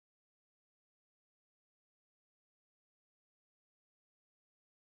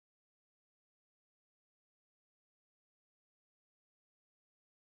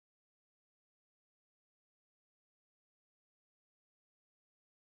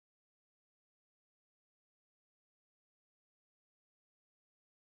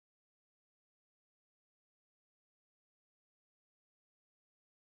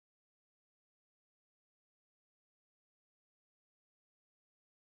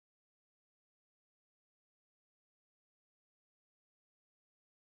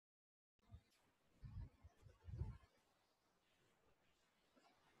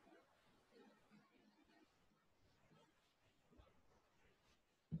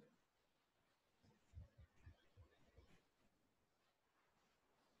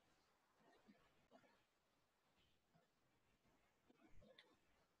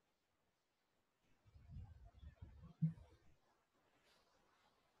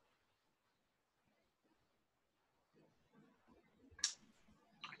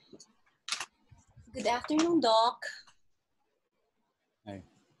Good afternoon, Doc. Hi.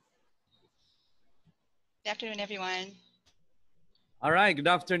 Good afternoon, everyone. All right, good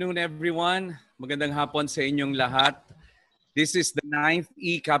afternoon, everyone. Magandang hapon sa inyong lahat. This is the 9th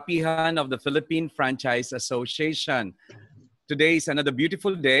e-kapihan of the Philippine Franchise Association. Today is another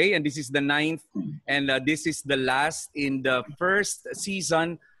beautiful day, and this is the 9th, and this is the last in the first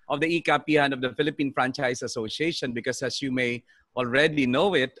season of the e-kapihan of the Philippine Franchise Association, because as you may already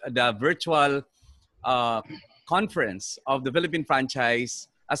know it, the virtual conference of the Philippine Franchise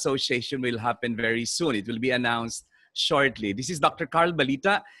Association will happen very soon. It will be announced shortly. This is Dr. Carl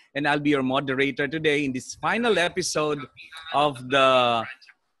Balita, and I'll be your moderator today in this final episode of the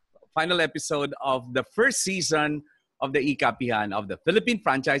first season of the e-kapihan of the Philippine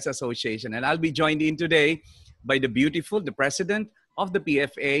Franchise Association. And I'll be joined in today by the president of the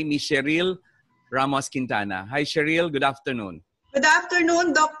PFA, Ms. Cheryl Ramos Quintana. Hi, Cheryl. Good afternoon. Good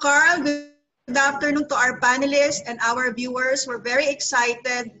afternoon, Doc Carl. Good afternoon to our panelists and our viewers. We're very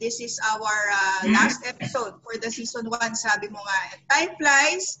excited. This is our last episode for the season 1. Sabi mo nga, time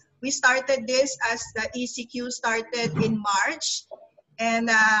flies. We started this as the ECQ started in March. And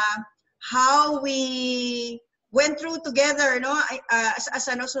how we went through together, as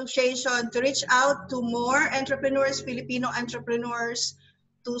an association to reach out to more entrepreneurs, Filipino entrepreneurs,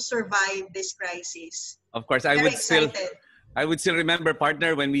 to survive this crisis. Of course, I would still remember,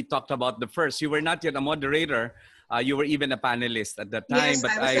 partner, when we talked about the first. You were not yet a moderator. You were even a panelist at that time. Yes,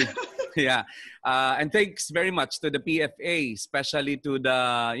 but yeah. And thanks very much to the PFA, especially to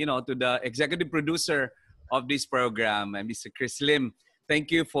the executive producer of this program, Mr. Chris Lim. Thank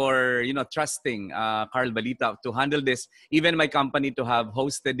you for trusting Carl Balita to handle this. Even my company to have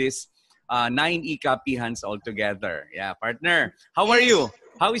hosted this 9 e-kapihans altogether. Yeah, partner. How are you?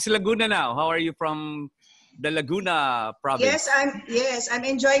 How is Laguna now? How are you from the Laguna province? Yes, I'm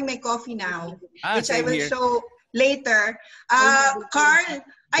enjoying my coffee now, which I will here. show later. Carl,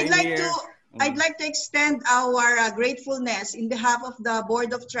 I'd like to extend our gratefulness in behalf of the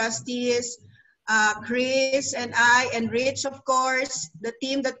Board of Trustees, Chris and I, and Rich, of course, the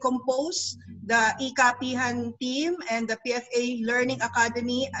team that composed the e-kapihan team and the PFA Learning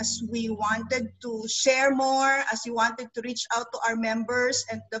Academy, as we wanted to share more, as we wanted to reach out to our members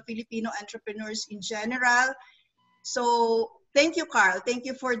and the Filipino entrepreneurs in general. So thank you, Carl. Thank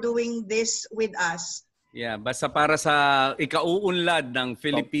you for doing this with us. Yeah, basta para sa ikauunlad ng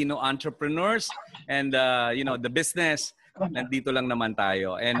Filipino entrepreneurs and the business, nandito lang naman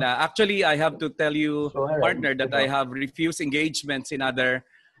tayo. And actually, I have to tell you, partner, that I have refused engagements in other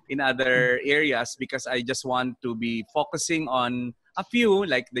areas because I just want to be focusing on a few,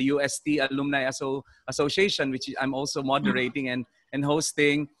 like the UST Alumni Association, which I'm also moderating and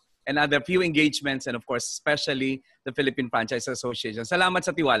hosting, and other few engagements, and of course, especially the Philippine Franchise Association. Salamat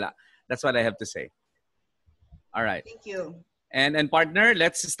sa tiwala. That's what I have to say. All right. Thank you. And partner,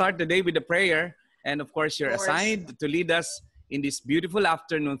 let's start the day with a prayer. And of course, you're assigned to lead us in this beautiful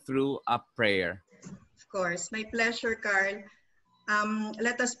afternoon through a prayer. Of course. My pleasure, Carl.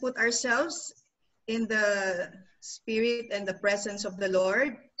 Let us put ourselves in the spirit and the presence of the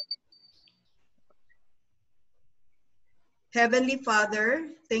Lord. Heavenly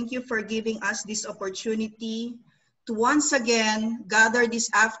Father, thank you for giving us this opportunity to once again gather this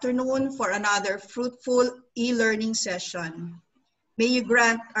afternoon for another fruitful e-learning session. May you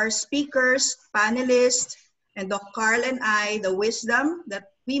grant our speakers, panelists, and Dr. Carl and I the wisdom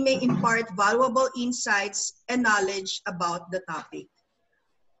that we may impart valuable insights and knowledge about the topic.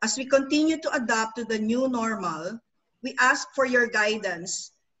 As we continue to adapt to the new normal, we ask for your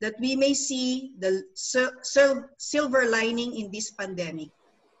guidance that we may see the silver lining in this pandemic.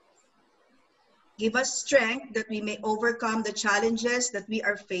 Give us strength that we may overcome the challenges that we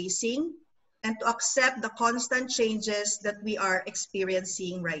are facing and to accept the constant changes that we are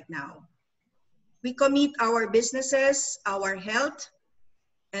experiencing right now. We commit our businesses, our health,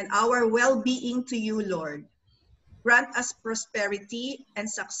 and our well-being to you, Lord. Grant us prosperity and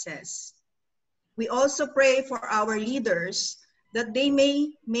success. We also pray for our leaders that they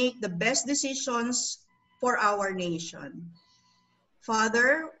may make the best decisions for our nation.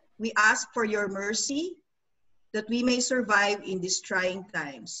 Father, we ask for your mercy that we may survive in these trying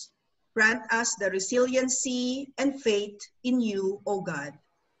times. Grant us the resiliency and faith in you, O God.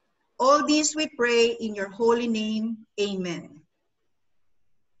 All this we pray in your holy name. Amen.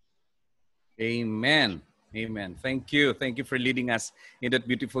 Amen. Amen. Thank you. Thank you for leading us in that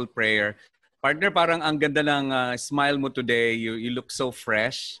beautiful prayer. Partner, parang ang ganda ng smile mo today. You look so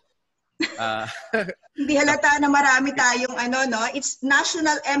fresh. Hindi halata na marami tayong It's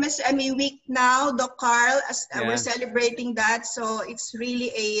National MSME Week now, Doc Carl, as we're celebrating that. So it's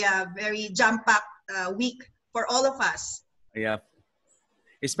really a very jam-packed week for all of us. Yeah.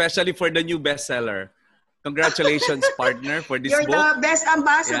 Especially for the new bestseller. Congratulations, partner, for this You're book. the best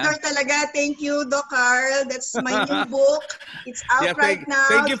ambassador Yeah. talaga. Thank you, Doc Carl. That's my new book. It's out Yeah, right thank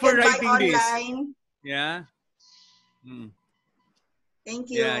now. you You for can buy writing this. online. Yeah. Mm.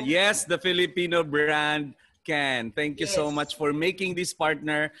 Thank Yeah. you. Yes, the Filipino brand can. Thank you so Yes. much for making this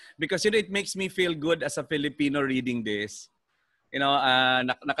partner because it makes me feel good as a Filipino reading this.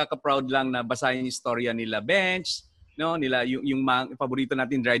 Nakaka-proud lang na basahin yung storya nila Bench, no, nila yung paborito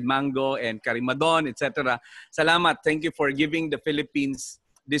natin dried mango and karimadon, etc. Salamat. Thank you for giving the Philippines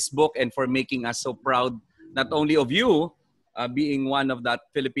this book and for making us so proud not only of you being one of that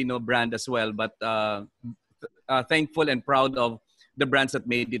Filipino brand as well, but thankful and proud of the brands that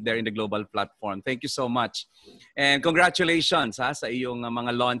made it there in the global platform. Thank you so much. And congratulations sa iyong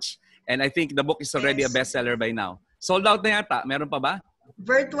mga launch. And I think the book is already a Yes. bestseller by now. Sold out na yata. Meron pa ba?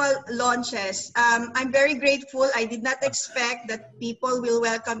 Virtual launches. I'm very grateful. I did not expect that people will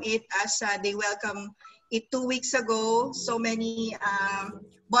welcome it as they welcome it 2 weeks ago. So many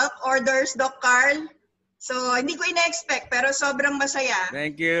bulk orders, Doc Carl. So hindi ko ina-expect pero sobrang masaya.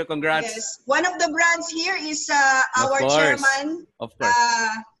 Thank you. Congrats. Yes. One of the brands here is Of our course. chairman. Of course.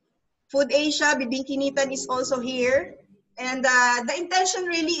 Food Asia, Bibing Kinitan is also here. And the intention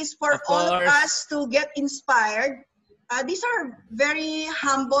really is for Of all of course. us to get inspired. These are very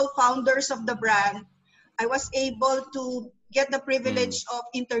humble founders of the brand. I was able to get the privilege of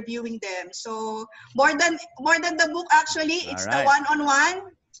interviewing them. So more than the book, actually, it's the one-on-one.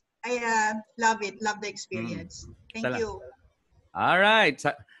 I love it. Love the experience. Thank you. All right.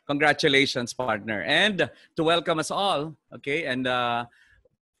 Congratulations, partner. And to welcome us all, okay? And of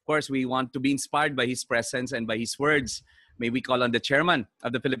course, we want to be inspired by his presence and by his words. May we call on the chairman of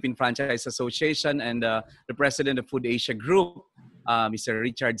the Philippine Franchise Association and the president of Food Asia Group, Mr.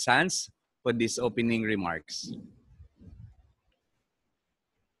 Richard Sanz, for these opening remarks.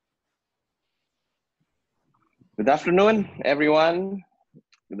 Good afternoon, everyone.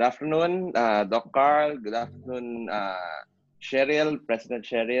 Good afternoon, Doc Carl. Good afternoon, Cheryl, President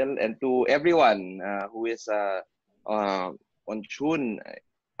Cheryl, and to everyone who is on June,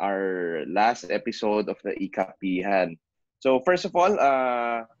 our last episode of the Ikapihan. So first of all,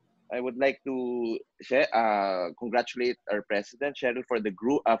 I would like to congratulate our President Cheryl for the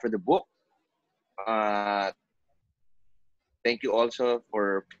group for the book. Thank you also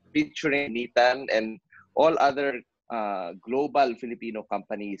for featuring Nitan and all other global Filipino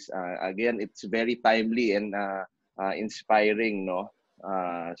companies. Again, it's very timely and inspiring, no?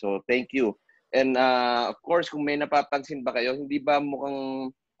 So thank you. And of course, kung may napapansin ba kayo, hindi ba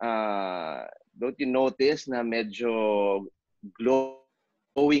mukhang don't you notice na medyo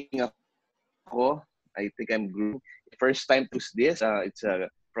glowing ako? I think I'm glowing. First time to use this. It's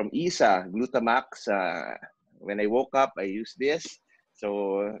from ISA, Glutamax. When I woke up, I used this.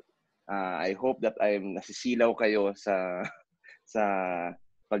 So I hope that I'm nasisilaw kayo sa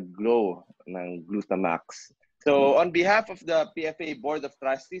pag-glow ng Glutamax. So on behalf of the PFA Board of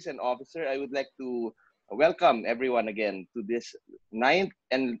Trustees and Officer, I would like to welcome everyone again to this 9th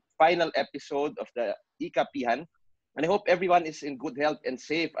and final episode of the Ikapihan. And I hope everyone is in good health and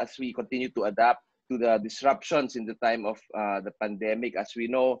safe as we continue to adapt to the disruptions in the time of the pandemic. As we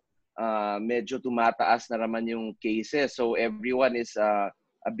know, medyo tumataas na naman yung cases. So everyone is a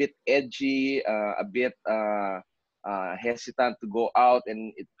bit edgy, a bit hesitant to go out,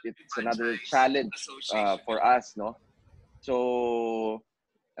 and it's another challenge for us, no? So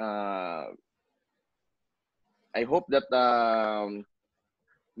I hope that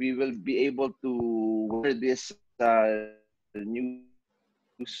we will be able to weather this new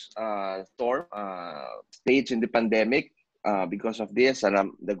storm stage in the pandemic. Because of this,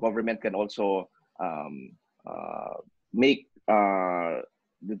 and the government can also make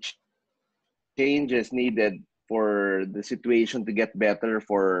the changes needed for the situation to get better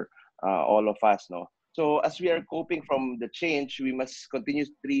for all of us, no? So as we are coping from the change, we must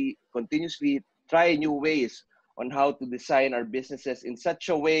continuously try new ways on how to design our businesses in such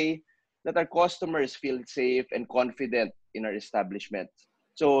a way that our customers feel safe and confident in our establishments.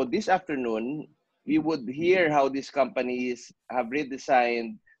 So this afternoon, we would hear how these companies have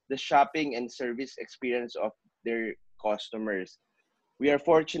redesigned the shopping and service experience of their customers. We are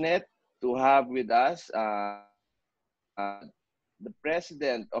fortunate to have with us the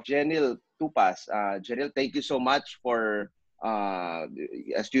president of Genil Tupas. Genil, thank you so much for,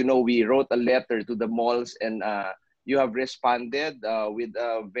 as you know, we wrote a letter to the malls and you have responded with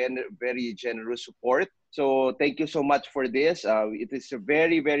a very, very generous support. So thank you so much for this. It is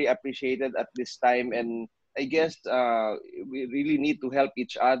very, very appreciated at this time, and I guess we really need to help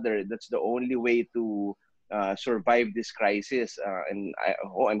each other. That's the only way to survive this crisis.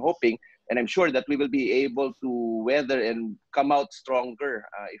 I'm hoping and I'm sure that we will be able to weather and come out stronger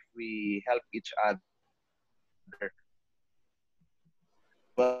if we help each other.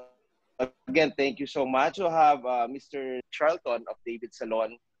 Well, again, thank you so much. We also have Mr. Charlton of David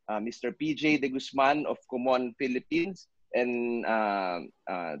Salon, Mr. PJ De Guzman of Kumon Philippines, and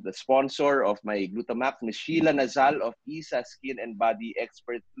the sponsor of my Glutamax, Ms. Sheila Nazal of ISA Skin and Body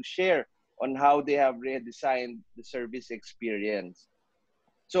Expert, to share on how they have redesigned the service experience.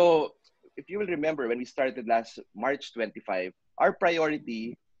 So, if you will remember, when we started last March 25, our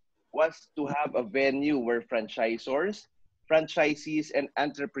priority was to have a venue where franchisors, franchisees, and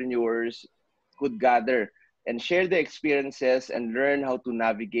entrepreneurs could gather and share their experiences and learn how to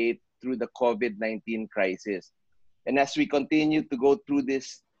navigate through the COVID-19 crisis. And as we continue to go through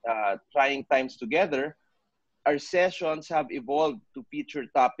these trying times together, our sessions have evolved to feature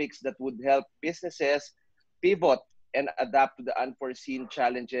topics that would help businesses pivot and adapt to the unforeseen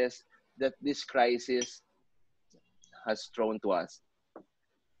challenges that this crisis has thrown to us.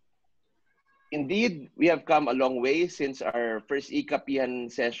 Indeed, we have come a long way since our first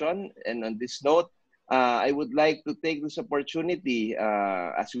Ikapihan session. And on this note, I would like to take this opportunity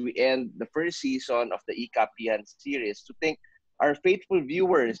as we end the first season of the Ikapihan series to thank our faithful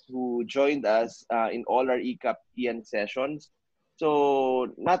viewers who joined us in all our Ikapihan sessions. So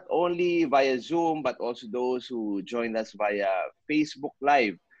not only via Zoom, but also those who joined us via Facebook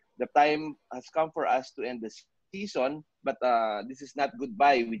Live. The time has come for us to end the season, but this is not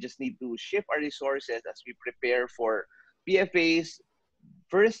goodbye. We just need to shift our resources as we prepare for PFA's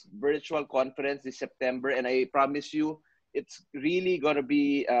first virtual conference this September. And I promise you, it's really going to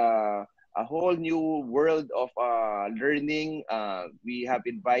be a whole new world of learning. We have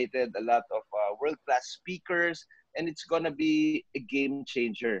invited a lot of world-class speakers, and it's going to be a game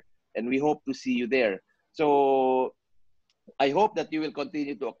changer. And we hope to see you there. So I hope that you will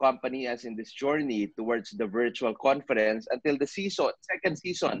continue to accompany us in this journey towards the virtual conference until the second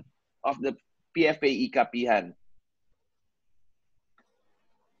season of the PFA Ikapihan.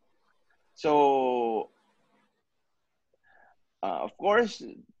 So, of course,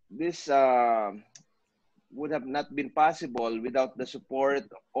 this would have not been possible without the support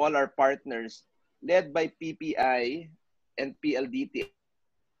of all our partners, led by PPI and PLDT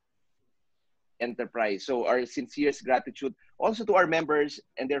Enterprise. So our sincerest gratitude also to our members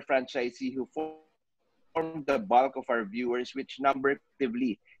and their franchisee who form the bulk of our viewers, which number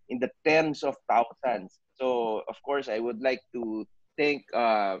collectively in the tens of thousands. So, of course, I would like to thank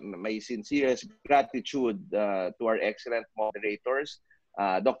my sincerest gratitude to our excellent moderators,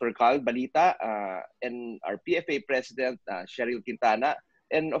 Dr. Carl Balita, and our PFA President, Cheryl Quintana.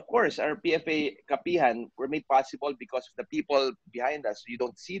 And of course, our PFA Kapihan were made possible because of the people behind us. You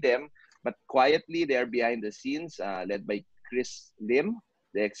don't see them, but quietly they are behind the scenes, led by Chris Lim,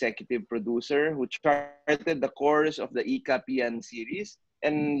 the executive producer who charted the course of the Ikapihan series.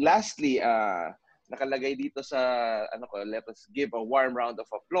 And lastly, nakalagay dito sa let us give a warm round of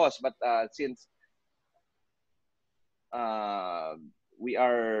applause. But since we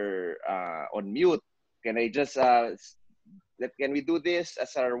are on mute, can I just can we do this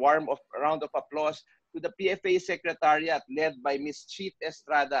as a round of applause to the PFA Secretariat led by Ms. Cheat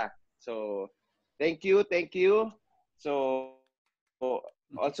Estrada. So thank you. So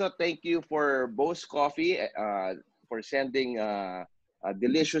also thank you for Bose Coffee for sending a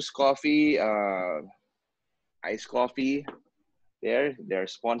delicious coffee, iced coffee. They're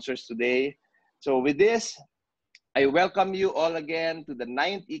sponsors today. So with this, I welcome you all again to the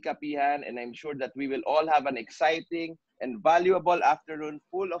 9th Ikapihan, and I'm sure that we will all have an exciting and valuable afternoon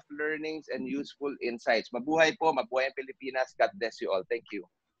full of learnings and useful insights. Mabuhay po, mabuhay ang Pilipinas. God bless you all. Thank you.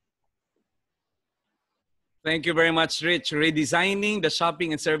 Thank you very much, Rich. Redesigning the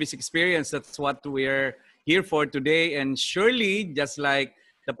shopping and service experience. That's what we're here for today. And surely, just like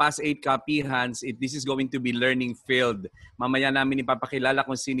the past 8 Kapihans, this is going to be learning field. Mamaya namin ipapakilala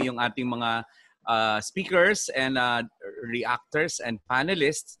kung sino yung ating mga speakers and reactors and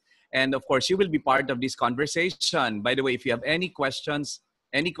panelists. And of course, you will be part of this conversation. By the way, if you have any questions,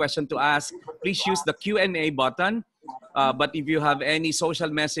 any question to ask, please use the Q&A button. But if you have any social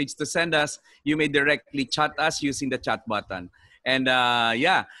message to send us, you may directly chat us using the chat button. And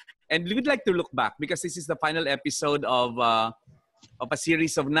yeah, and we would like to look back because this is the final episode of a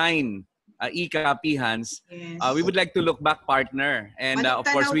series of 9 Ikapihans. Yes. We would like to look back, partner. And of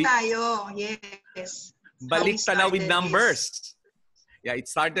course, we tayo. Yes. balik tanaw with numbers. Yeah, it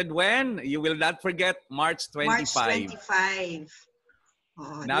started when? You will not forget, March 25. March 25.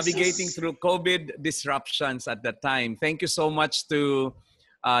 Oh, this navigating is through COVID disruptions at that time. Thank you so much to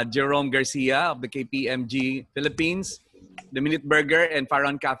Jerome Garcia of the KPMG Philippines, the Minute Burger, and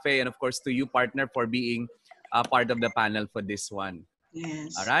Faron Cafe, and of course to you, partner, for being part of the panel for this one. All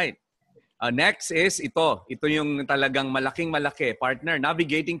yes. right. Next is ito. Ito yung talagang malaking-malaki. Partner,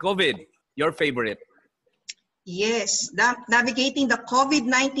 navigating COVID. Your favorite. Yes, navigating the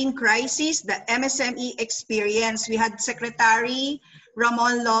COVID-19 crisis, the MSME experience. We had Secretary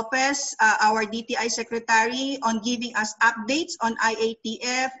Ramon Lopez, our DTI Secretary, on giving us updates on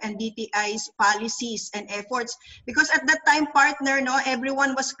IATF and DTI's policies and efforts. Because at that time, partner, no,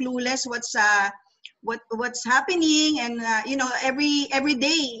 everyone was clueless what's happening, and you know, every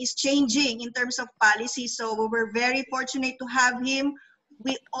day is changing in terms of policy. So we were very fortunate to have him.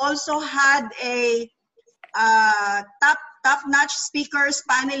 We also had a top-notch speakers,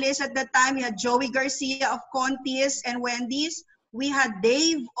 panelists at that time. We had Joey Garcia of Contis and Wendy's. We had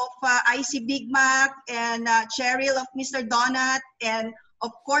Dave of IC Big Mac, and Cheryl of Mr. Donut, and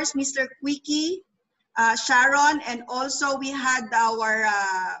of course Mr. Quickie, Sharon, and also we had our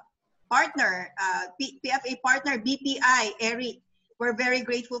partner, PFA partner, BPI, Eric. We're very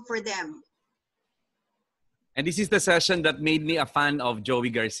grateful for them. And this is the session that made me a fan of Joey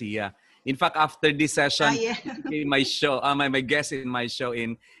Garcia. In fact, after this session, Yeah. my show, my guest in my show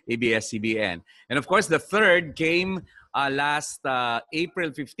in ABS-CBN. And of course, the third came last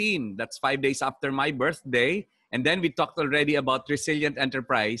April 15. That's 5 days after my birthday. And then we talked already about resilient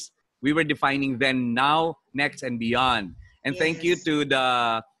enterprise. We were defining then, now, next, and beyond. And thank you Yes. to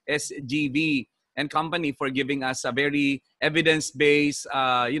the SGV and company for giving us a very evidence-based,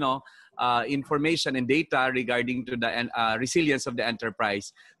 information and data regarding to the resilience of the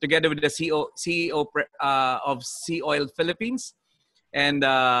enterprise, together with the CEO of Sea Oil Philippines, and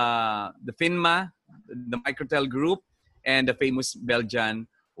the FINMA, the Microtel Group, and the famous Belgian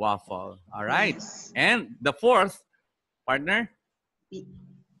waffle. All right. Yes. And the fourth, partner?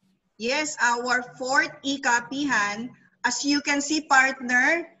 Yes, our fourth e-copyhan. As you can see,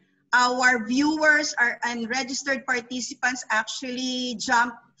 partner, our viewers and registered participants actually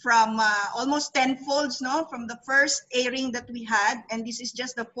jumped from almost tenfolds, no, from the first airing that we had, and this is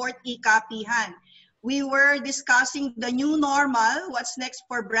just the fourth e-copyhan. We were discussing the new normal, what's next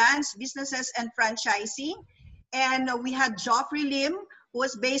for brands, businesses, and franchising. And we had Geoffrey Lim, who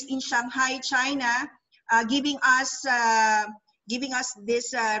was based in Shanghai, China, giving us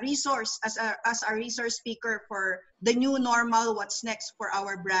this resource as our resource speaker for the new normal, what's next for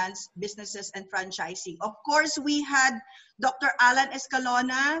our brands, businesses, and franchising. Of course, we had Dr. Alan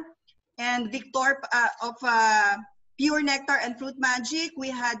Escalona and Victor of Pure Nectar and Fruit Magic.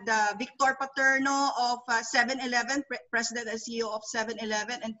 We had Victor Paterno of 7-Eleven, President and CEO of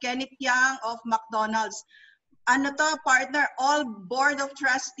 7-Eleven, and Kenneth Yang of McDonald's. Ano to, partner, all board of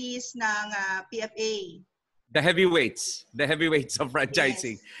trustees ng PFA. The heavyweights of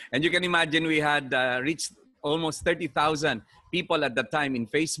franchising. Yes. And you can imagine we had reached almost 30,000 people at the time in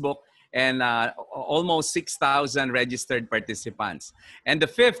Facebook, and almost 6,000 registered participants. And the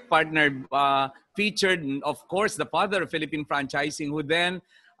fifth partner featured, of course, the father of Philippine franchising, who then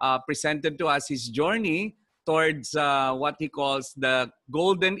presented to us his journey towards what he calls the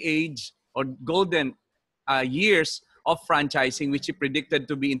golden age or golden years of franchising, which he predicted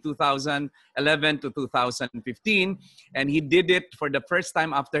to be in 2011 to 2015. And he did it for the first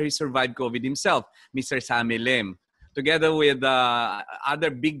time after he survived COVID himself, Mr. Sammy Lim. Together with other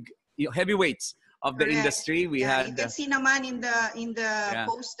big heavyweights of the Correct. industry. We had you can see naman in the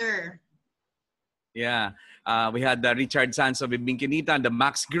poster. Yeah. We had Richard Sanz of Ibinkinita and the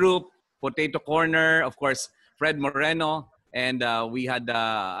Max Group, Potato Corner, of course, Fred Moreno, and we had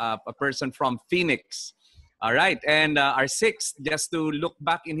a person from Phoenix. All right. And our sixth, just to look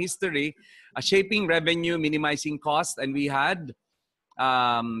back in history, shaping revenue, minimizing cost. And we had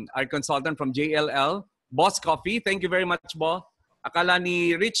our consultant from JLL, Boss Coffee. Thank you very much, Bo. Akala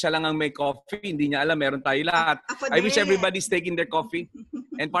ni Rich, siya lang ang may coffee. Hindi niya alam, meron tayo lahat. I wish everybody's taking their coffee.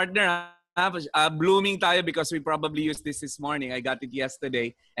 And partner, blooming tayo because we probably used this morning. I got it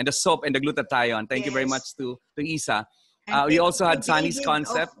yesterday. And the soap and the glutathione. Thank you very much to Isa. We also had Sunny's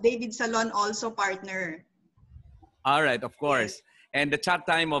Concept. David Salon also, partner. All right, of course. Yes. And the chat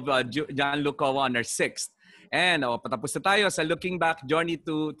time of John Lucowa on our sixth. And patapos na tayo sa looking back journey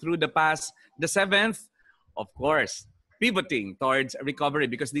through the past. The seventh, of course, pivoting towards recovery,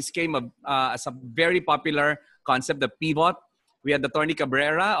 because this came as a very popular concept, the pivot. We had the Tony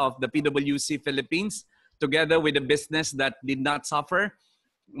Cabrera of the PwC Philippines, together with a business that did not suffer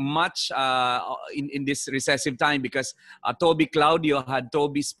much in this recessive time, because Toby Claudio had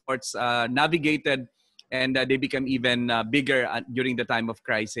Toby Sports navigated and they become even bigger during the time of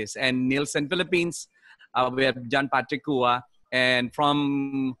crisis. And Nielsen Philippines, we have John Patrick Kua, and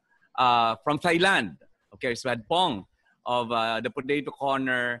from Thailand, okay, so we had Pong of the Potato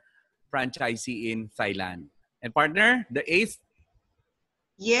Corner franchisee in Thailand. And partner, the eighth.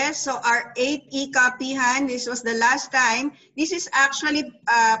 Yes, so our 8th e-copyhan, this was the last time. This is actually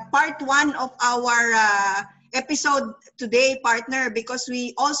part 1 of our episode today, partner, because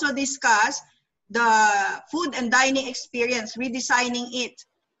we also discussed the food and dining experience, redesigning it.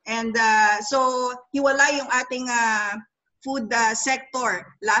 And so, hiwalay yung ating food sector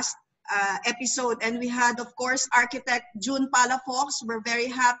last episode. And we had, of course, architect June Palafox. We're very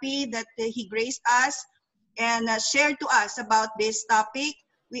happy that he graced us and shared to us about this topic.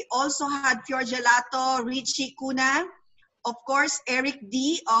 We also had Fior Gelato, Richie Cuna, of course, Eric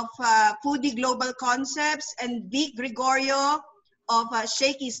D. of Foodie Global Concepts, and Vic Gregorio of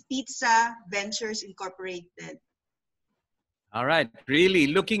Shakey's Pizza Ventures Incorporated. All right. Really,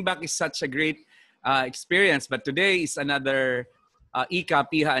 looking back is such a great experience. But today is another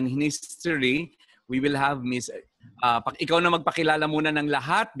e-copyhan in history. We will have Miss... ikaw na magpakilala muna ng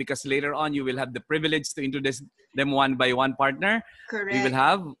lahat because later on you will have the privilege to introduce them one by one, partner. Correct. We will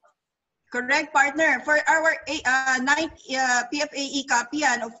have... Correct, partner. For our 9th PFA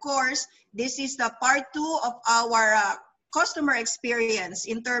e-copyhan, of course, this is the part 2 of our customer experience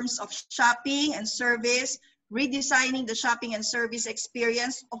in terms of shopping and service, redesigning the shopping and service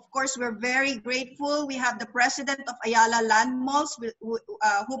experience. Of course, we're very grateful. We have the president of Ayala Land Malls,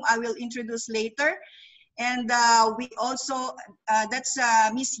 whom I will introduce later. And we also, that's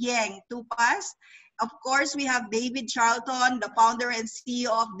Miss Yang Tupas. Of course, we have David Charlton, the founder and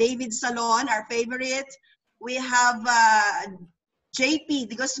CEO of David Salon, our favorite. We have JP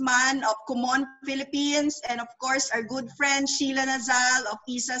De Guzman of Kumon Philippines. And of course, our good friend Sheila Nazal of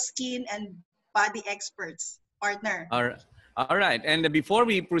Isa Skin and Body Experts. Partner. All right. And before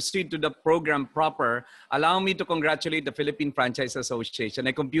we proceed to the program proper, allow me to congratulate the Philippine Franchise Association.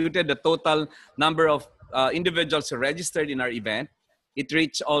 I computed the total number of individuals who registered in our event. It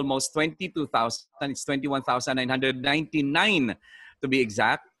reached almost 22,000. It's 21,999 to be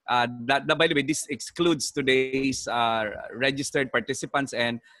exact. By the way, this excludes today's registered participants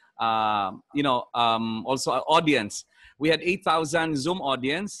and also audience. We had 8,000 Zoom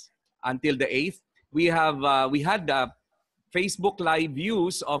audience until the 8th. We had Facebook live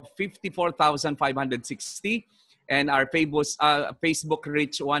views of 54,560, and our Facebook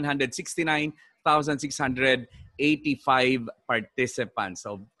reached 169,685 participants.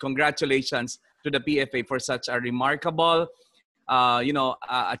 So congratulations to the PFA for such a remarkable,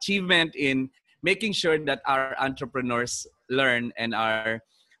 achievement in making sure that our entrepreneurs learn and our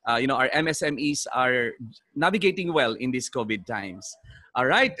MSMEs are navigating well in these COVID times. All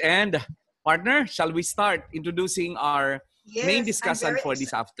right, and partner, shall we start introducing our main discussion for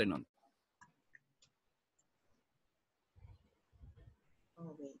this afternoon?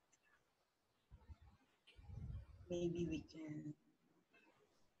 Oh, wait. Maybe we can...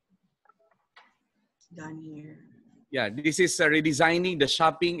 Done here. Yeah, this is redesigning the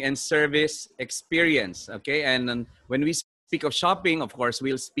shopping and service experience. Okay, and when we speak of shopping, of course,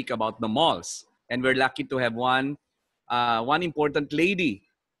 we'll speak about the malls. And we're lucky to have one important lady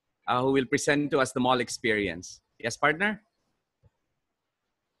who will present to us the mall experience. Yes, partner?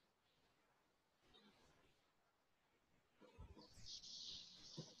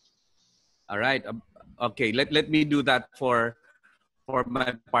 All right. Okay, let me do that for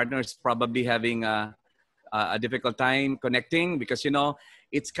my partners probably having a difficult time connecting because,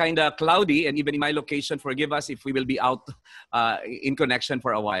 it's kind of cloudy, and even in my location, forgive us if we will be out in connection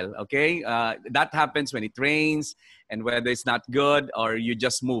for a while, okay? That happens when it rains and whether it's not good or you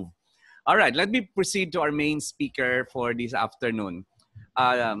just move. All right, let me proceed to our main speaker for this afternoon.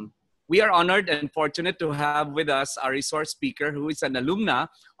 We are honored and fortunate to have with us our resource speaker who is an alumna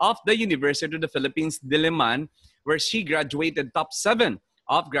of the University of the Philippines, Diliman, where she graduated top 7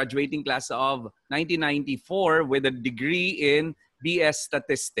 of graduating class of 1994 with a degree in BS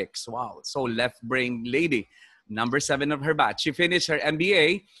Statistics. Wow, so left-brain lady. Number 7 of her batch. She finished her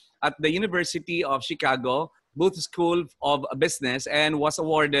MBA at the University of Chicago, Booth School of Business, and was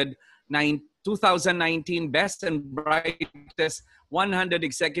awarded 2019 Best and Brightest 100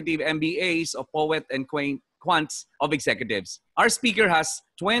 Executive MBAs of Poet and Quants of Executives. Our speaker has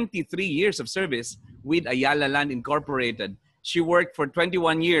 23 years of service with Ayala Land Incorporated. She worked for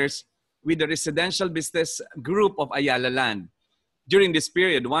 21 years with the residential business group of Ayala Land. During this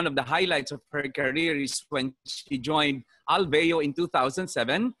period, one of the highlights of her career is when she joined Alveo in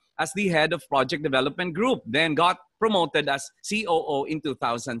 2007 as the head of project development group, then got promoted as COO in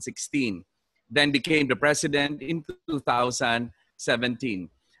 2016. then became the president in 2017.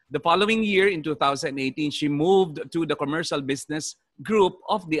 The following year, in 2018, she moved to the commercial business group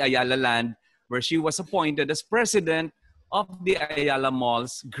of the Ayala Land, where she was appointed as president of the Ayala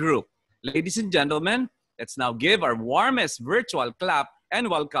Malls Group. Ladies and gentlemen, let's now give our warmest virtual clap and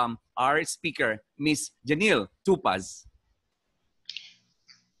welcome our speaker, Miss Janelle Tupaz.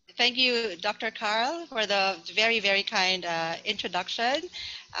 Thank you, Dr. Carl, for the very, very kind introduction.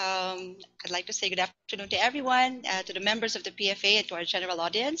 I'd like to say good afternoon to everyone, to the members of the PFA and to our general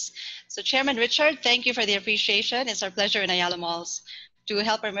audience. So Chairman Richard, thank you for the appreciation. It's our pleasure in Ayala Malls to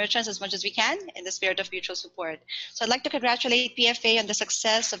help our merchants as much as we can in the spirit of mutual support. So I'd like to congratulate PFA on the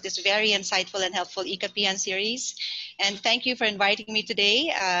success of this very insightful and helpful ECAPN series. And thank you for inviting me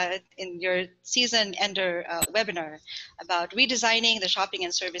today in your season ender webinar about redesigning the shopping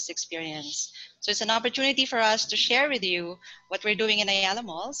and service experience. So it's an opportunity for us to share with you what we're doing in Ayala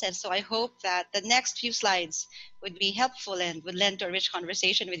Malls. And so I hope that the next few slides would be helpful and would lend to a rich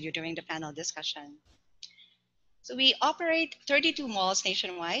conversation with you during the panel discussion. So we operate 32 malls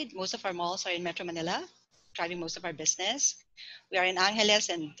nationwide. Most of our malls are in Metro Manila, driving most of our business. We are in Angeles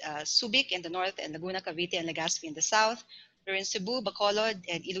and Subic in the north, and Laguna, Cavite, and Legazpi in the south. We're in Cebu, Bacolod,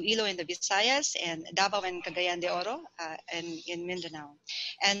 and Iloilo in the Visayas, and Davao and Cagayan de Oro and in Mindanao.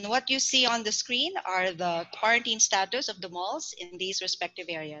 And what you see on the screen are the quarantine status of the malls in these respective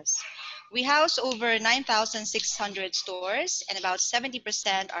areas. We house over 9,600 stores, and about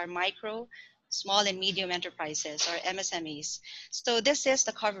 70% are micro, small and medium enterprises, or MSMEs. So this is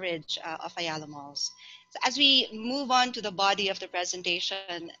the coverage of Ayala Malls. So as we move on to the body of the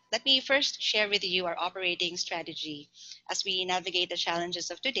presentation, let me first share with you our operating strategy as we navigate the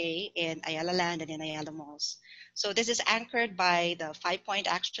challenges of today in Ayala Land and in Ayala Malls. So this is anchored by the 5-point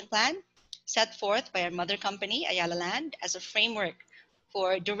action plan set forth by our mother company, Ayala Land, as a framework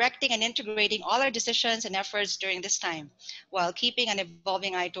for directing and integrating all our decisions and efforts during this time, while keeping an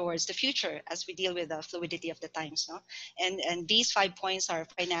evolving eye towards the future as we deal with the fluidity of the times. No? And these 5 points are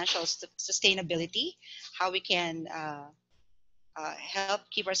financial sustainability, how we can help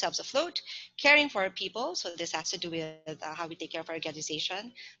keep ourselves afloat, caring for our people. So this has to do with how we take care of our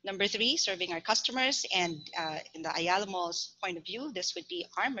organization. Number 3, serving our customers. And in the Ayala Malls point of view, this would be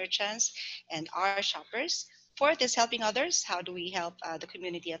our merchants and our shoppers. 4th is helping others. How do we help the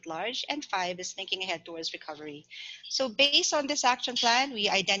community at large? And 5 is thinking ahead towards recovery. So based on this action plan, we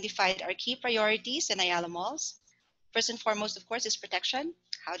identified our key priorities in Ayala Malls. First and foremost, of course, is protection.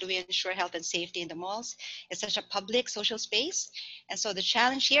 How do we ensure health and safety in the malls? It's such a public social space. And so the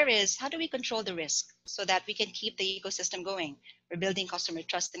challenge here is, how do we control the risk so that we can keep the ecosystem going? We're building customer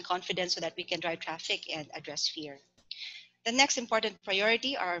trust and confidence so that we can drive traffic and address fear. The next important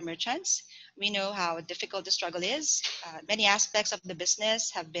priority are our merchants. We know how difficult the struggle is. Many aspects of the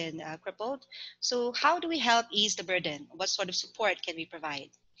business have been crippled. So how do we help ease the burden? What sort of support can we provide?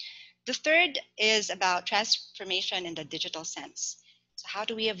 The third is about transformation in the digital sense. So how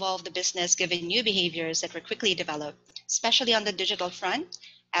do we evolve the business given new behaviors that were quickly developed, especially on the digital front,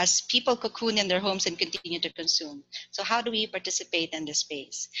 as people cocoon in their homes and continue to consume? So how do we participate in this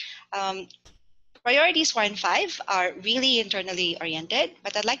space? Priorities 4 and 5 are really internally oriented,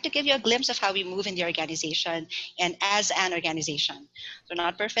 but I'd like to give you a glimpse of how we move in the organization and as an organization. So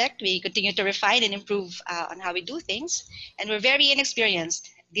not perfect, we continue to refine and improve on how we do things, and we're very inexperienced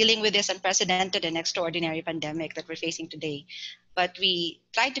dealing with this unprecedented and extraordinary pandemic that we're facing today. But we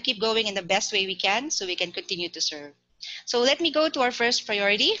try to keep going in the best way we can so we can continue to serve. So let me go to our first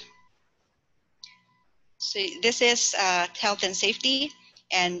priority. So this is health and safety.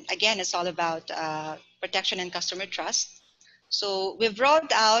 And again, it's all about protection and customer trust. So we've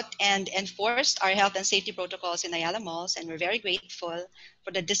rolled out and enforced our health and safety protocols in Ayala Malls, and we're very grateful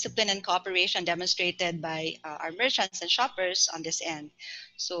for the discipline and cooperation demonstrated by our merchants and shoppers on this end.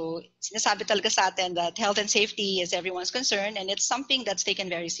 So sinasabi talaga sa atin that health and safety is everyone's concern, and it's something that's taken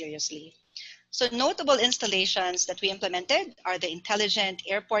very seriously. So notable installations that we implemented are the intelligent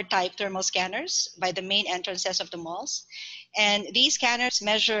airport-type thermal scanners by the main entrances of the malls. And these scanners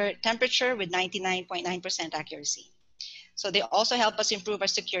measure temperature with 99.9% accuracy. So they also help us improve our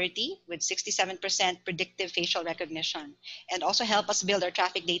security with 67% predictive facial recognition, and also help us build our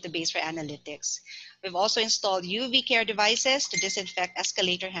traffic database for analytics. We've also installed UV care devices to disinfect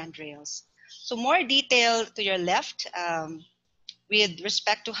escalator handrails. So more detail to your left, with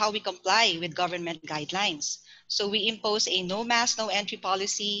respect to how we comply with government guidelines. So we impose a no mask, no entry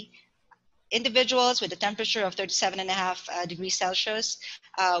policy. Individuals with a temperature of 37.5 degrees Celsius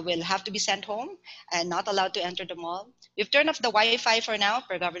will have to be sent home and not allowed to enter the mall. We've turned off the Wi-Fi for now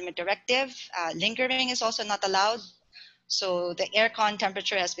per government directive. Lingering is also not allowed. So the aircon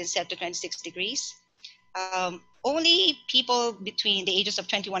temperature has been set to 26 degrees. Only people between the ages of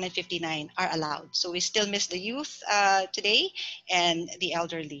 21 and 59 are allowed. So we still miss the youth today and the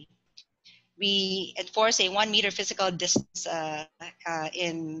elderly. We enforce a 1 meter physical distance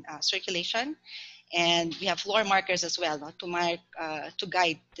in circulation. And we have floor markers as well, no, to mark to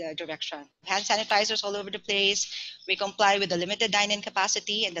guide the direction. Hand sanitizers all over the place. We comply with the limited dine-in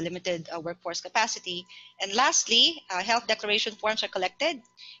capacity and the limited workforce capacity. And lastly, health declaration forms are collected,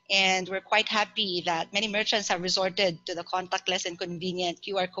 and we're quite happy that many merchants have resorted to the contactless and convenient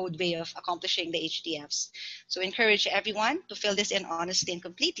QR code way of accomplishing the HDFs. So encourage everyone to fill this in honestly and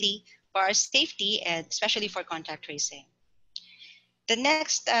completely for our safety and especially for contact tracing. The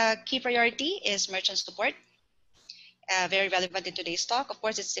next key priority is merchant support. Very relevant in today's talk. Of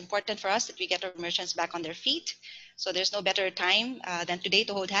course, it's important for us that we get our merchants back on their feet. So there's no better time than today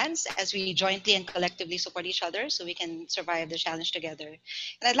to hold hands as we jointly and collectively support each other so we can survive the challenge together.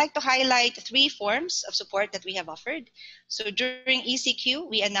 And I'd like to highlight 3 forms of support that we have offered. So during ECQ,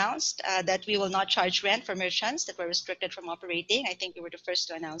 we announced that we will not charge rent for merchants that were restricted from operating. I think we were the first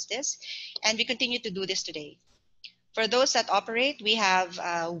to announce this. And we continue to do this today. For those that operate, we have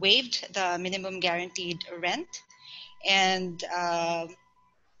waived the minimum guaranteed rent and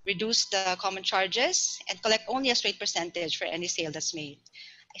reduce the common charges and collect only a straight percentage for any sale that's made.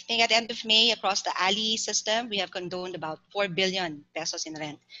 I think at the end of May, across the ALI system, we have condoned about 4 billion pesos in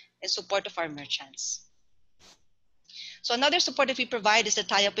rent in support of our merchants. So another support that we provide is the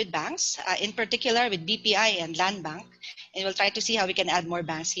tie-up with banks, in particular with BPI and Land Bank. And we'll try to see how we can add more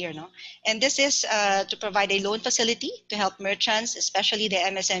banks here. No? And this is to provide a loan facility to help merchants, especially the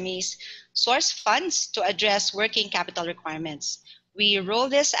MSMEs, source funds to address working capital requirements. We roll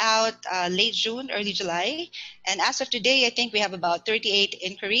this out late June, early July. And as of today, I think we have about 38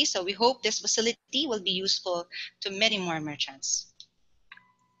 inquiries. So we hope this facility will be useful to many more merchants.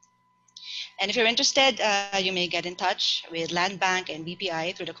 And if you're interested, you may get in touch with Land Bank and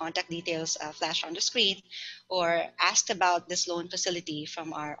BPI through the contact details flashed on the screen, or ask about this loan facility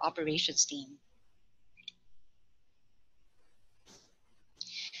from our operations team.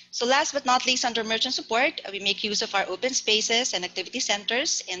 So last but not least, under merchant support, we make use of our open spaces and activity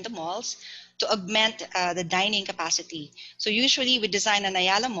centers in the malls to augment the dining capacity. So usually we design an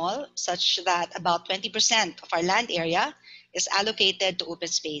Ayala mall such that about 20% of our land area is allocated to open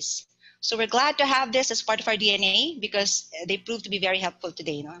space. So we're glad to have this as part of our DNA because they prove to be very helpful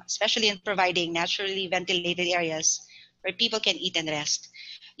today, no? Especially in providing naturally ventilated areas where people can eat and rest.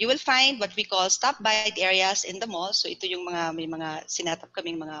 You will find what we call stop bite areas in the mall. So ito yung mga, may mga sinetap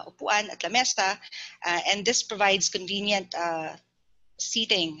kaming mga upuan at lamesa. And this provides convenient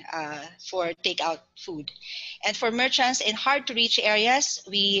seating for takeout food. And for merchants in hard to reach areas,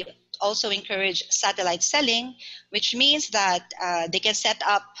 we also encourage satellite selling, which means that they can set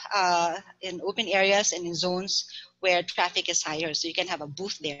up in open areas and in zones where traffic is higher. So you can have a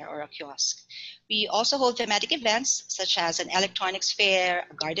booth there or a kiosk. We also hold thematic events such as an electronics fair,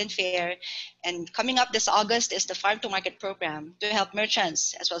 a garden fair, and coming up this August is the Farm to Market program to help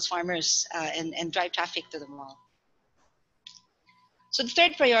merchants as well as farmers and drive traffic to the mall. So the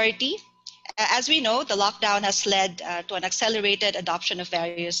third priority, as we know, the lockdown has led to an accelerated adoption of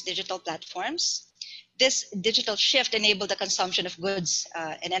various digital platforms. This digital shift enabled the consumption of goods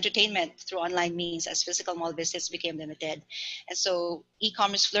and entertainment through online means as physical mall visits became limited. And so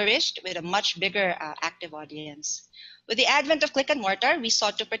e-commerce flourished with a much bigger active audience. With the advent of click and mortar, we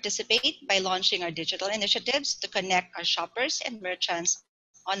sought to participate by launching our digital initiatives to connect our shoppers and merchants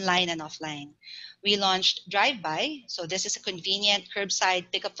online and offline. We launched Drive-By. So this is a convenient curbside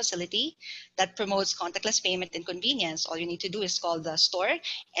pickup facility that promotes contactless payment and convenience. All you need to do is call the store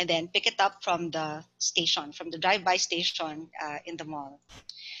and then pick it up from the station, from the Drive-By station in the mall.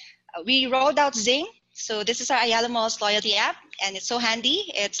 We rolled out Zing. So this is our Ayala Malls loyalty app, and it's so handy.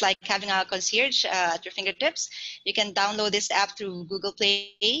 It's like having a concierge at your fingertips. You can download this app through Google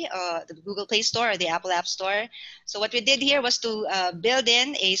Play, the Google Play Store or the Apple App Store. So what we did here was to build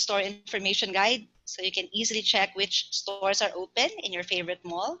in a store information guide, so you can easily check which stores are open in your favorite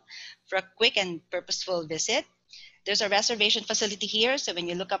mall for a quick and purposeful visit. There's a reservation facility here. So when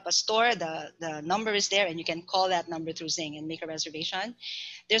you look up a store, the number is there and you can call that number through Zing and make a reservation.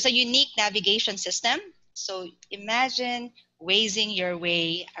 There's a unique navigation system. So imagine Wazing your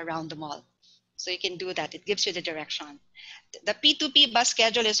way around the mall. So you can do that. It gives you the direction. The P2P bus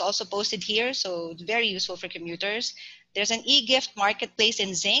schedule is also posted here, so very useful for commuters. There's an e-gift marketplace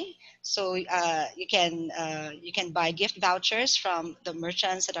in Zing. So you can buy gift vouchers from the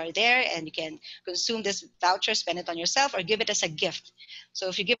merchants that are there, and you can consume this voucher, spend it on yourself, or give it as a gift. So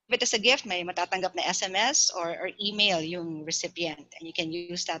if you give it as a gift, may matatanggap na SMS or email yung recipient, and you can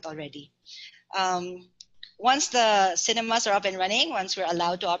use that already. Once the cinemas are up and running, once we're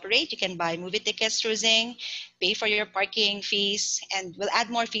allowed to operate, you can buy movie tickets through Zing, pay for your parking fees, and we'll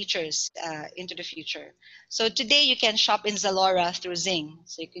add more features into the future. So today you can shop in Zalora through Zing.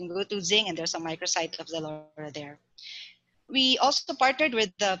 So you can go to Zing and there's a microsite of Zalora there. We also partnered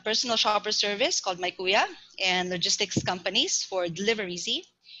with the personal shopper service called My Kuya and logistics companies for Deliver Easy.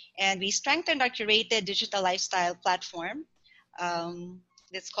 And we strengthened our curated digital lifestyle platform.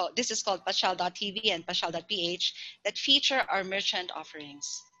 This is called Pashal.tv and Pashal.ph that feature our merchant offerings.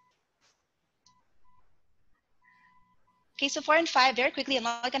 Okay, so 4 and 5, very quickly, I'm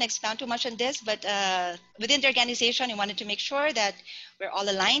not going to expound too much on this, but within the organization, we wanted to make sure that we're all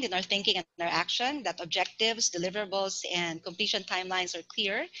aligned in our thinking and our action, that objectives, deliverables, and completion timelines are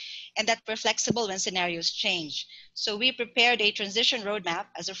clear, and that we're flexible when scenarios change. So we prepared a transition roadmap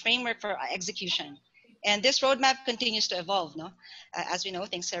as a framework for execution. And this roadmap continues to evolve, no? As we know,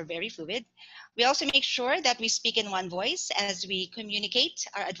 things are very fluid. We also make sure that we speak in one voice as we communicate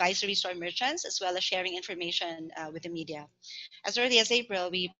our advisories to our merchants, as well as sharing information with the media. As early as April,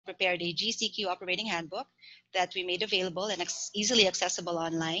 we prepared a GCQ operating handbook that we made available and easily accessible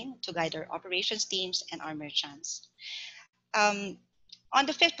online to guide our operations teams and our merchants. On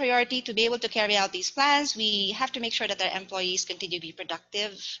the fifth priority, to be able to carry out these plans, we have to make sure that our employees continue to be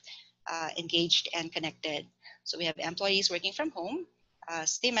productive, engaged, and connected. So we have employees working from home,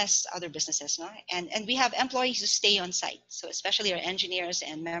 same as other businesses, no? And we have employees who stay on site. So especially our engineers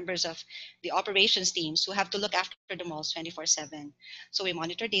and members of the operations teams who have to look after the malls 24/7. So we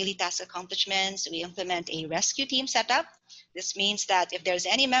monitor daily task accomplishments. We implement a rescue team setup. This means that if there's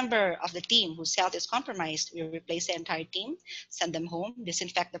any member of the team whose health is compromised, we replace the entire team, send them home,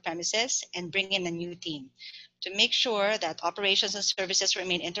 disinfect the premises, and bring in a new team to make sure that operations and services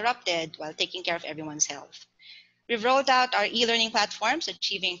remain interrupted while taking care of everyone's health. We've rolled out our e-learning platforms,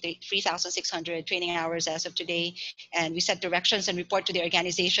 achieving 3,600 training hours as of today, and we set directions and report to the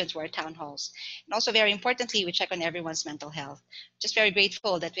organization through our town halls. And also, very importantly, we check on everyone's mental health. Just very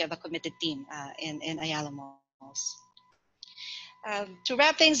grateful that we have a committed team in Ayala Malls. To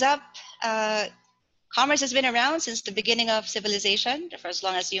wrap things up, commerce has been around since the beginning of civilization. For as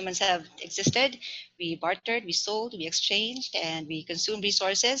long as humans have existed, we bartered, we sold, we exchanged, and we consumed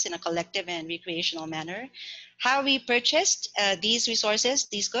resources in a collective and recreational manner. How we purchased these resources,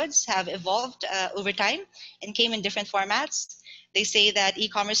 these goods, have evolved over time and came in different formats. They say that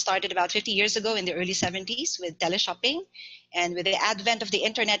e-commerce started about 50 years ago in the early 70s with teleshopping. And with the advent of the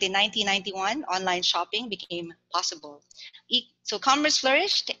internet in 1991, online shopping became possible. So commerce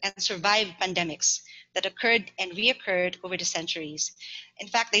flourished and survived pandemics that occurred and reoccurred over the centuries. In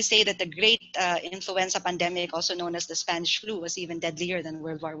fact, they say that the great influenza pandemic, also known as the Spanish flu, was even deadlier than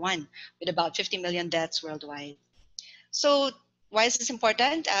World War I, with about 50 million deaths worldwide. So why is this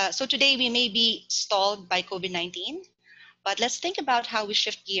important? So today we may be stalled by COVID-19, but let's think about how we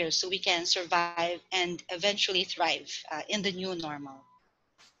shift gears so we can survive and eventually thrive in the new normal.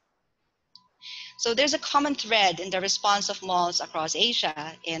 So there's a common thread in the response of malls across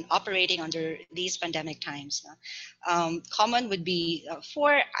Asia in operating under these pandemic times. Common would be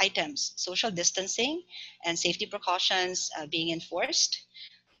 4 items: social distancing and safety precautions being enforced.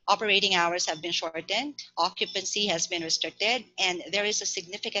 Operating hours have been shortened, occupancy has been restricted, and there is a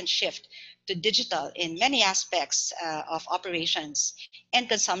significant shift to digital in many aspects of operations and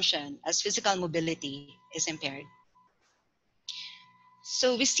consumption as physical mobility is impaired.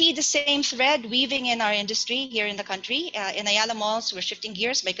 So we see the same thread weaving in our industry here in the country. In Ayala Malls, we're shifting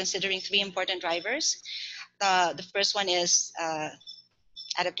gears by considering 3 important drivers. The first one is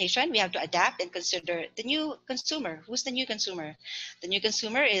adaptation. We have to adapt and consider the new consumer. Who's the new consumer? The new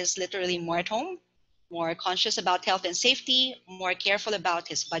consumer is literally more at home, more conscious about health and safety, more careful about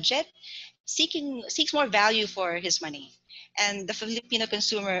his budget, seeks more value for his money. And the Filipino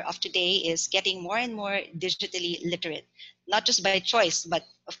consumer of today is getting more and more digitally literate, not just by choice, but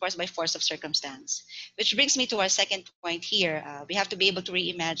of course by force of circumstance. Which brings me to our second point here. We have to be able to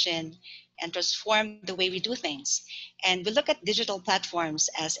reimagine and transform the way we do things. And we look at digital platforms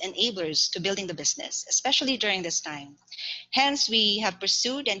as enablers to building the business, especially during this time. Hence, we have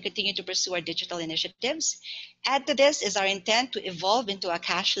pursued and continue to pursue our digital initiatives. Add to this is our intent to evolve into a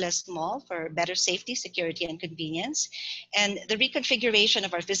cashless mall for better safety, security, and convenience, and the reconfiguration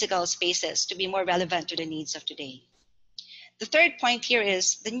of our physical spaces to be more relevant to the needs of today. The third point here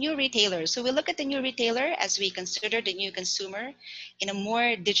is the new retailer. So we look at the new retailer as we consider the new consumer in a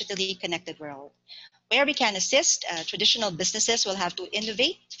more digitally connected world. Where we can assist, traditional businesses will have to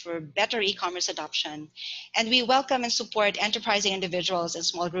innovate for better e-commerce adoption. And we welcome and support enterprising individuals and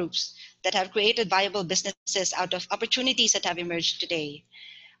small groups that have created viable businesses out of opportunities that have emerged today,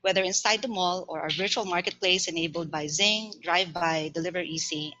 whether inside the mall or our virtual marketplace enabled by Zing, Drive-By, Deliver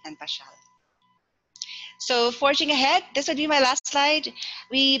Easy, and Pashal. So forging ahead, this would be my last slide.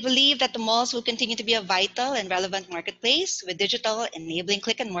 We believe that the malls will continue to be a vital and relevant marketplace with digital enabling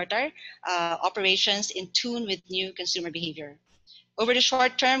click and mortar operations in tune with new consumer behavior. Over the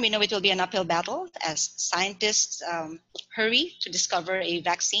short term, we know it will be an uphill battle as scientists hurry to discover a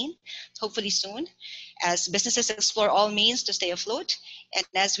vaccine, hopefully soon, as businesses explore all means to stay afloat, and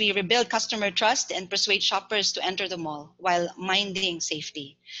as we rebuild customer trust and persuade shoppers to enter the mall while minding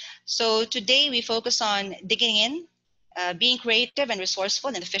safety. So today we focus on digging in, being creative and resourceful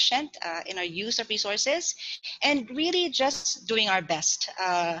and efficient in our use of resources, and really just doing our best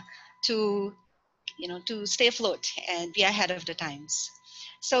to stay afloat and be ahead of the times.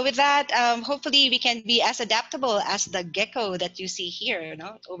 So with that, hopefully we can be as adaptable as the gecko that you see here.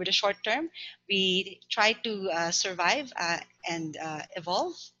 Over the short term, we try to survive and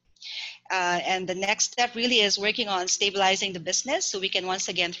evolve. And the next step really is working on stabilizing the business so we can once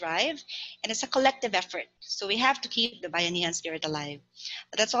again thrive. And it's a collective effort. So we have to keep the Bayanihan spirit alive.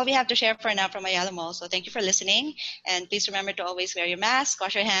 But that's all we have to share for now from Ayala Mall. So thank you for listening. And please remember to always wear your mask,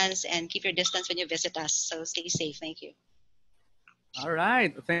 wash your hands, and keep your distance when you visit us. So stay safe. Thank you. All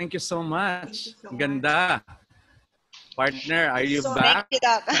right. Thank you so much. Thank you so Ganda. Partner, are you So, back? Thank you,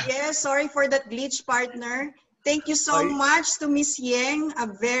 Doc. yes, sorry for that glitch, partner. Thank you so much to Miss Yeng. A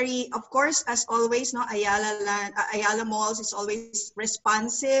very, of course, as always, no, Ayala Malls is always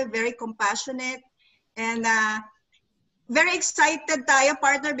responsive, very compassionate, and very excited tayo,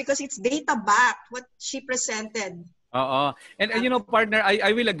 partner, because it's data-backed, what she presented. And you know, partner,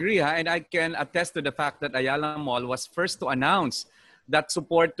 I will agree, and I can attest to the fact that Ayala Mall was first to announce that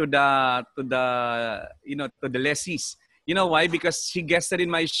support to the lessees. You know why? Because she guested in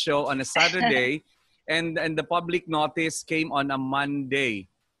my show on a Saturday, and the public notice came on a Monday,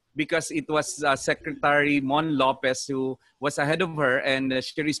 because it was Secretary Mon Lopez who was ahead of her, and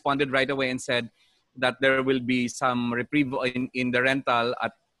she responded right away and said that there will be some reprieve in the rental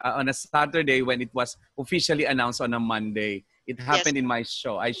on a Saturday when it was officially announced on a Monday. It happened in my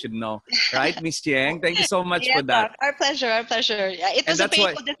show. I should know. Right, Miss Chieng? Thank you so much for that. Our pleasure, our pleasure. Yeah, it was a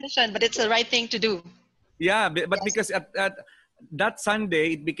painful decision, but it's the right thing to do. Yeah, but because at that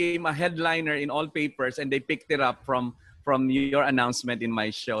Sunday, it became a headliner in all papers, and they picked it up from your announcement in my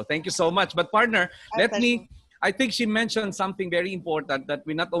show. Thank you so much. But partner, I think she mentioned something very important that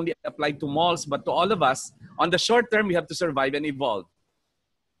we not only apply to malls, but to all of us. On the short term, we have to survive and evolve.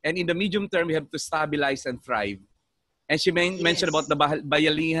 And in the medium term, we have to stabilize and thrive. And she mentioned about the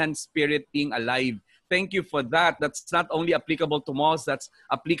Bayanihan spirit being alive. Thank you for that. That's not only applicable to malls, that's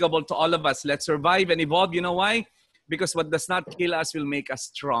applicable to all of us. Let's survive and evolve. You know why? Because what does not kill us will make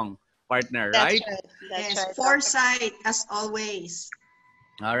us strong, partner, right? That's right. Foresight, as always.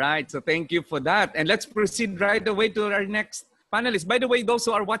 All right. So thank you for that. And let's proceed right away to our next panelist. By the way, those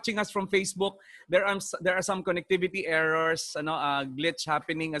who are watching us from Facebook, there are some connectivity errors, glitch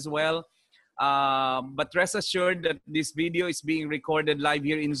happening as well. But rest assured that this video is being recorded live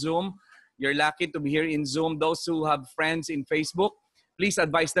here in Zoom. You're lucky to be here in Zoom. Those who have friends in Facebook, please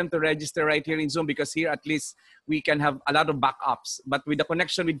advise them to register right here in Zoom, because here at least we can have a lot of backups. But with the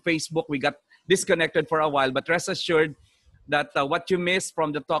connection with Facebook, we got disconnected for a while. But rest assured that what you missed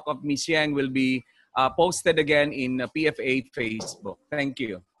from the talk of Ms. Yang will be posted again in PFA Facebook. Thank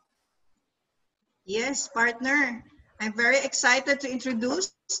you. Yes, partner. I'm very excited to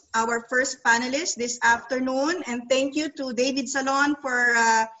introduce our first panelist this afternoon. And thank you to David Salon for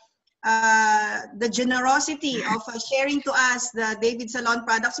the generosity of sharing to us the David Salon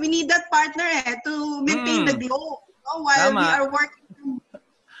products. We need that, partner, to maintain the glow while we are working.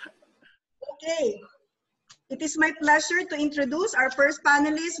 Okay. It is my pleasure to introduce our first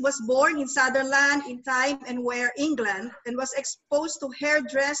panelist. Was born in Sutherland in Time and Wear, England, and was exposed to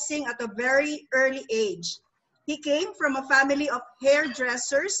hairdressing at a very early age. He came from a family of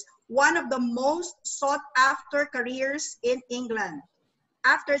hairdressers, one of the most sought-after careers in England.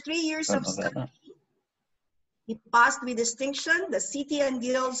 After 3 years of study, he passed with distinction the City and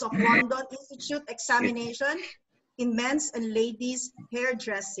Guilds of London Institute examination in men's and ladies'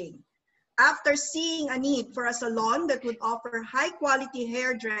 hairdressing. After seeing a need for a salon that would offer high-quality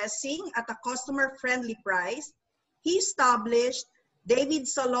hairdressing at a customer-friendly price, he established David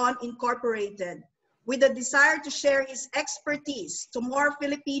Salon Incorporated, with a desire to share his expertise to more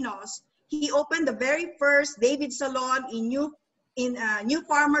Filipinos, he opened the very first David Salon in New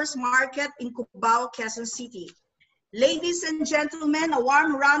Farmers Market in Cubao, Quezon City. Ladies and gentlemen, a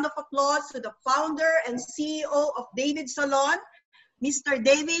warm round of applause to the founder and CEO of David Salon, Mr.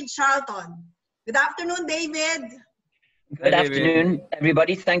 David Charlton. Good afternoon, David. Good afternoon,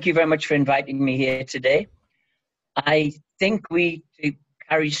 everybody. Thank you very much for inviting me here today. I think to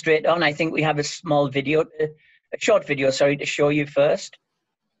carry straight on, I think we have a short video, sorry, to show you first.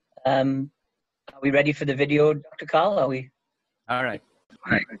 Are we ready for the video, Dr. Carl? Are we? All right.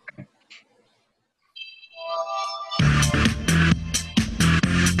 All right.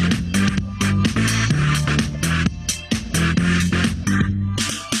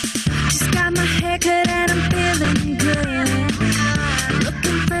 Just got my hair cut and I'm feeling good.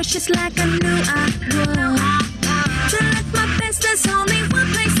 Looking fresh just like I knew I would. To live my best, there's only one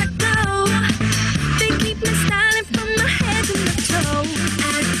place I go. They keep me styling from my head to my toe.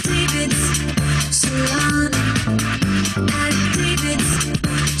 At David's Salon. At David's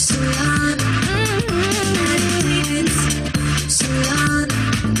Salon. At David's Salon.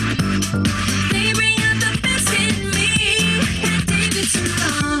 They bring out the best in me. At David's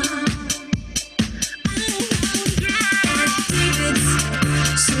Salon. At David's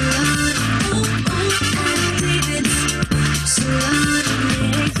Salon. At David's Salon.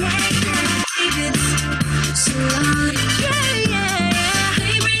 Yeah, yeah, yeah. David's Salon. Yeah, yeah, yeah.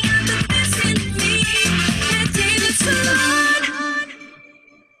 They bring out the best in me. At David's Salon.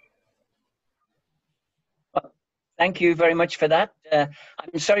 Well, thank you very much for that.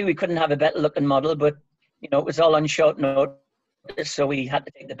 I'm sorry we couldn't have a better looking model, but you know, it was all on short notice, so we had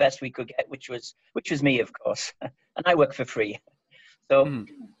to take the best we could get, which was me, of course, and I work for free. So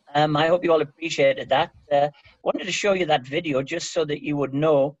I hope you all appreciated that. Wanted to show you that video just so that you would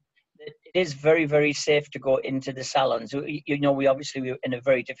know that it is very, very safe to go into the salons. You know, we're in a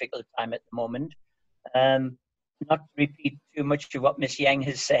very difficult time at the moment. Not to repeat too much of what Miss Yang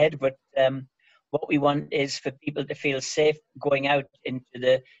has said, but what we want is for people to feel safe going out into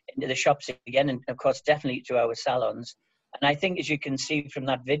the shops again, and of course, definitely to our salons. And I think, as you can see from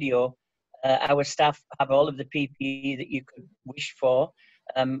that video, our staff have all of the PPE that you could wish for.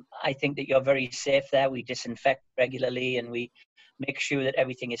 I think that you're very safe there. We disinfect regularly and we make sure that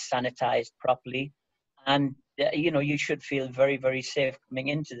everything is sanitized properly. And, you know, you should feel very, very safe coming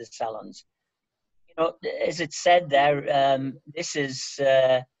into the salons. You know, as it said there, this is,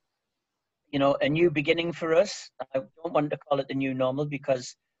 you know, a new beginning for us. I don't want to call it the new normal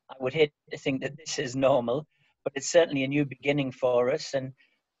because I would hate to think that this is normal, but it's certainly a new beginning for us. And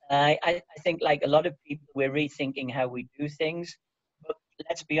I think, like a lot of people, we're rethinking how we do things. But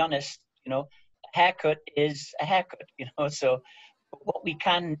let's be honest, you know, a haircut is a haircut, you know. So what we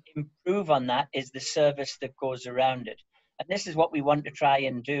can improve on that is the service that goes around it. And this is what we want to try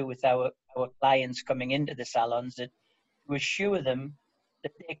and do with our clients coming into the salons, that to assure them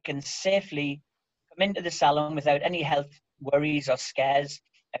that they can safely come into the salon without any health worries or scares.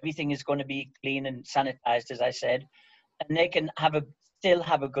 Everything is going to be clean and sanitized, as I said, and they can still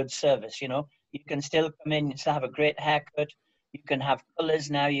have a good service. You know, you can still come in and still have a great haircut. You can have colors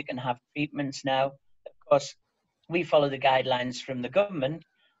now. You can have treatments now. Of course, we follow the guidelines from the government,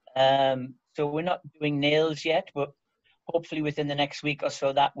 so we're not doing nails yet, but hopefully within the next week or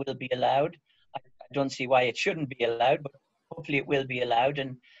so that will be allowed. I don't see why it shouldn't be allowed, but hopefully it will be allowed,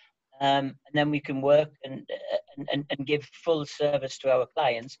 and then we can work and give full service to our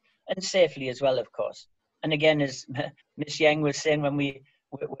clients, and safely as well, of course. And again, as Miss Yang was saying, when we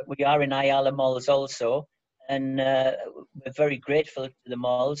are in Ayala malls also, and we're very grateful to the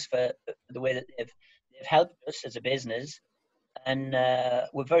malls for the way that they've helped us as a business, and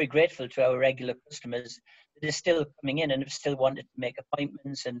we're very grateful to our regular customers that are still coming in and have still wanted to make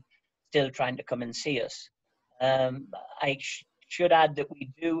appointments and still trying to come and see us. I should add that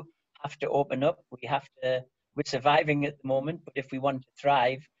we do have to open up. We're surviving at the moment, but if we want to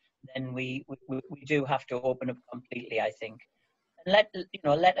thrive, then we do have to open up completely, I think. And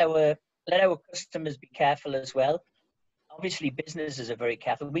let our customers be careful as well. Obviously, businesses are very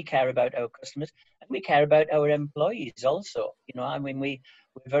careful. We care about our customers, and we care about our employees also. You know, I mean, we're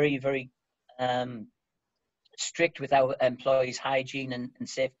very, very strict with our employees' hygiene and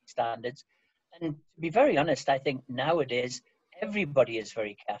safety standards. And to be very honest, I think nowadays everybody is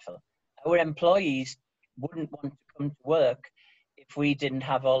very careful. Our employees wouldn't want to come to work if we didn't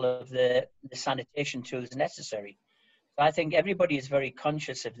have all of the sanitation tools necessary. So I think everybody is very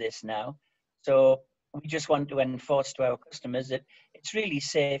conscious of this now. So we just want to enforce to our customers that it's really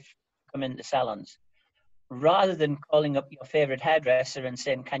safe to come into salons, rather than calling up your favorite hairdresser and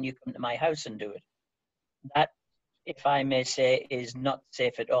saying, can you come to my house and do it? that, if I may say, is not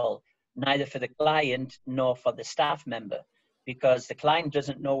safe at all, neither for the client nor for the staff member, because the client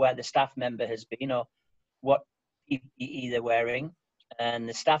doesn't know where the staff member has been or what PPE they're wearing, and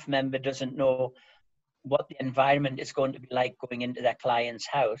the staff member doesn't know what the environment is going to be like going into their client's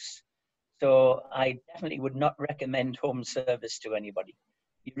house. So I definitely would not recommend home service to anybody.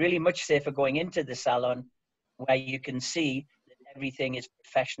 You're really much safer going into the salon where you can see that everything is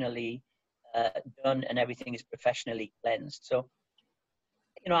professionally done and everything is professionally cleansed. So,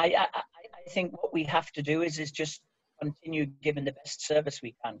 you know, I think what we have to do is just continue giving the best service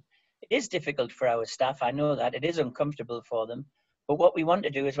we can. It is difficult for our staff. I know that. It is uncomfortable for them. But what we want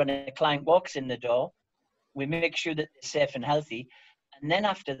to do is when a client walks in the door, we make sure that they're safe and healthy. And then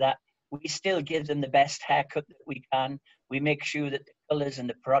after that, we still give them the best haircut that we can. We make sure that the colors and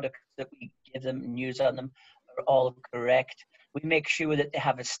the products that we give them and use on them are all correct. We make sure that they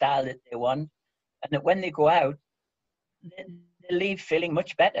have a style that they want. And that when they go out, they leave feeling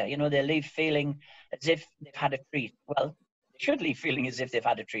much better. You know, they leave feeling as if they've had a treat. Well, they should leave feeling as if they've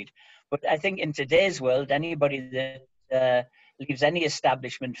had a treat. But I think in today's world, anybody that leaves any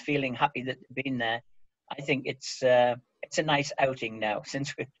establishment feeling happy that they've been there, I think it's a nice outing now.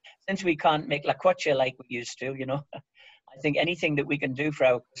 Since we can't make la cocha like we used to, you know, I think anything that we can do for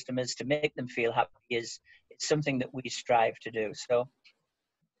our customers to make them feel happy is something that we strive to do. So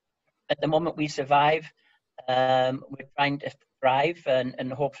at the moment we survive. We're trying to thrive,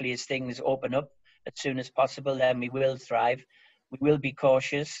 and hopefully as things open up as soon as possible, then we will thrive. We will be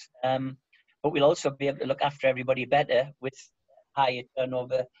cautious, but we'll also be able to look after everybody better with higher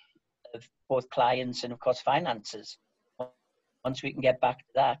turnover of both clients and of course finances. Once we can get back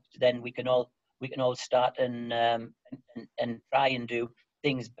to that, then we can all start and try and do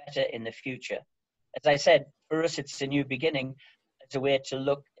things better in the future. As I said, for us it's a new beginning. It's a way to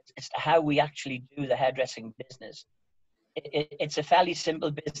look as to how we actually do the hairdressing business. It's a fairly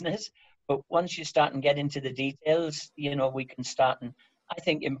simple business, but once you start and get into the details, you know, we can start and I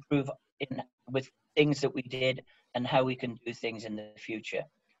think improve with things that we did and how we can do things in the future.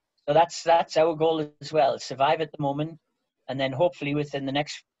 So that's our goal as well. Survive at the moment, and then hopefully within the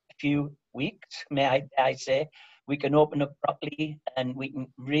next few weeks, may I say, we can open up properly and we can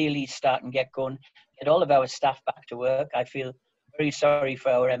really start and get going, get all of our staff back to work. I feel very sorry for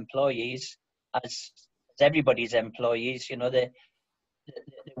our employees, as everybody's employees. You know, they're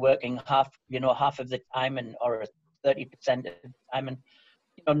working half of the time or 30% of the time, and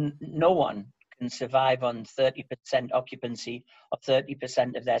you know, no one can survive on 30% occupancy or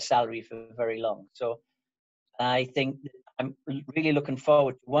 30% of their salary for very long. So I think I'm really looking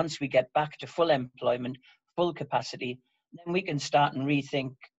forward to once we get back to full employment, full capacity, then we can start and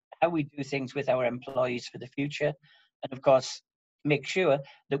rethink how we do things with our employees for the future. And of course, make sure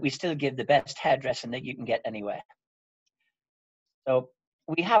that we still give the best hairdressing that you can get anywhere. So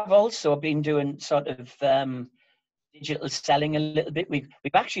we have also been doing sort of digital selling a little bit. We've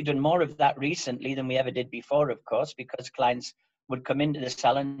actually done more of that recently than we ever did before, of course, because clients would come into the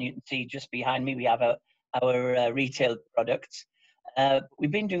salon. You can see just behind me, we have our retail products.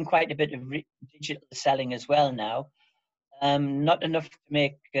 We've been doing quite a bit of digital selling as well now. Not enough to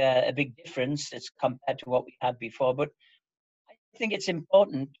make a big difference as compared to what we had before, but I think it's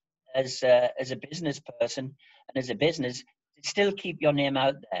important as a business person and as a business to still keep your name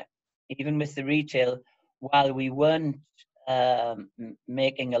out there, even with the retail. While we weren't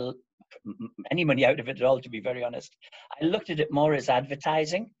making any money out of it at all, to be very honest, I looked at it more as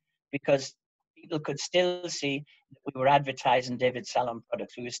advertising, because people could still see that we were advertising David Salon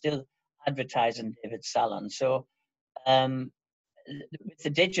products. We were still advertising David Salon. So with the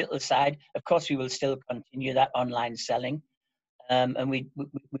digital side, of course, we will still continue that online selling. And we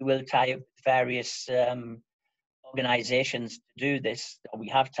will tie up with various organizations to do this, or we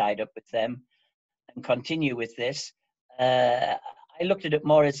have tied up with them and continue with this. I looked at it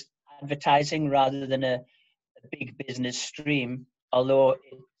more as advertising rather than a big business stream, although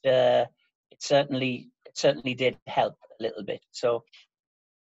it certainly did help a little bit. So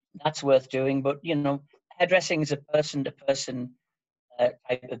that's worth doing. But you know, hairdressing is a person-to-person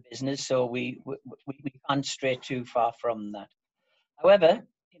type of business, so we can't stray too far from that. However,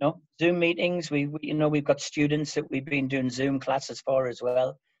 you know, Zoom meetings, we've got students that we've been doing Zoom classes for as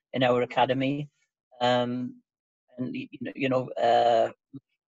well in our academy. And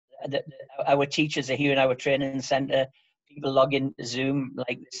our teachers are here in our training center. People log into Zoom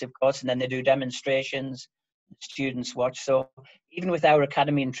like this, of course, and then they do demonstrations. Students watch. So even with our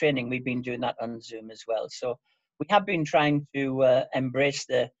academy and training, we've been doing that on Zoom as well. So we have been trying to embrace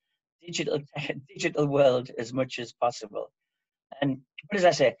the digital world as much as possible. And what does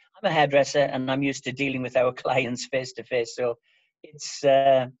I say? I'm a hairdresser, and I'm used to dealing with our clients face to face. So it's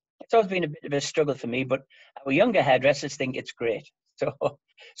always been a bit of a struggle for me. But our younger hairdressers think it's great.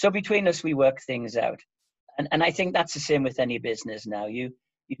 So between us, we work things out. And I think that's the same with any business now. You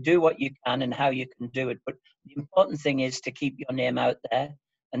do what you can and how you can do it. But the important thing is to keep your name out there.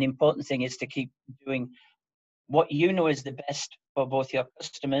 And the important thing is to keep doing what you know is the best for both your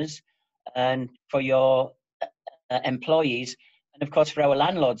customers and for your employees, and of course for our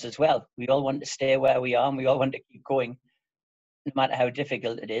landlords as well. We all want to stay where we are, and we all want to keep going, no matter how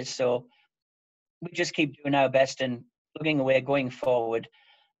difficult it is. So we just keep doing our best and plugging away, going forward.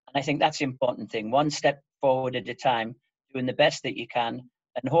 And I think that's the important thing. One step forward at a time, doing the best that you can,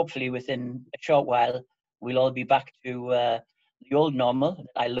 and hopefully within a short while, we'll all be back to the old normal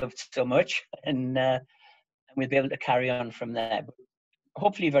that I loved so much, and we'll be able to carry on from there. But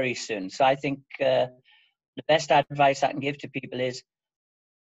hopefully very soon. So I think the best advice I can give to people is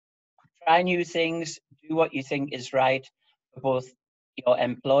try new things, do what you think is right for both your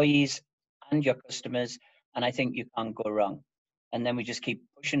employees and your customers, and I think you can't go wrong. And then we just keep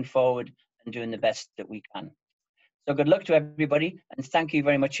pushing forward and doing the best that we can. So good luck to everybody, and thank you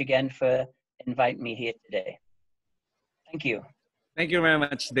very much again for inviting me here today. Thank you. Thank you very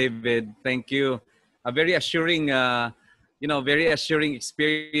much, David. Thank you. A very assuring, very assuring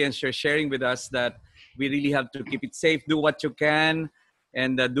experience you're sharing with us, that we really have to keep it safe, do what you can,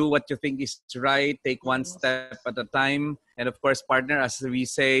 and do what you think is right. Take one step at a time. And of course, partner, as we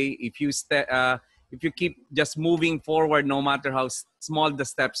say, if you keep just moving forward, no matter how small the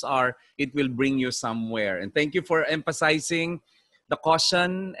steps are, it will bring you somewhere. And thank you for emphasizing the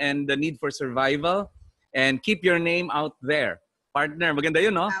caution and the need for survival, and keep your name out there. Partner, maganda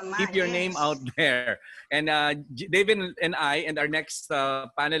yun, no? Keep your name out there. And David and I and our next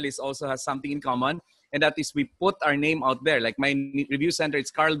panelist also has something in common, and that is we put our name out there. Like my review center,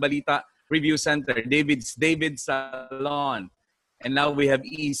 it's Carl Balita Review Center. David's David Salon. And now we have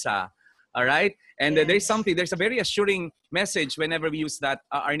Isa. All right? And there's a very assuring message whenever we use that,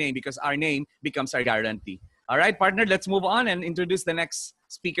 our name, because our name becomes our guarantee. All right, partner, let's move on and introduce the next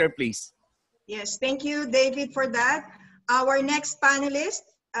speaker, please. Yes, thank you, David, for that. Our next panelist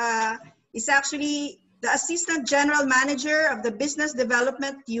is actually the Assistant General Manager of the Business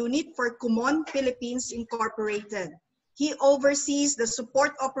Development Unit for Kumon Philippines Incorporated. He oversees the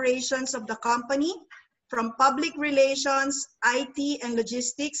support operations of the company, from public relations, IT and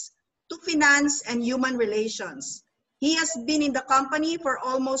logistics, to finance and human relations. He has been in the company for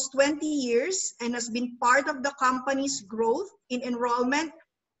almost 20 years and has been part of the company's growth in enrollment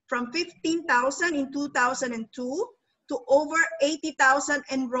from 15,000 in 2002 to over 80,000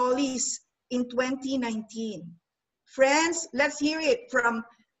 enrollees in 2019. Friends, let's hear it from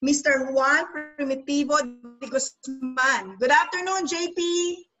Mr. Juan Primitivo de Guzman. Good afternoon,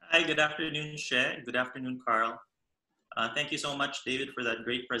 JP. Hi, good afternoon, She. Good afternoon, Carl. Thank you so much, David, for that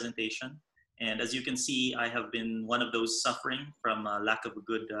great presentation. And as you can see, I have been one of those suffering from lack of a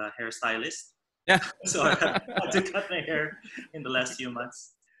good hairstylist. Yeah. So I had to cut my hair in the last few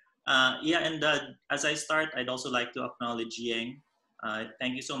months. As I start, I'd also like to acknowledge Yang.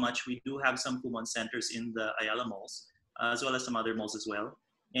 Thank you so much. We do have some Kumon centers in the Ayala malls, as well as some other malls as well.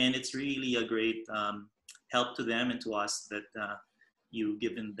 And it's really a great help to them and to us that you've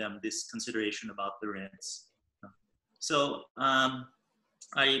given them this consideration about the rents. So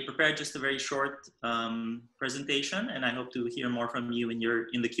I prepared just a very short presentation, and I hope to hear more from you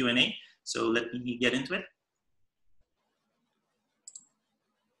in the Q&A. So let me get into it.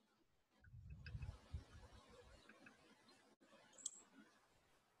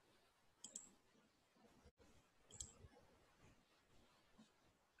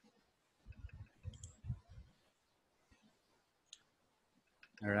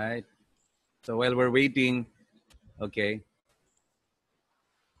 All right. So while we're waiting, okay.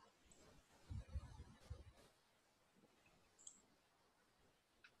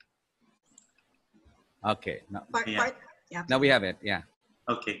 Okay. Now we have it. Yeah.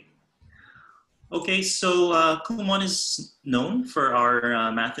 Okay. Okay. So Kumon is known for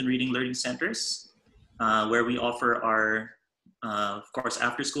our math and reading learning centers, where we offer our, of course,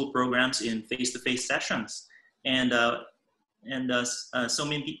 after-school programs in face-to-face sessions. And so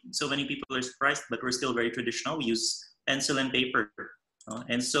many people are surprised, but we're still very traditional. We use pencil and paper.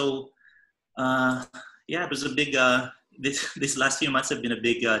 And so, it was a big, this last few months have been a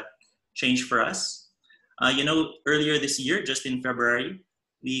big change for us. Earlier this year, just in February,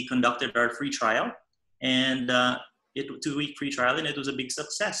 we conducted our free trial, and two-week free trial, and it was a big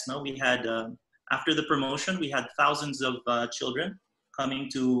success. No, we had, after the promotion, we had thousands of children coming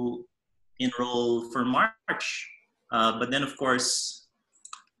to enroll for March. But then, of course,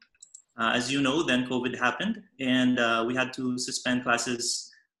 as you know, then COVID happened, and we had to suspend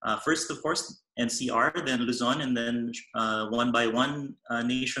classes first, of course, NCR, then Luzon, and then one by one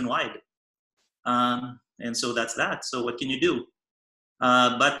nationwide. And so that's that. So what can you do?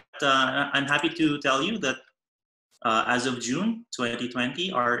 But I'm happy to tell you that as of June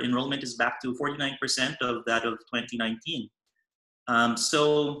 2020, our enrollment is back to 49% of that of 2019.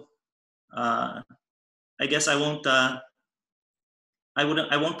 So I guess I won't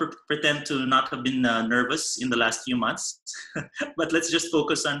pretend to not have been nervous in the last few months, but let's just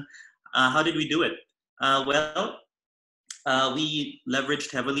focus on how did we do it? We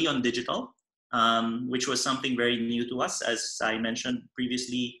leveraged heavily on digital, which was something very new to us. As I mentioned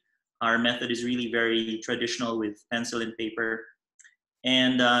previously, our method is really very traditional with pencil and paper.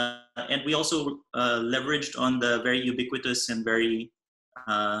 And we also leveraged on the very ubiquitous and very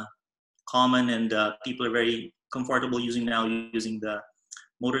common, and people are very comfortable using the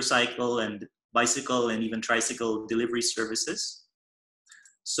motorcycle and bicycle and even tricycle delivery services.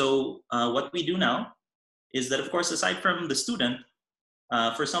 So what we do now is that, of course, aside from the student,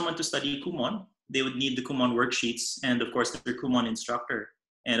 for someone to study Kumon, they would need the Kumon worksheets and, of course, their Kumon instructor.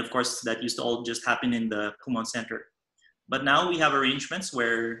 And of course, that used to all just happen in the Kumon Center. But now we have arrangements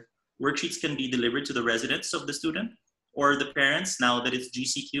where worksheets can be delivered to the residents of the student or the parents. Now that it's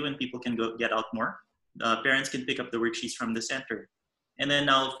GCQ and people can go get out more, parents can pick up the worksheets from the center. And then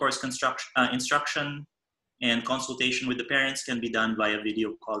now, of course, instruction and consultation with the parents can be done via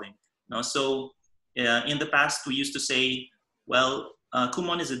video calling. So in the past, we used to say, well,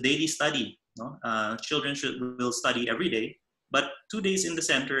 Kumon is a daily study. Children will study every day, but 2 days in the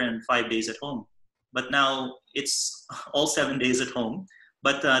center and 5 days at home. But now it's all 7 days at home,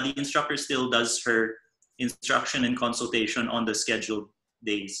 but the instructor still does her instruction and consultation on the scheduled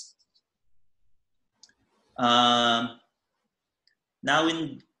days. Now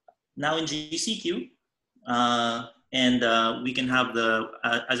in GCQ, and we can have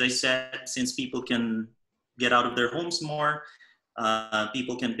as I said, since people can get out of their homes more,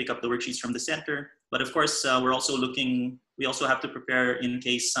 people can pick up the worksheets from the center. But of course, we also have to prepare in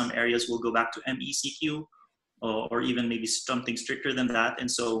case some areas will go back to MECQ or even maybe something stricter than that. And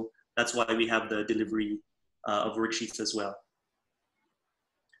so that's why we have the delivery of worksheets as well.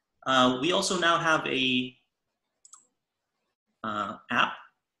 We also now have a app,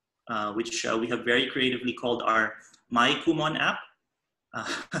 which we have very creatively called our My Kumon app.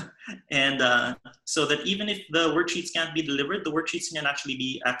 So that even if the worksheets can't be delivered, the worksheets can actually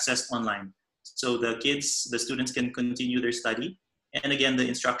be accessed online. So the students can continue their study. And again, the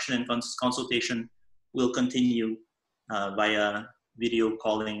instruction and consultation will continue via video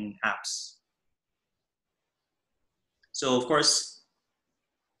calling apps. So of course,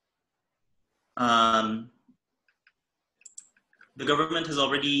 the government has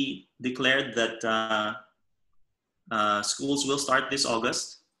already declared that schools will start this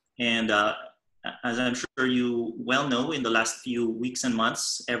August. And as I'm sure you well know, in the last few weeks and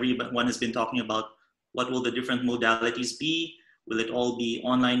months, everyone has been talking about what will the different modalities be. Will it all be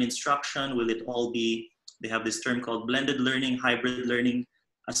online instruction? Will it all be, they have this term called blended learning, hybrid learning,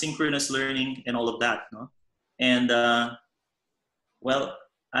 asynchronous learning, and all of that. No? And well,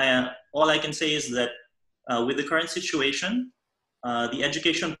 all I can say is that with the current situation, the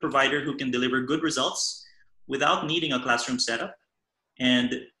education provider who can deliver good results without needing a classroom setup,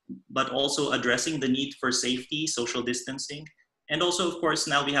 but also addressing the need for safety, social distancing. And also, of course,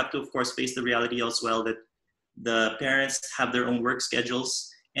 now we have to, of course, face the reality as well that the parents have their own work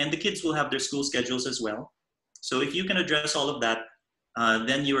schedules and the kids will have their school schedules as well. So if you can address all of that,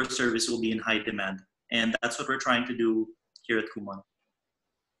 then your service will be in high demand. And that's what we're trying to do here at Kumon.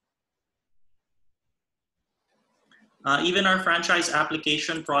 Even our franchise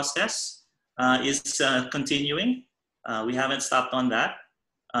application process is continuing. We haven't stopped on that.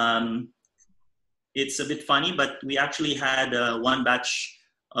 It's a bit funny, but we actually had one batch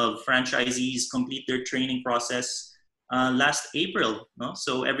of franchisees complete their training process last April. No?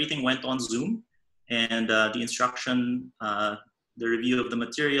 So everything went on Zoom, and the instruction, the review of the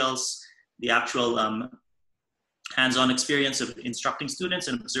materials, the actual hands-on experience of instructing students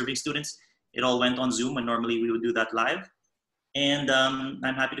and observing students, it all went on Zoom, and normally we would do that live. And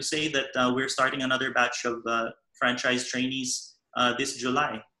I'm happy to say that we're starting another batch of franchise trainees this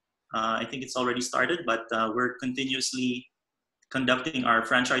July. I think it's already started, but we're continuously conducting our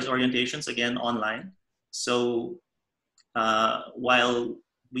franchise orientations again online. So while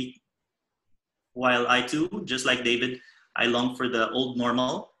I too, just like David, I long for the old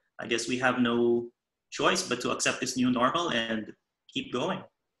normal, I guess we have no choice but to accept this new normal and keep going.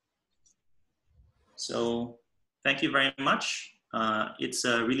 So thank you very much. It's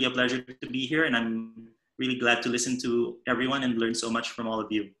really a pleasure to be here, and I'm really glad to listen to everyone and learn so much from all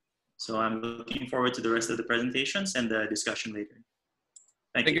of you. So I'm looking forward to the rest of the presentations and the discussion later.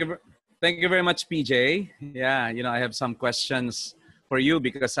 Thank you. Thank you very much, PJ. Yeah, you know, I have some questions for you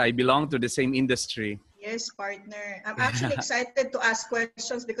because I belong to the same industry. Yes, partner. I'm actually excited to ask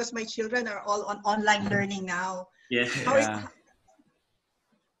questions because my children are all on online learning now. Yeah.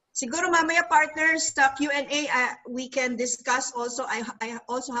 Siguro mamaya, partners, sa Q&A, we can discuss also. I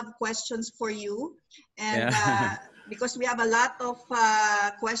also have questions for you. And because we have a lot of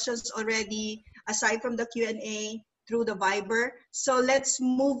questions already, aside from the Q&A, through the Viber. So let's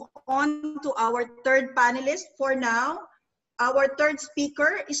move on to our third panelist for now. Our third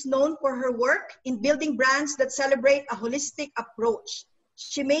speaker is known for her work in building brands that celebrate a holistic approach.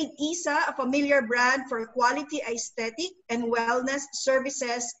 She made ISA a familiar brand for quality aesthetic and wellness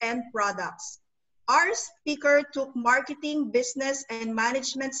services and products. Our speaker took marketing, business, and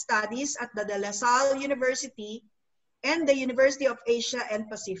management studies at the De La Salle University and the University of Asia and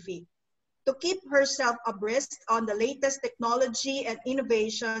Pacific. To keep herself abreast on the latest technology and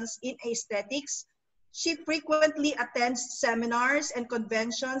innovations in aesthetics, she frequently attends seminars and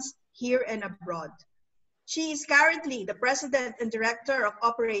conventions here and abroad. She is currently the President and Director of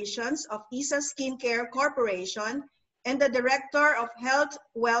Operations of ISA Skincare Corporation and the Director of Health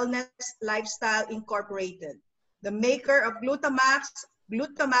Wellness Lifestyle Incorporated, the maker of Glutamax,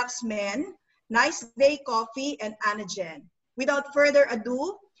 Glutamax Men, Nice Day Coffee, and Anagen. Without further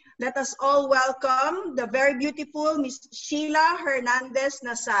ado, let us all welcome the very beautiful Miss Sheila Hernandez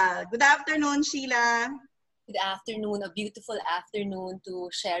Nasal. Good afternoon, Sheila. Good afternoon, a beautiful afternoon to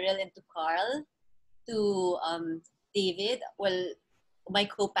Cheryl and to Carl, to David. Well, my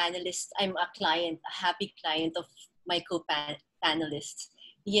co-panelists, I'm a client, a happy client of my co-panelists.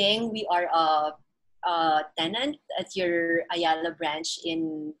 Yang, we are a tenant at your Ayala branch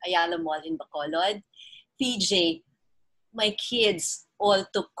in Ayala Mall in Bacolod. PJ, my kids all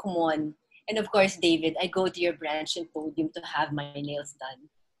took Kumon. And of course, David, I go to your branch and Podium to have my nails done.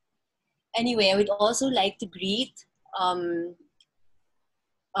 Anyway, I would also like to greet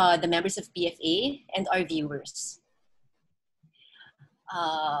the members of PFA and our viewers.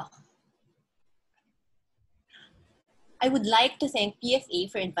 I would like to thank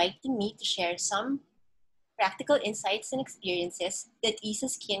PFA for inviting me to share some practical insights and experiences that ISA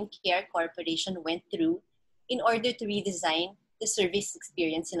Skincare Corporation went through in order to redesign the service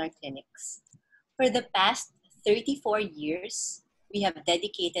experience in our clinics. For the past 34 years, we have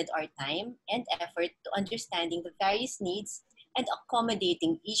dedicated our time and effort to understanding the various needs and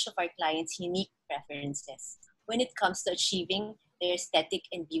accommodating each of our clients' unique preferences when it comes to achieving their aesthetic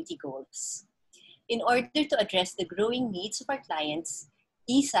and beauty goals. In order to address the growing needs of our clients,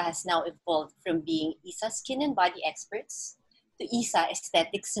 ISA has now evolved from being ISA Skin and Body Experts to ISA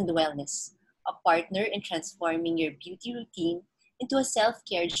Aesthetics and Wellness, a partner in transforming your beauty routine into a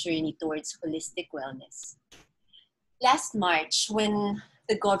self-care journey towards holistic wellness. Last March, when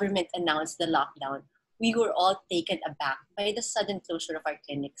the government announced the lockdown, we were all taken aback by the sudden closure of our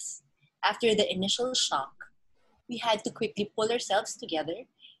clinics. After the initial shock, we had to quickly pull ourselves together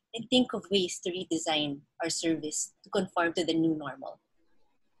and think of ways to redesign our service to conform to the new normal.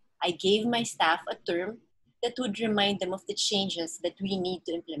 I gave my staff a term that would remind them of the changes that we need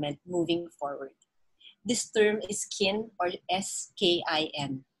to implement moving forward. This term is SKIN, or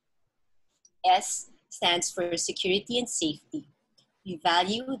S-K-I-N. S stands for security and safety. We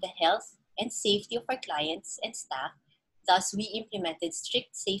value the health and safety of our clients and staff. Thus, we implemented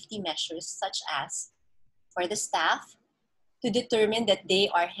strict safety measures such as, for the staff, to determine that they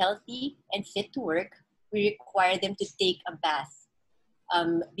are healthy and fit to work, we require them to take a bath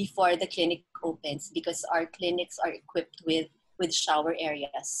before the clinic opens because our clinics are equipped with shower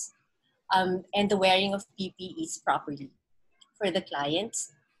areas. And the wearing of PPEs properly. For the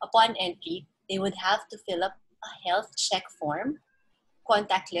clients, upon entry, they would have to fill up a health check form,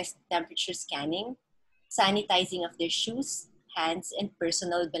 contactless temperature scanning, sanitizing of their shoes, hands, and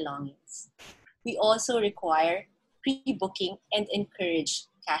personal belongings. We also require pre-booking and encourage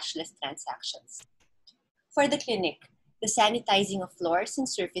cashless transactions. For the clinic, the sanitizing of floors and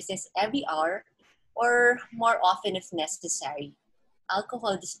surfaces every hour or more often if necessary.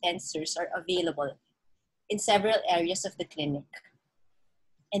 Alcohol dispensers are available in several areas of the clinic.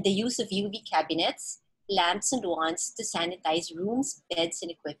 And the use of UV cabinets, lamps, and wands to sanitize rooms, beds,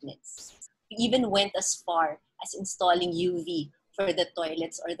 and equipment. We even went as far as installing UV for the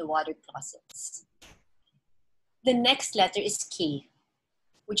toilets or the water closets. The next letter is K,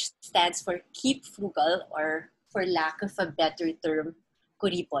 which stands for keep frugal, or for lack of a better term,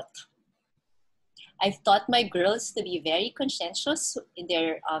 kuripot. I've taught my girls to be very conscientious in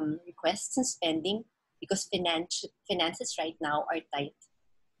their requests and spending because finances right now are tight.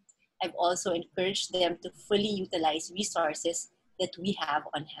 I've also encouraged them to fully utilize resources that we have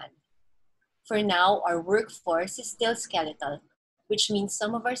on hand. For now, our workforce is still skeletal, which means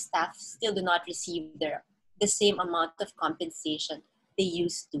some of our staff still do not receive the same amount of compensation they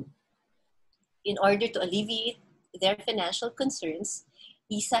used to. In order to alleviate their financial concerns,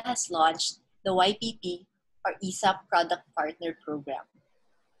 ISA has launched the YPP or ISA Product Partner Program.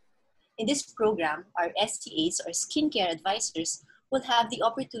 In this program, our SCAs or skincare advisors will have the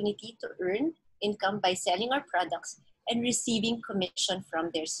opportunity to earn income by selling our products and receiving commission from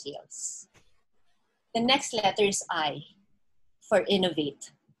their sales. The next letter is I for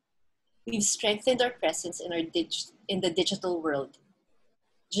innovate. We've strengthened our presence in the digital world.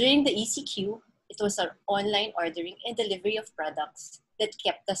 During the ECQ, it was our online ordering and delivery of products that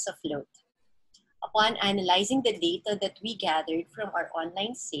kept us afloat. Upon analyzing the data that we gathered from our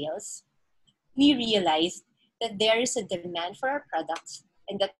online sales, we realized that there is a demand for our products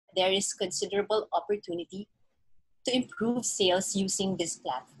and that there is considerable opportunity to improve sales using this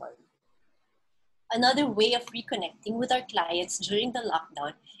platform. Another way of reconnecting with our clients during the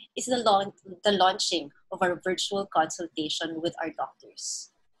lockdown is the launching of our virtual consultation with our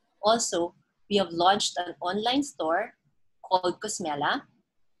doctors. Also, we have launched an online store called Cosmela.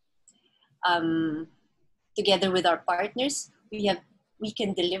 Together with our partners, we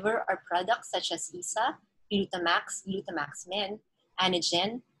can deliver our products such as ISA, Glutamax, Glutamax Men,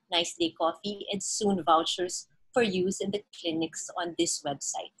 Anagen, Nice Day Coffee, and soon vouchers for use in the clinics on this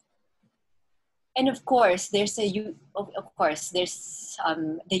website. And of course, there's the use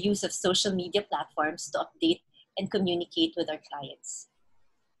of social media platforms to update and communicate with our clients.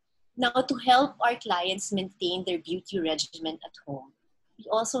 Now, to help our clients maintain their beauty regimen at home, we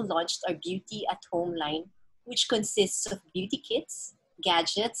also launched our Beauty at Home line, which consists of beauty kits,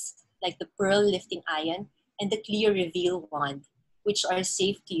 gadgets like the Pearl Lifting Iron and the Clear Reveal Wand, which are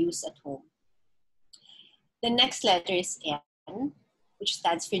safe to use at home. The next letter is N, which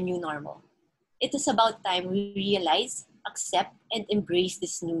stands for New Normal. It is about time we realize, accept, and embrace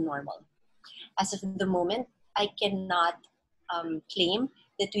this new normal. As of the moment, I cannot claim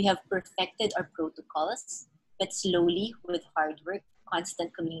that we have perfected our protocols, but slowly, with hard work,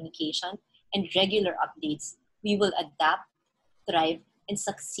 constant communication, and regular updates, we will adapt, thrive, and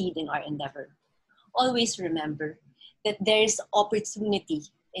succeed in our endeavor. Always remember that there is opportunity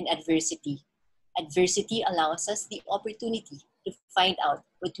in adversity. Adversity allows us the opportunity to find out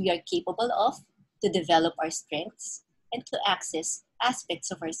what we are capable of, to develop our strengths, and to access aspects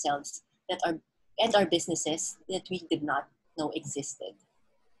of ourselves and our businesses that we did not know existed.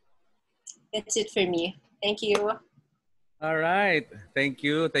 That's it for me. Thank you. All right. Thank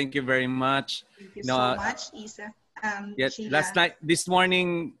you. Thank you very much. Thank you so much, Isa. Last night, this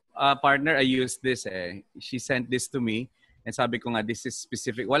morning, partner, I used this eh. She sent this to me. And sabi ko nga, this is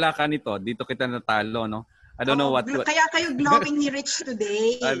specific. Wala ka nito. Dito kita natalo, no? I don't know what. Kaya kayo glowing ni Rich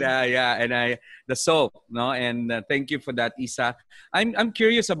today. Yeah, and the soap, no? And thank you for that, Isa. I'm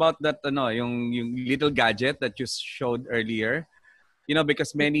curious about that, yung little gadget that you showed earlier. You know,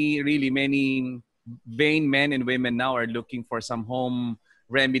 because many vain men and women now are looking for some home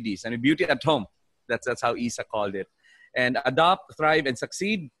remedies. I mean, beauty at home. That's how Isa called it. And adopt, thrive, and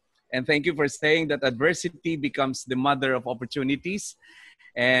succeed. And thank you for saying that adversity becomes the mother of opportunities.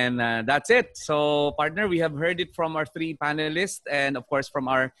 And that's it. So, partner, we have heard it from our three panelists and, of course, from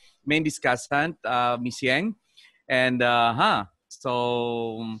our main discussant, Ms. Yang. And,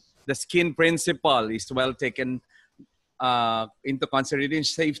 so the skin principle is well taken into consideration.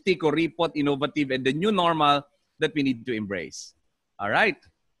 Safety, kuripot, innovative, and the new normal that we need to embrace. All right.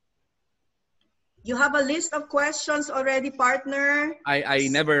 You have a list of questions already, partner. I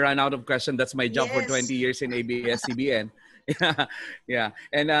never run out of questions. That's my job for 20 years in ABS-CBN. Yeah.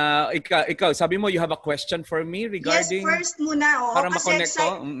 And ikaw, sabi mo you have a question for me regarding... Yes, first muna. Para ma-connect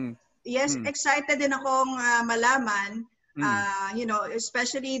ko. Excited din akong malaman. You know,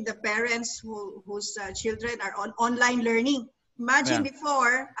 especially the parents whose children are on online learning. Imagine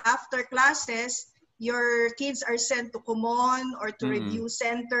before, after classes, your kids are sent to Kumon or to review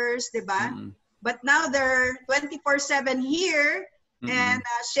centers, diba? But now they're 24/7 here and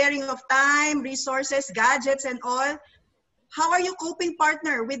sharing of time, resources, gadgets, and all. How are you coping,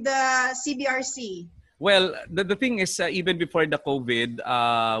 partner, with the CBRC? Well, the thing is, even before the COVID,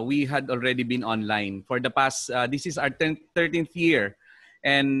 we had already been online for the past, this is our 13th year.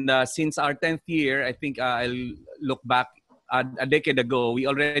 And since our 10th year, I think I'll look back a decade ago, we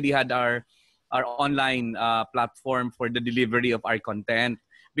already had our online platform for the delivery of our content.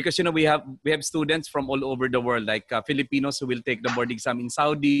 because we have students from all over the world, like Filipinos who will take the board exam in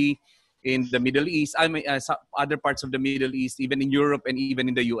Saudi, in the Middle East, I mean, other parts of the Middle East, even in Europe and even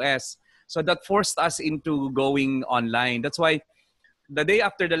in the US. So that forced us into going online. That's why the day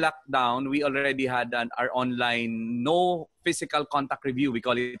after the lockdown, we already had our online no physical contact review. We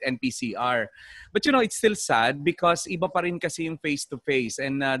call it NPCR. But it's still sad because iba pa rin kasi yung face-to-face.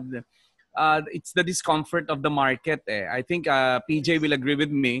 And it's the discomfort of the market. I think PJ will agree with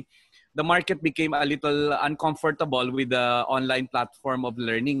me. The market became a little uncomfortable with the online platform of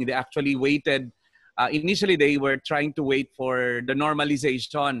learning. They actually waited. Initially, they were trying to wait for the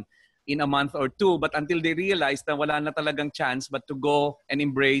normalization in a month or two, but until they realized na wala na talagang chance but to go and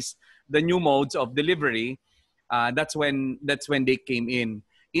embrace the new modes of delivery, that's when they came in.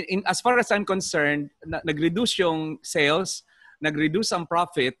 As far as I'm concerned, nag-reduce yung sales, nag-reduce ang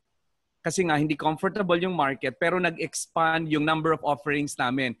profit, kasi nga hindi comfortable yung market, pero nag-expand yung number of offerings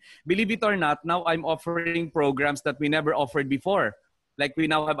namin. Believe it or not, now I'm offering programs that we never offered before. Like we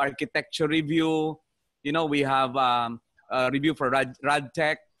now have architecture review, we have a review for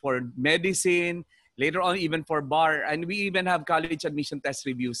RadTech, for medicine, later on even for bar, and we even have college admission test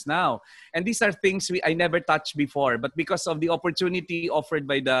reviews now. And these are things I never touched before, but because of the opportunity offered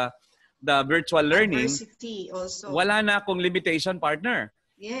by the virtual learning, also. Wala na akong limitation, partner.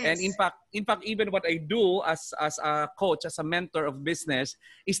 Yes. And in fact, even what I do as a coach, as a mentor of business,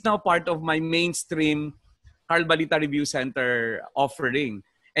 is now part of my mainstream Carl Balita Review Center offering.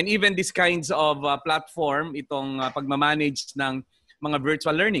 And even these kinds of platform, itong pagmamanage ng mga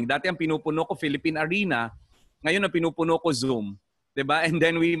virtual learning. Dati ang pinupuno ko Philippine Arena, ngayon ang pinupuno ko Zoom, 'di ba? And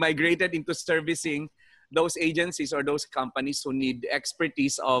then we migrated into servicing those agencies or those companies who need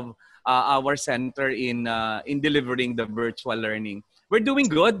expertise of our center in delivering the virtual learning. We're doing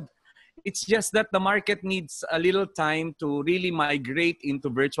good. It's just that the market needs a little time to really migrate into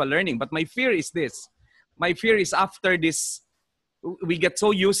virtual learning. But my fear is this. My fear is after this, we get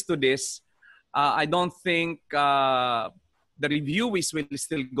so used to this, I don't think the reviewees will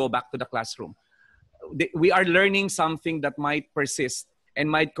still go back to the classroom. We are learning something that might persist and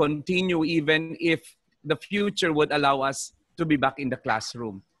might continue even if the future would allow us to be back in the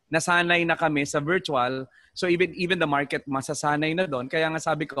classroom. Nasanay na kami sa virtual, so even the market masasanay na doon. Kaya nga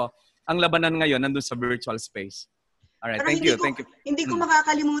sabi ko, ang labanan ngayon nandun sa virtual space. All right, thank you. Hindi ko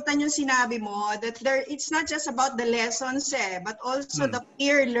makakalimutan yung sinabi mo that it's not just about the lessons but also the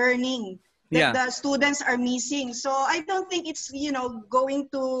peer learning that the students are missing. So I don't think it's going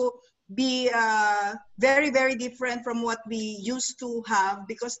to be very, very different from what we used to have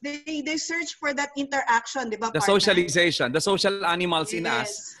because they search for that interaction, di ba? The socialization, the social animals in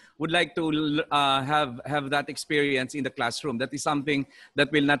us would like to have that experience in the classroom. That is something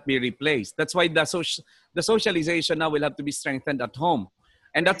that will not be replaced. That's why the socialization now will have to be strengthened at home.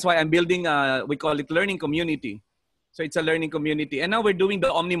 And that's why I'm building, we call it learning community. So it's a learning community. And now we're doing the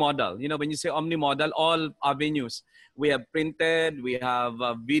Omni model. When you say Omni model, all avenues. We have printed, we have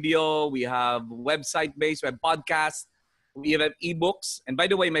video, we have website-based, we have podcasts, we have ebooks. And by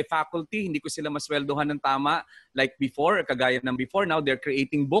the way, my faculty, hindi ko sila masweldohan ng tama like before, kagaya ng before. Now they're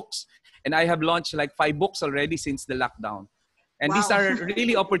creating books. And I have launched like 5 books already since the lockdown. And these are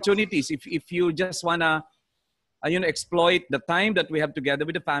really opportunities. If you just want to exploit the time that we have together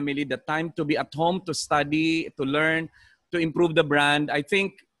with the family, the time to be at home, to study, to learn, to improve the brand. I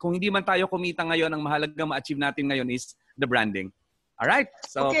think kung hindi man tayo kumita ngayon, ang mahalagang ma-achieve natin ngayon is the branding. All right?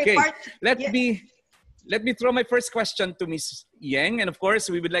 So, okay. Let me throw my first question to Ms. Yeng. And of course,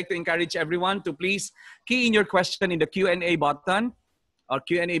 we would like to encourage everyone to please key in your question in the Q&A button or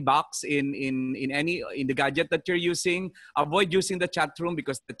Q&A box in the gadget that you're using. Avoid using the chat room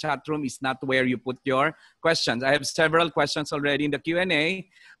because the chat room is not where you put your questions. I have several questions already in the Q&A,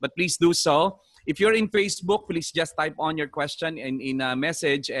 but please do so. If you're in Facebook, please just type on your question in a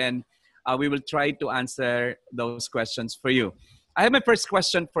message and we will try to answer those questions for you. I have my first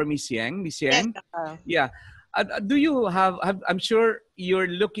question for Ms. Yeng. Ms. Yeng? Yes. Do you have, I'm sure you're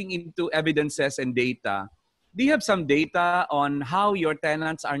looking into evidences and data. Do you have some data on how your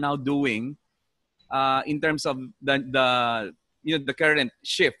tenants are now doing in terms of the current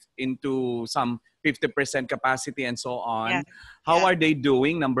shift into some 50% capacity and so on? Yes. How are they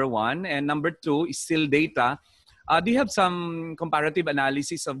doing, number one? And number two is still data. Do you have some comparative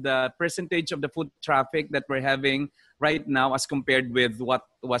analysis of the percentage of the foot traffic that we're having right now as compared with what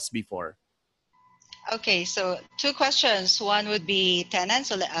was before? Okay, so 2 questions. One would be tenants,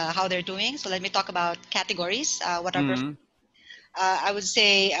 so how they're doing. So let me talk about categories. I would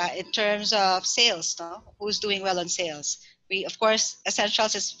say in terms of sales, who's doing well on sales? Of course,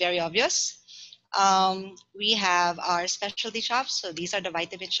 essentials is very obvious. We have our specialty shops. So these are the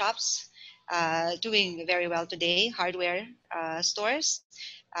vitamin shops doing very well today. Hardware stores.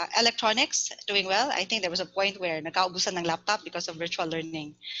 Electronics doing well. I think there was a point where nagkaubusan ng laptop because of virtual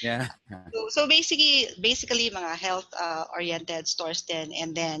learning. Yeah. So basically mga health oriented stores then,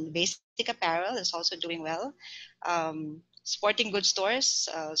 and then basic apparel is also doing well. Sporting goods stores,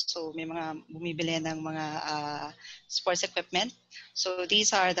 so may mga bumibili ng mga sports equipment. So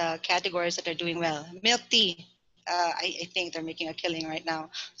these are the categories that are doing well. Milk tea, I think they're making a killing right now.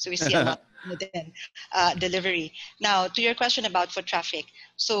 So we see a lot then delivery. Now to your question about foot traffic.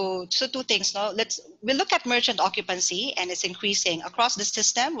 So two things. No, we look at merchant occupancy, and it's increasing across the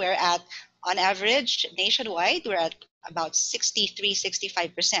system. We're at, on average, nationwide, we're at about 63,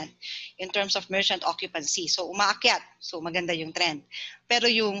 65% in terms of merchant occupancy. So umaakyat. So maganda yung trend. Pero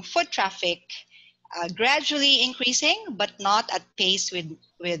yung foot traffic, gradually increasing, but not at pace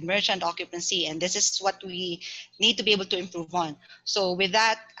with merchant occupancy. And this is what we need to be able to improve on. So with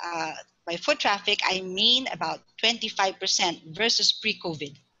that, by foot traffic, I mean about 25% versus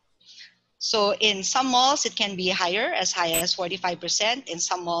pre-COVID. So in some malls, it can be higher, as high as 45%. In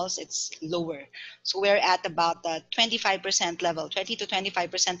some malls, it's lower. So we're at about the 25% level, 20 to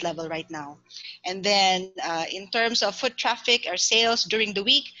 25% level right now. And then in terms of foot traffic or sales during the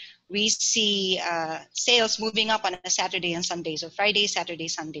week, we see sales moving up on a Saturday and Sunday. So Friday, Saturday,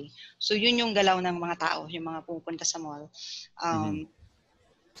 Sunday. So yun yung galaw ng mga tao, yung mga pupunta sa mall.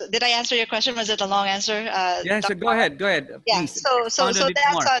 So did I answer your question? Was it a long answer? Yes, go ahead. Please. Yeah. So expound a bit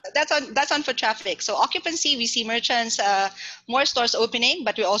more. that's on foot traffic. So occupancy, we see merchants, more stores opening,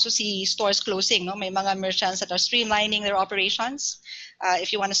 but we also see stores closing. No, may mga merchants that are streamlining their operations.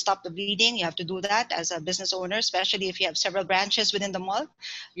 If you want to stop the bleeding, you have to do that as a business owner, especially if you have several branches within the mall.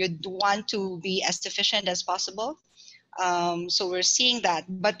 You'd want to be as efficient as possible. So we're seeing that,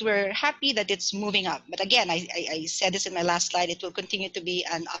 but we're happy that it's moving up. But again, I said this in my last slide, it will continue to be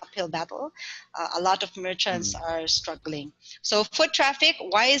an uphill battle. A lot of merchants are struggling. So foot traffic,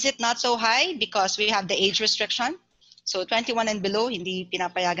 why is it not so high? Because we have the age restriction. So 21 and below, hindi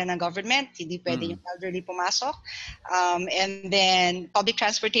pinapayagan ng government, hindi pwede yung elderly pumasok. And then public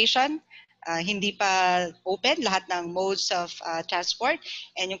transportation, hindi pa open lahat ng modes of transport.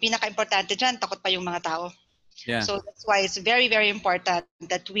 And yung pinaka-importante dyan, takot pa yung mga tao. Yeah. So that's why it's very, very important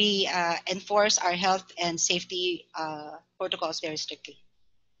that we enforce our health and safety protocols very strictly.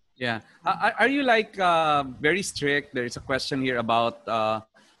 Yeah. Are you like very strict? There is a question here about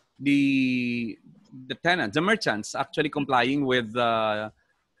the tenants, the merchants actually complying with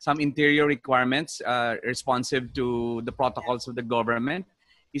some interior requirements responsive to the protocols of the government.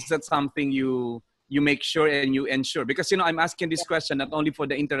 Is that something you make sure and you ensure? Because, I'm asking this question not only for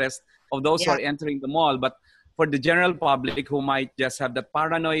the interest of those who are entering the mall, but for the general public who might just have that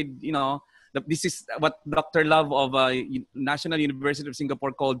paranoid, this is what Dr. Love of National University of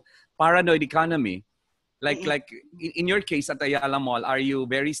Singapore called paranoid economy. Like in your case at Ayala Mall, are you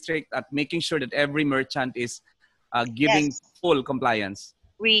very strict at making sure that every merchant is giving full compliance?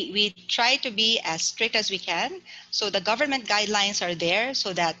 We try to be as strict as we can. So the government guidelines are there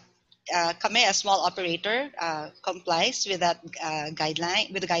so that kami, a small operator, complies with that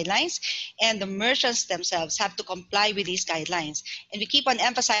with the guidelines, and the merchants themselves have to comply with these guidelines. And we keep on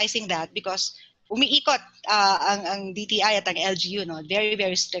emphasizing that because umiikot ang DTI at ang LGU, very,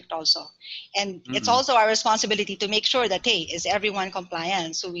 very strict also. And it's also our responsibility to make sure that, hey, is everyone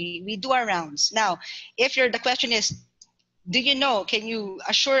compliant? So we do our rounds. Now, the question is, can you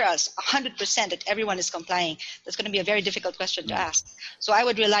assure us 100% that everyone is complying? That's going to be a very difficult question to ask. So I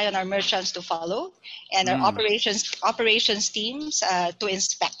would rely on our merchants to follow and our operations teams to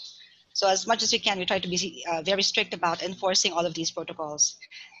inspect. So as much as we can, we try to be very strict about enforcing all of these protocols.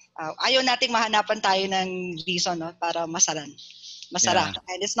 Ayaw nating mahanapan tayo ng reason para masara. Yeah.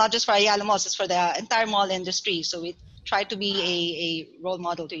 And it's not just for Ayala Malls, it's for the entire mall industry. So we try to be a role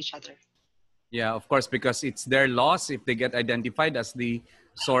model to each other. Yeah, of course, because it's their loss if they get identified as the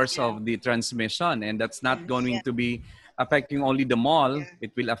source of the transmission. And that's not going to be affecting only the mall.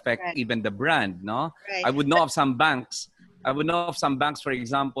 It will affect even the brand, no? Right. I would know of some banks, for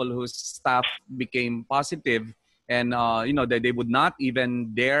example, whose staff became positive and, they would not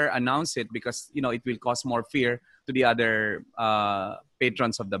even dare announce it because, it will cause more fear to the other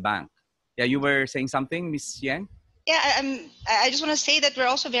patrons of the bank. Yeah, you were saying something, Ms. Yang? Yeah, I just want to say that we're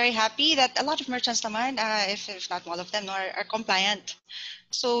also very happy that a lot of merchants naman, if not all of them, are compliant.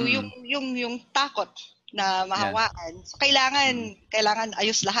 So yung takot na mahawaan, so kailangan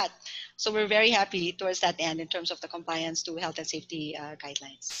ayos lahat. So we're very happy towards that end in terms of the compliance to health and safety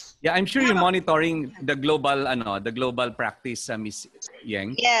guidelines. Yeah, I'm sure you're monitoring the global practice, Miss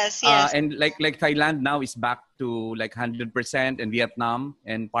Yang. Yes, yes. And like Thailand now is back to like 100%, and Vietnam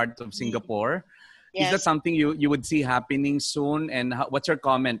and parts of Singapore. Is that Yes. something you would see happening soon? And what's your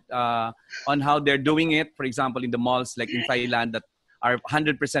comment on how they're doing it? For example, in the malls like in Thailand that are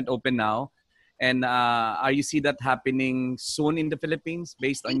 100% open now, and are you see that happening soon in the Philippines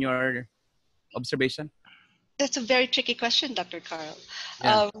based on your observation? That's a very tricky question, Dr. Carl.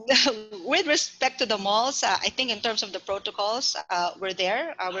 Yeah. With respect to the malls, I think in terms of the protocols, we're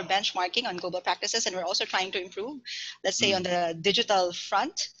there. We're benchmarking on global practices, and we're also trying to improve, let's say, on the digital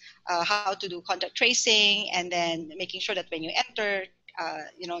front, how to do contact tracing, and then making sure that when you enter,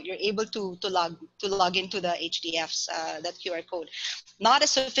 you're able to log into the HDFs, that QR code. Not as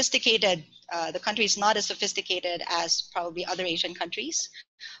sophisticated. The country is not as sophisticated as probably other Asian countries,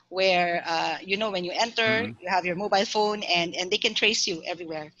 where when you enter, you have your mobile phone, and they can trace you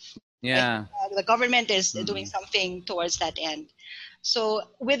everywhere. Yeah. The government is doing something towards that end. So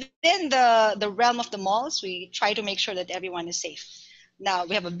within the realm of the malls, we try to make sure that everyone is safe. Now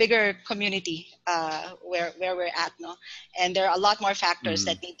we have a bigger community where we're at, no, and there are a lot more factors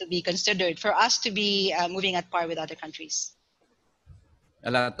that need to be considered for us to be moving at par with other countries. A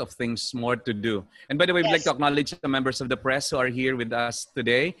lot of things more to do. And by the way, we'd like to acknowledge the members of the press who are here with us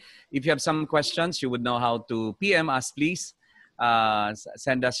today. If you have some questions, you would know how to PM us, please.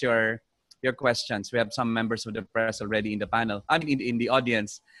 Send us your questions. We have some members of the press already in the panel. I mean, in the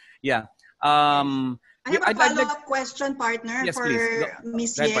audience. Yeah. I have a follow-up question, partner, yes, for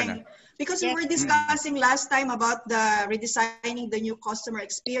Ms. Go ahead, Yang. partner. Because we were discussing last time about the redesigning the new customer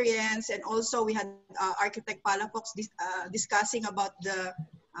experience, and also we had Architect Palafox discussing about the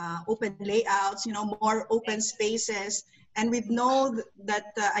open layouts, more open spaces. And we know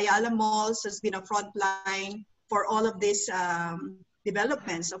that Ayala Malls has been a front line for all of these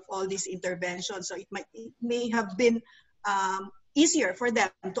developments of all these interventions. So it may have been easier for them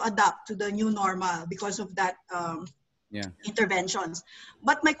to adapt to the new normal because of that interventions.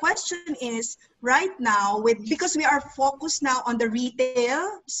 But my question is, right now, because we are focused now on the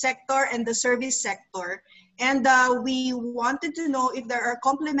retail sector and the service sector, and we wanted to know if there are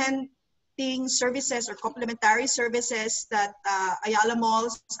complementing services or complementary services that Ayala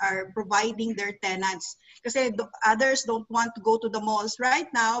Malls are providing their tenants. Because others don't want to go to the malls right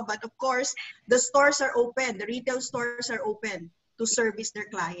now, but of course, the stores are open, the retail stores are open to service their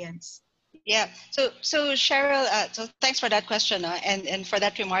clients. Yeah. So Cheryl, so thanks for that question and for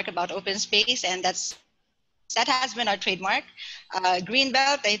that remark about open space, and that has been our trademark.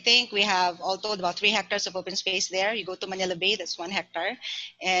 Greenbelt, I think we have all told about 3 hectares of open space there. You go to Manila Bay, that's 1 hectare,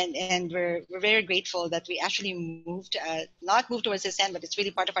 and we're very grateful that we actually not moved towards this end, but it's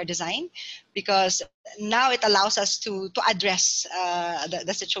really part of our design, because now it allows us to address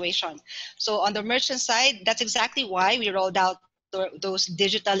the situation. So on the merchant side, that's exactly why we rolled out those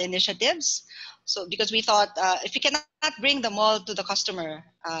digital initiatives. So because we thought, if we cannot bring the mall to the customer,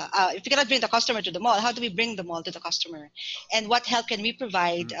 if we cannot bring the customer to the mall, how do we bring the mall to the customer? And what help can we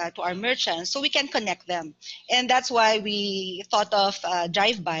provide to our merchants so we can connect them? And that's why we thought of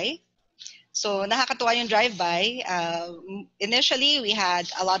drive-by. So nakakatuwa yung drive-by. Initially, we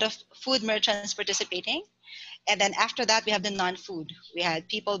had a lot of food merchants participating. And then after that, we have the non-food. We had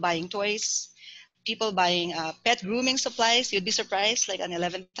people buying toys, people buying pet grooming supplies. You'd be surprised, like an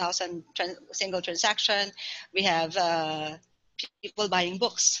 11,000 single transaction. We have people buying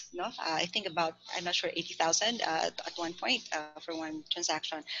books. I think about, I'm not sure, 80,000 at one point for one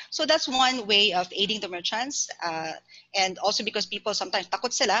transaction. So that's one way of aiding the merchants. And also because people sometimes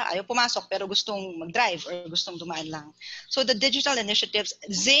takot sila, ayaw pumasok pero gustong mag-drive or gustong dumaan lang. So the digital initiatives,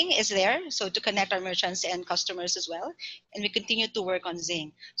 Zing is there, so to connect our merchants and customers as well. And we continue to work on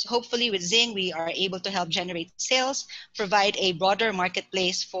Zing. So hopefully with Zing, we are able to help generate sales, provide a broader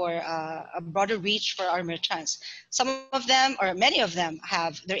marketplace for a broader reach for our merchants. Some of them, or many of them,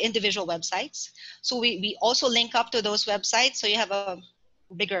 have their individual websites. So we also link up to those websites, so you have a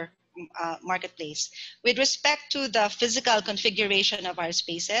bigger marketplace. With respect to the physical configuration of our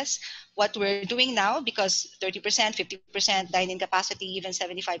spaces, what we're doing now, because 30%, 50% dine-in capacity, even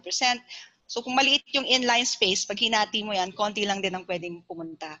 75%, so kung maliit yung inline space, pag hinati mo yan, konti lang din ang pwedeng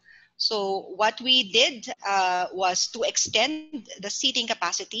pumunta. So what we did was to extend the seating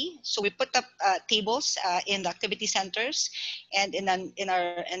capacity. So we put up tables in the activity centers and in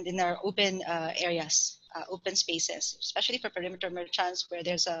our open areas, open spaces, especially for perimeter merchants where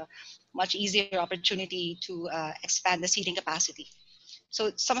there's a much easier opportunity to expand the seating capacity.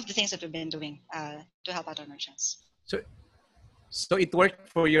 So some of the things that we've been doing to help out our merchants. So So it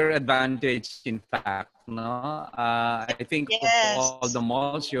worked for your advantage, in fact, no? I think of all the Yes.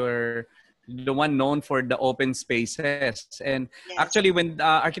 malls, you're the one known for the open spaces. And actually, Yes. when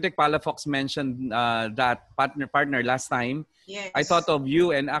Architect Palafox mentioned that partner last time, I thought Yes. of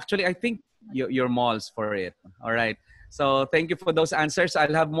you, and actually, I think your malls for it. All right. So thank you for those answers.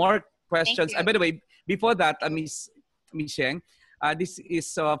 I'll have more Thank questions. you. By the way, before that, Miss Sheng, this is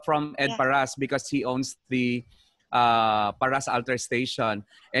from Ed Yeah. Paras because he owns the Paras Alter Station.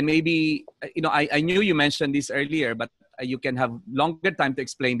 And maybe, I knew you mentioned this earlier, but you can have longer time to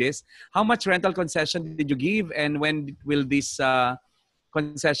explain this. How much rental concession did you give, and when will this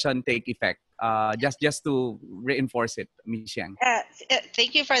concession take effect? Just to reinforce it, Ms. Yang.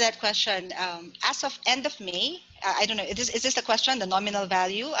 Thank you for that question. As of end of May, I don't know. Is this the question? The nominal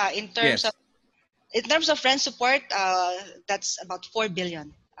value in terms of Yes. rent support, that's about 4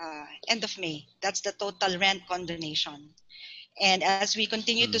 billion. End of May. That's the total rent condonation. And as we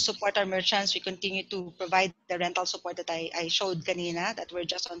continue to Mm. support our merchants, we continue to provide the rental support that I showed kanina, that we're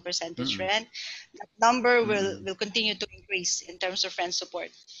just on percentage Mm-mm. rent. That number Mm-mm. will continue to increase in terms of rent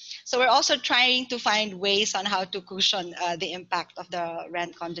support. So we're also trying to find ways on how to cushion the impact of the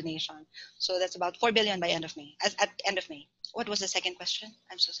rent condonation. So that's about 4 billion by end of May. At end of May. What was the second question?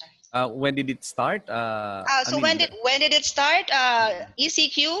 I'm so sorry. When did it start? I So mean, when did it start?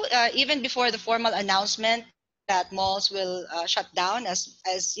 ECQ, even before the formal announcement that malls will shut down,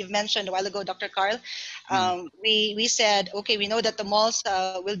 as you've mentioned a while ago, Dr. Carl, mm, we said, okay, we know that the malls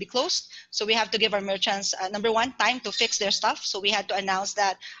will be closed, so we have to give our merchants number one, time to fix their stuff. So we had to announce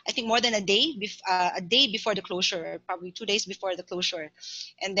that, I think, more than a day before the closure, probably 2 days before the closure.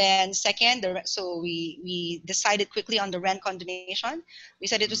 And then second, so we decided quickly on the rent condonation. We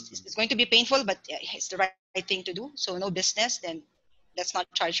said it's going to be painful, but it's the right thing to do. So no business, then let's not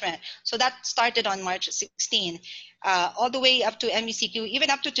charge rent. So that started on March 16, all the way up to MECQ, even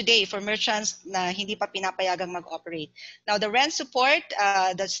up to today for merchants na hindi pa pinapayagang mag-operate. Now the rent support,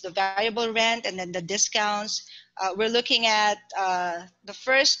 that's the variable rent and then the discounts. We're looking at the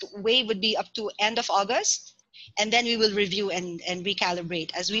first wave would be up to end of August, and then we will review and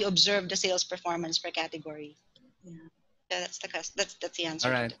recalibrate as we observe the sales performance per category. Yeah. That's the all answer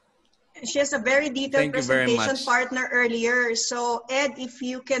to right. that. She has a very detailed Thank you very presentation much. partner earlier. So Ed, if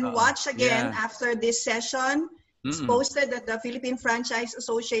you can watch again Yeah. after this session, it's Mm-mm. posted at the Philippine Franchise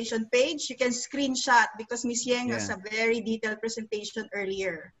Association page. You can screenshot because Ms. Yang has Yeah. a very detailed presentation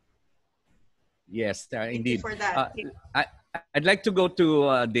earlier. Yes, Thank you indeed. for that. I'd like to go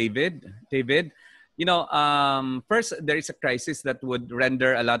to David. David, first there is a crisis that would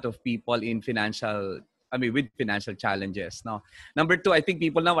render a lot of people with financial challenges. Now, number two, I think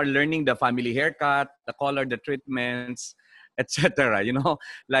people now are learning the family haircut, the color, the treatments, etc.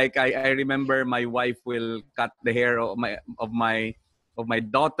 Like I remember my wife will cut the hair of my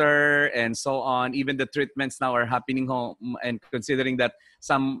daughter and so on. Even the treatments now are happening home, and considering that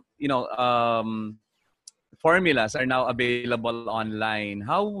some formulas are now available online.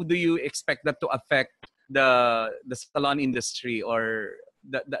 How do you expect that to affect the salon industry or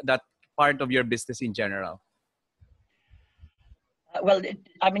that part of your business in general? Well,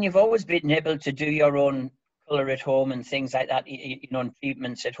 you've always been able to do your own color at home and things like that, and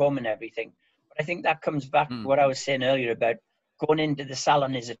treatments at home and everything. But I think that comes back to what I was saying earlier about going into the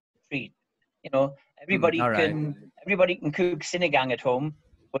salon is a treat. Everybody All right. can cook sinigang at home,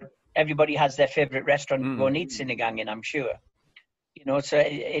 but everybody has their favorite restaurant to go and eat sinigang in, I'm sure. So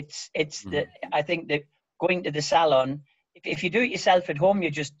I think that going to the salon, if you do it yourself at home,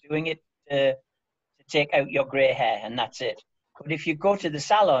 you're just doing it to take out your gray hair, and that's it. But if you go to the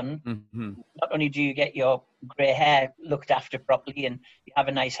salon, not only do you get your gray hair looked after properly and you have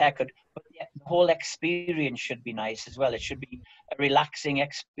a nice haircut, but the whole experience should be nice as well. It should be a relaxing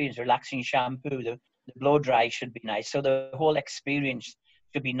experience, relaxing shampoo. The blow dry should be nice. So the whole experience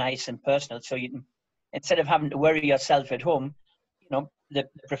should be nice and personal. So you can, instead of having to worry yourself at home, the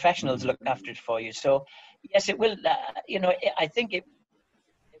professionals look after it for you. So yes, it will. I think it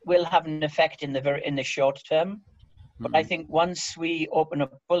will have an effect in the short term. But I think once we open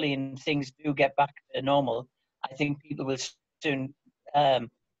up fully and things do get back to normal, I think people will soon,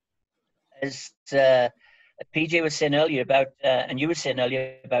 as PJ was saying earlier about, and you were saying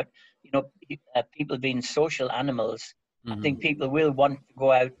earlier about, people being social animals. I think people will want to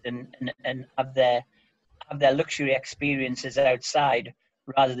go out and have their luxury experiences outside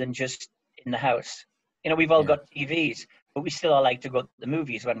rather than just in the house. We've all got TVs, but we still all like to go to the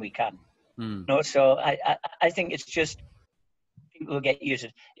movies when we can. So I think it's just people will get used to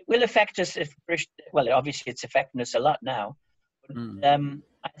it. It will affect us obviously it's affecting us a lot now. But,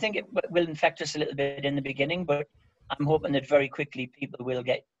 I think it will affect us a little bit in the beginning, but I'm hoping that very quickly people will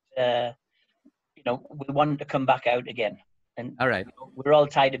get, will want to come back out again. And All right. we're all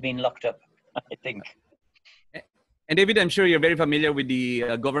tired of being locked up, I think. And David, I'm sure you're very familiar with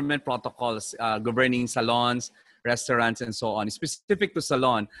the government protocols governing salons, restaurants, and so on. Specific to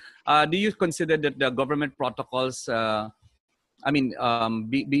salon, do you consider that the government protocols,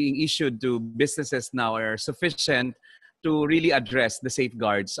 being issued to businesses now are sufficient to really address the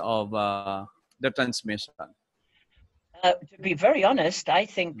safeguards of the transmission? To be very honest, I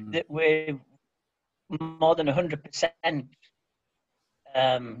think that we're more than 100%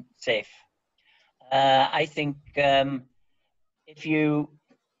 safe. I think if you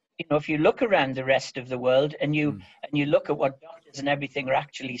look around the rest of the world and you look at what doctors and everything are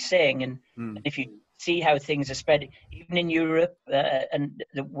actually saying, and if you see how things are spread, even in Europe and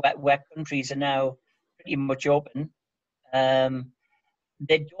where countries are now pretty much open,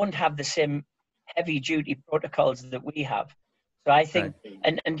 they don't have the same heavy-duty protocols that we have. So I think,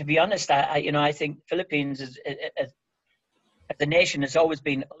 and to be honest, I think Philippines as a nation has always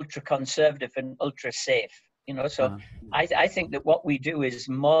been ultra-conservative and ultra-safe. So I think that what we do is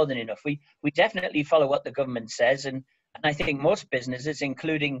more than enough. We definitely follow what the government says, and I think most businesses,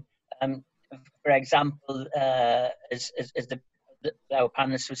 including, for example, as our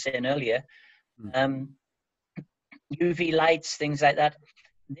panelists were saying earlier, UV lights, things like that,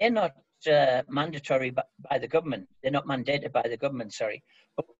 they're not mandatory by the government. They're not mandated by the government, sorry.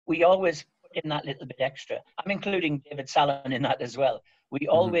 But we always put in that little bit extra. I'm including David Salon in that as well. We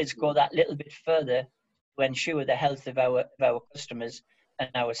always go that little bit further to ensure the health of our customers and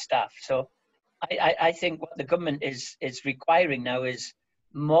our staff. So I think what the government is requiring now is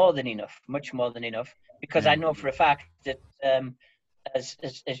more than enough, much more than enough, because I know for a fact that as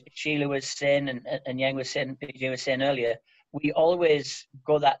Sheila was saying and Yang was saying, PJ was saying earlier, we always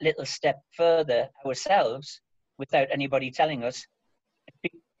go that little step further ourselves without anybody telling us to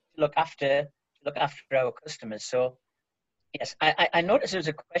look after our customers. So yes, I noticed there was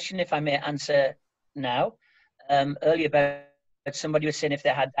a question, if I may answer now, earlier about somebody was saying if they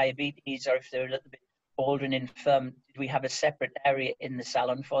had diabetes or if they're a little bit older and infirm, did we have a separate area in the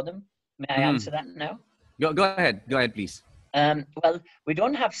salon for them? May I answer that now? Go ahead, please. Well, we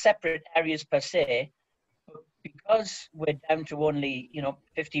don't have separate areas per se, but because we're down to only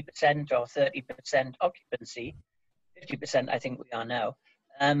 50% or 30% occupancy, 50% I think we are now.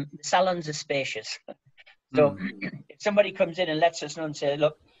 The salons are spacious. So if somebody comes in and lets us know and say,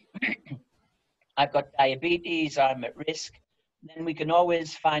 look, I've got diabetes, I'm at risk, then we can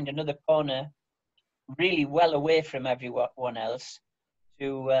always find another corner really well away from everyone else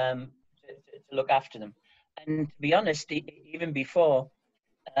to look after them. And to be honest, even before,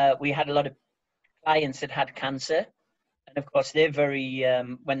 we had a lot of clients that had cancer. And of course, they're very,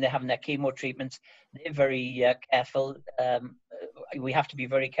 when they're having their chemo treatments, they're very careful. We have to be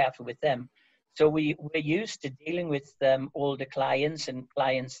very careful with them. So we're used to dealing with older clients and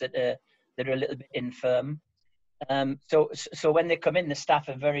clients that are a little bit infirm. So when they come in, the staff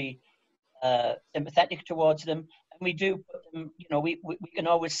are very sympathetic towards them. And we do put them, we can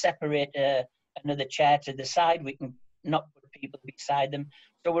always separate another chair to the side. We can not put people beside them.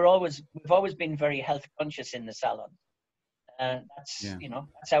 So we've always been very health conscious in the salon.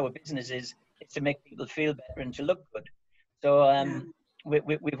 That's our business is to make people feel better and to look good. So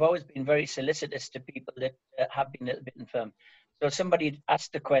we've always been very solicitous to people that have been a little bit infirm. So somebody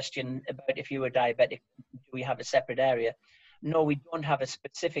asked the question about if you were diabetic, do we have a separate area? No, we don't have a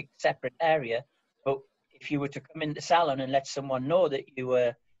specific separate area. But if you were to come in the salon and let someone know that you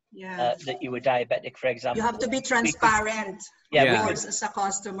were diabetic, for example, you have to be transparent. Of course, as a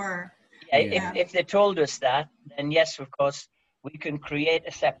customer. If they told us that, then yes, of course, we can create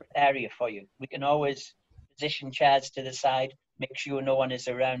a separate area for you. We can always position chairs to the side, make sure no one is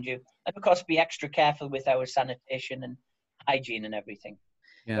around you, and of course, be extra careful with our sanitation and hygiene and everything.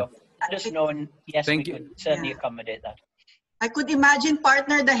 So just knowing, yes, we could certainly accommodate that. I could imagine,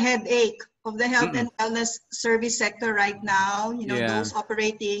 partner, the headache of the health and wellness service sector right now. Those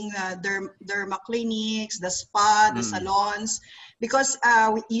operating derma clinics, the spa, the salons, because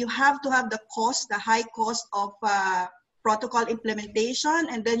you have to have the high cost of protocol implementation,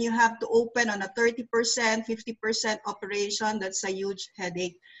 and then you have to open on a 30%, 50% operation. That's a huge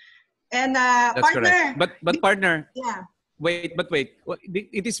headache. And that's partner, correct. But partner, Wait.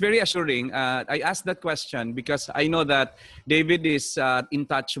 It is very assuring. I asked that question because I know that David is in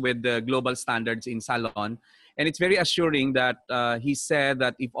touch with the global standards in salon. And it's very assuring that he said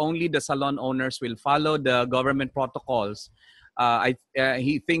that if only the salon owners will follow the government protocols,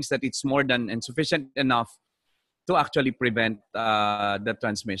 he thinks that it's more than and sufficient enough to actually prevent the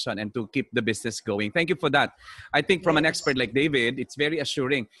transmission and to keep the business going. Thank you for that. I think from an expert like David, it's very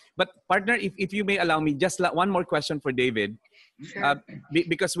assuring. But partner, if you may allow me, just one more question for David. Sure.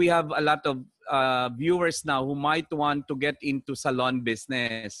 Because we have a lot of viewers now who might want to get into salon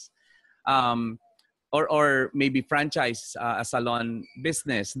business, or maybe franchise a salon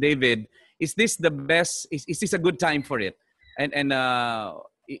business. David, is this the best? Is this a good time for it? And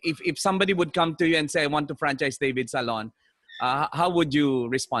if somebody would come to you and say, I want to franchise David Salon, how would you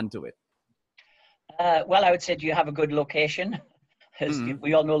respond to it? Well, I would say, do you have a good location? As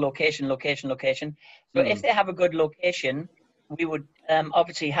we all know, location. So if they have a good location, we would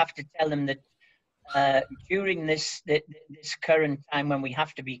obviously have to tell them that during this current time when we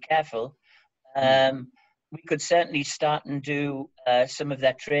have to be careful, we could certainly start and do some of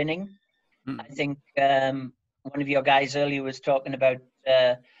their training. I think one of your guys earlier was talking about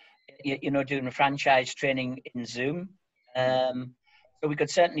doing franchise training in Zoom. So we could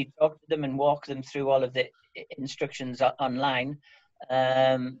certainly talk to them and walk them through all of the instructions online.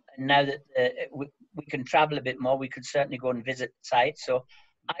 Now that we can travel a bit more, we could certainly go and visit the site. So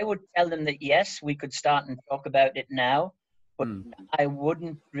I would tell them that yes, we could start and talk about it now, but I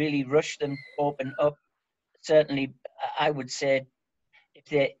wouldn't really rush them to open up. Certainly, I would say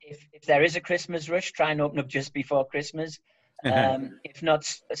if there is a Christmas rush, try and open up just before Christmas. If not,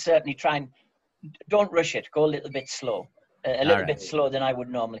 certainly don't rush it. Go a little bit slow. A little bit slower than I would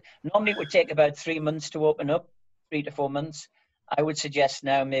normally. Normally, it would take about 3 months to open up, 3 to 4 months. I would suggest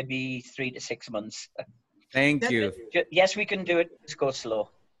now maybe 3 to 6 months. Thank you. Yes, we can do it. Just go slow.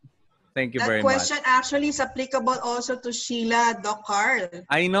 Thank you very much. That question actually is applicable also to Sheila, Doc Carl.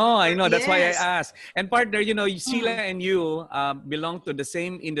 I know. That's why I asked. And partner, Sheila and you belong to the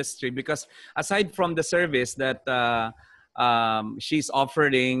same industry, because aside from the service that she's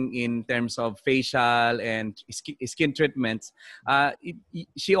offering in terms of facial and skin treatments,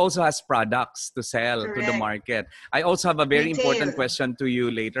 she also has products to sell to the market. I also have a very important question to you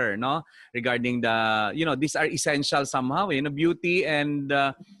later, regarding these are essential somehow. Beauty and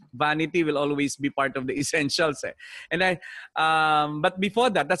vanity will always be part of the essentials. And but before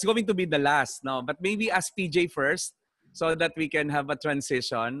that, that's going to be the last. But maybe ask PJ first, so that we can have a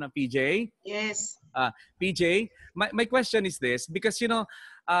transition. PJ? Yes. PJ, my question is this, because,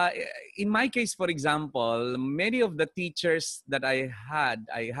 in my case, for example, many of the teachers that I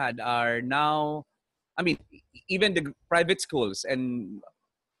had are now, even the private schools and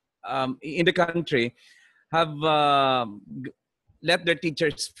in the country have let their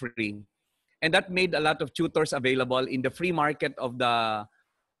teachers free. And that made a lot of tutors available in the free market of the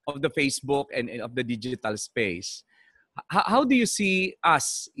Facebook and of the digital space. How do you see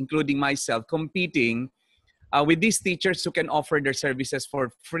us, including myself, competing with these teachers who can offer their services for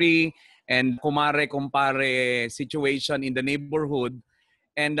free and compare situation in the neighborhood?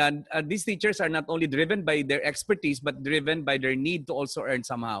 And these teachers are not only driven by their expertise, but driven by their need to also earn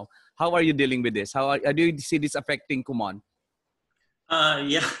somehow. How are you dealing with this? How do you see this affecting Kumon?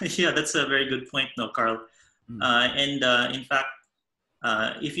 Yeah, that's a very good point, Carl. In fact,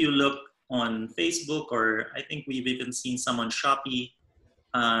 if you look on Facebook, or I think we've even seen some on Shopee,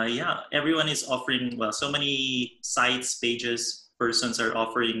 everyone is offering, so many sites, pages, persons are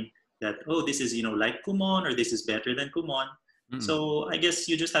offering that, this is, like Kumon, or this is better than Kumon. So I guess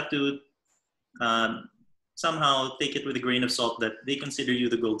you just have to somehow take it with a grain of salt that they consider you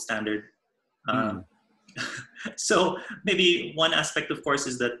the gold standard. So maybe one aspect, of course,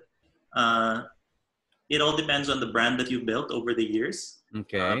 is that it all depends on the brand that you've built over the years.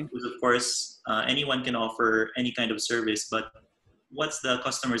 Okay. Because of course, anyone can offer any kind of service, but what's the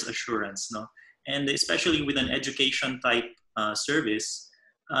customer's assurance? And especially with an education type service,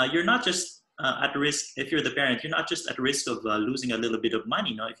 you're not just at risk. If you're the parent, you're not just at risk of losing a little bit of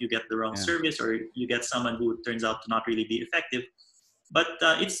money, if you get the wrong service, or you get someone who turns out to not really be effective. But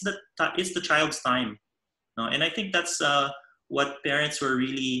it's the child's time. And I think that's what parents were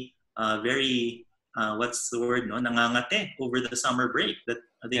really very, what's the word, nangangate over the summer break, that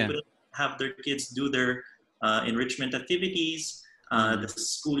they couldn't have their kids do their enrichment activities. The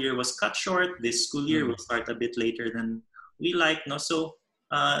school year was cut short. This school year will start a bit later than we like. So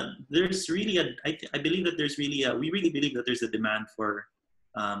there's really I believe that there's really we really believe that there's a demand for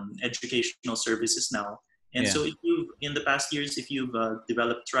educational services now. And so if in the past years, if you've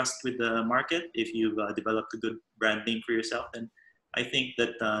developed trust with the market, if you've developed a good brand name for yourself, then I think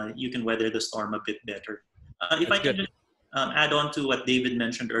that you can weather the storm a bit better. If I can just add on to what David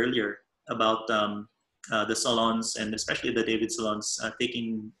mentioned earlier about the salons, and especially the David salons,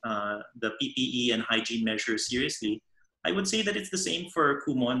 taking the PPE and hygiene measures seriously, I would say that it's the same for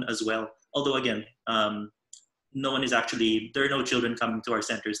Kumon as well. Although again, no one is actually, there are no children coming to our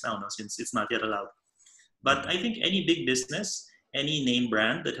centers now, no, since it's not yet allowed. But I think any big business, any name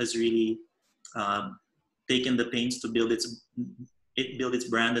brand that has really taken the pains to build its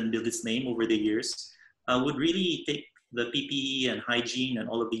brand and build its name over the years would really take the PPE and hygiene and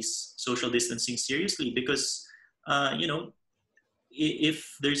all of these social distancing seriously, because you know,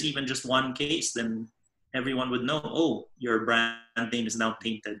 if there's even just one case, then everyone would know, oh, your brand name is now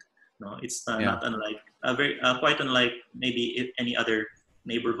tainted. No, it's not unlike quite unlike maybe if any other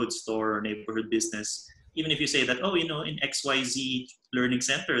neighborhood store or neighborhood business. Even if you say that, oh, you know, in XYZ Learning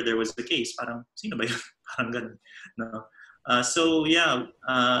Center there was a case, parang sino ba yun? Parang ganun. No. So yeah,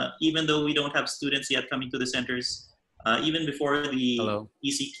 even though we don't have students yet coming to the centers, even before the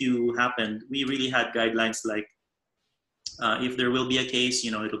ECQ happened, we really had guidelines like, if there will be a case,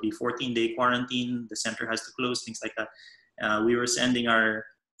 you know, it'll be 14-day quarantine, the center has to close, things like that. We were sending our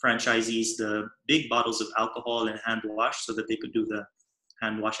franchisees the big bottles of alcohol and hand wash so that they could do the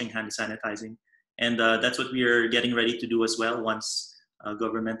hand washing, hand sanitizing. And that's what we are getting ready to do as well once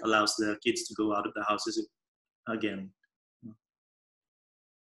government allows the kids to go out of the houses again.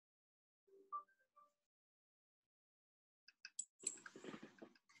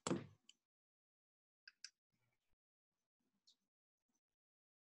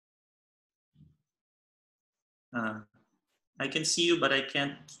 I can see you, but I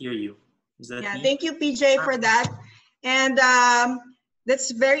can't hear you. Is that me? Thank you, PJ, for that. And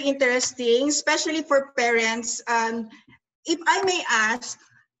that's very interesting, especially for parents. If I may ask,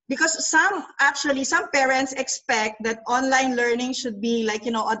 because some parents expect that online learning should be like,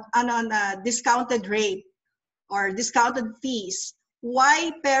 you know, on a discounted rate or discounted fees.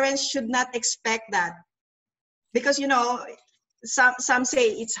 Why parents should not expect that? Because, you know, some say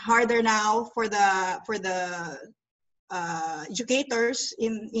it's harder now for the educators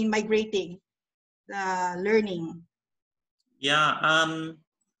in migrating the learning. Yeah,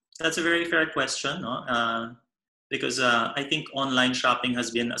 that's a very fair question, no? Because I think online shopping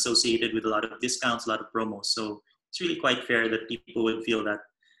has been associated with a lot of discounts, a lot of promos. So it's really quite fair that people would feel that.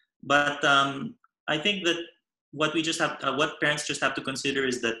 But I think that what parents just have to consider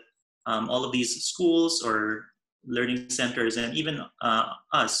is that all of these schools or learning centers and even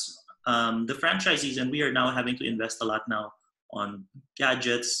us, the franchisees, and we are now having to invest a lot now on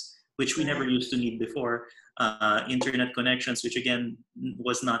gadgets, which we never used to need before, internet connections, which again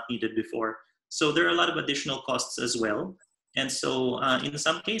was not needed before. So there are a lot of additional costs as well. And so in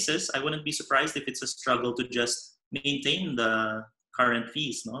some cases, I wouldn't be surprised if it's a struggle to just maintain the current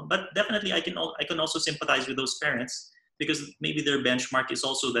fees, no? But definitely I can also sympathize with those parents, because maybe their benchmark is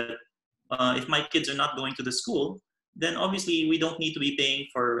also that if my kids are not going to the school, then obviously we don't need to be paying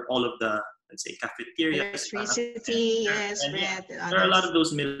for all of the, let's say, cafeteria, electricity, rent. There are a lot of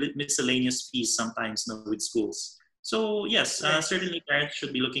those miscellaneous fees sometimes, no, with schools. So yes, certainly parents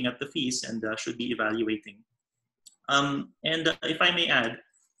should be looking at the fees and should be evaluating. And if I may add,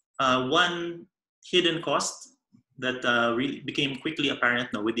 one hidden cost that really became quickly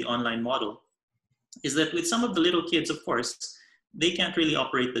apparent now with the online model is that with some of the little kids, of course, they can't really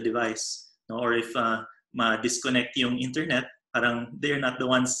operate the device. No? Or if ma-disconnect yung internet, parang they're not the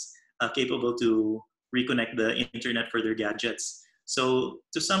ones capable to reconnect the internet for their gadgets. So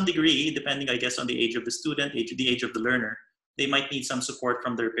to some degree, depending, I guess, on the age of the student, the age of the learner, they might need some support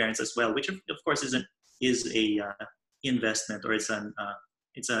from their parents as well, which of course is a investment, or it's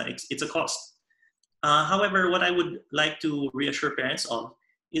a cost. However, what I would like to reassure parents of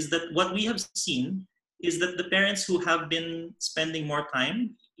is that what we have seen is that the parents who have been spending more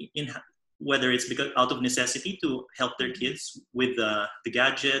time in, whether it's because out of necessity to help their kids with the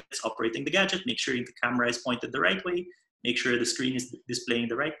gadgets, operating the gadget, make sure the camera is pointed the right way, make sure the screen is displaying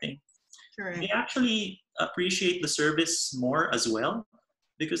the right thing. Correct. They actually appreciate the service more as well,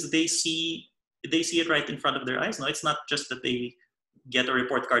 because they see it right in front of their eyes. No, it's not just that they get a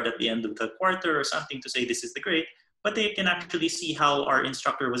report card at the end of the quarter or something to say this is the grade, but they can actually see how our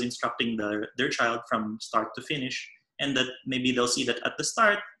instructor was instructing their child from start to finish, and that maybe they'll see that at the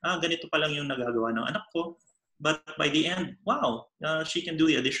start, ganito pa lang yung nagagawa ng anak ko, but by the end, wow, she can do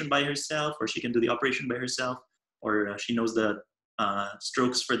the addition by herself, or she can do the operation by herself, or she knows the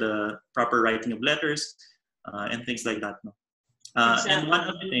strokes for the proper writing of letters, and things like that. No? Exactly. And one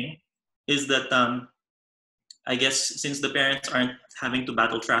other thing is that I guess since the parents aren't having to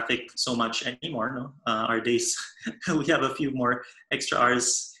battle traffic so much anymore, no, our days, we have a few more extra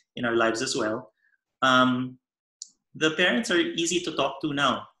hours in our lives as well. The parents are easy to talk to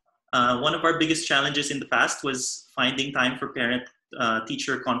now. One of our biggest challenges in the past was finding time for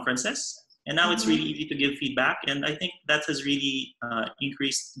parent-teacher conferences. And now it's really easy to give feedback. And I think that has really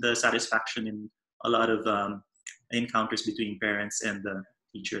increased the satisfaction in a lot of encounters between parents and the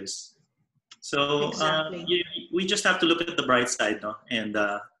teachers. So Exactly. we just have to look at the bright side, no? And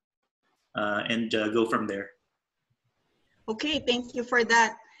go from there. Okay, thank you for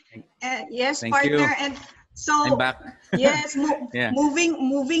that. Yes, Thank you. partner. And so, I'm back. yes, Yeah.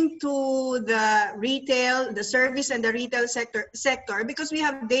 moving to the retail, the service and the retail sector, because we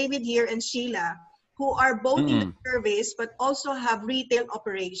have David here and Sheila, who are both in the service but also have retail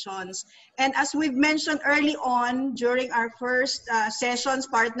operations. And as we've mentioned early on during our first sessions,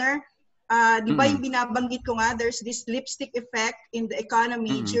 partner, di ba yung binabanggit ko nga, there's this lipstick effect in the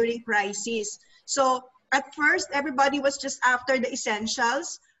economy during crisis. So at first, everybody was just after the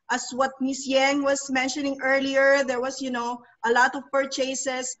essentials. As what Ms. Yang was mentioning earlier, there was, a lot of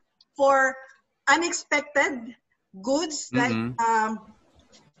purchases for unexpected goods, like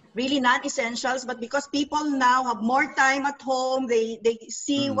really non-essentials. But because people now have more time at home, they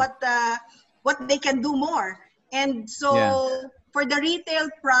see what they can do more. And so for the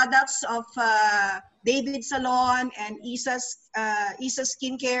retail products of David Salon and Isa's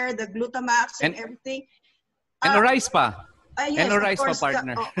Skincare, the Glutamax and everything. And Arise pa. Yes, and Arise pa, course,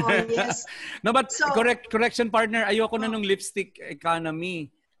 partner. Yes. No, but So, correction, partner. Ayoko na nung lipstick economy.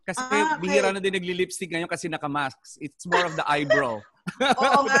 Kasi okay. bihira na din nagli-lipstick ngayon kasi naka-masks. It's more of the eyebrow.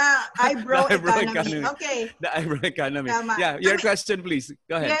 Oo nga, eyebrow The eyebrow economy. Okay. The eyebrow economy. Tama. Yeah, your question, please.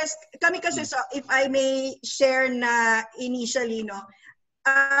 Go ahead. Yes, kami kasi, so if I may share na initially,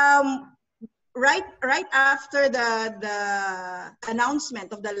 right after the announcement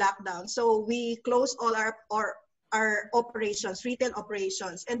of the lockdown, so we closed all our operations, retail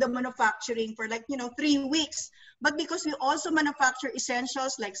operations, and the manufacturing for 3 weeks. But because we also manufacture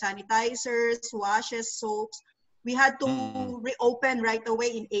essentials like sanitizers, washes, soaps, we had to reopen right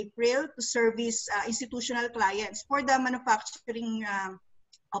away in April to service institutional clients for the manufacturing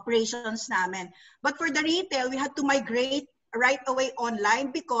operations namin. But for the retail, we had to migrate right away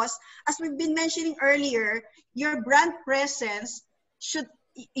online because, as we've been mentioning earlier, your brand presence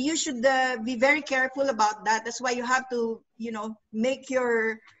you should be very careful about that. That's why you have to, make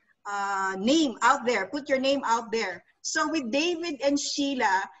your name out there, put your name out there. So with David and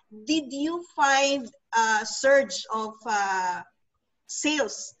Sheila, did you find a surge of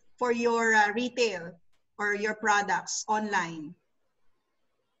sales for your retail or your products online?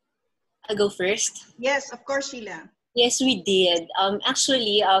 I'll go first. Yes, of course, Sheila. Yes, we did.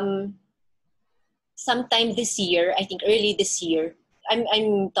 Actually, sometime this year, I think early this year,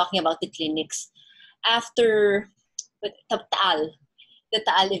 I'm talking about the clinics. After the Taal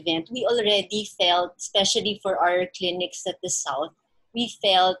event, we already felt, especially for our clinics at the South, we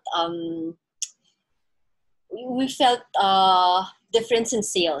felt difference in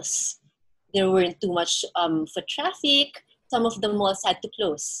sales. There weren't too much foot traffic. Some of the malls had to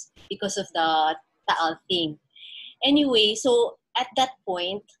close because of the Taal thing. Anyway, so at that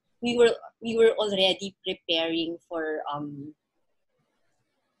point, we were already preparing for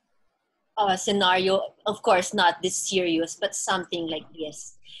a scenario, of course, not this serious, but something like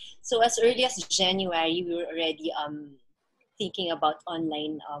this. So as early as January, we were already thinking about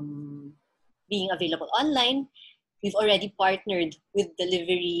online, being available online. We've already partnered with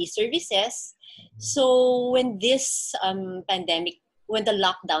delivery services. So when this pandemic, when the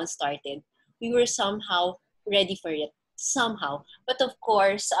lockdown started, we were somehow ready for it, somehow. But of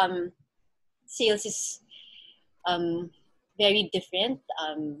course, sales is very different,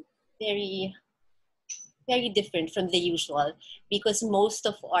 very, very different from the usual because most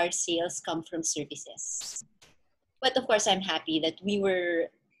of our sales come from services. But of course, I'm happy that we were,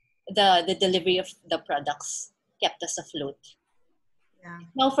 the delivery of the products kept us afloat. Yeah.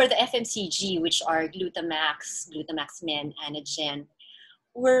 Now for the FMCG, which are Glutamax, Glutamax Men, Anagen,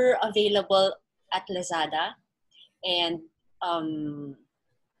 we're available at Lazada and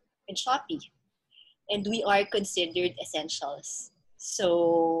Shopee. And we are considered essentials.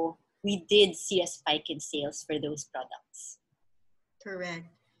 So we did see a spike in sales for those products. Correct.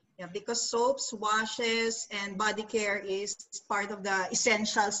 Yeah, because soaps, washes, and body care is part of the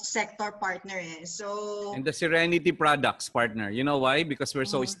essentials sector, partner. So And the Serenity products, partner. You know why? Because we're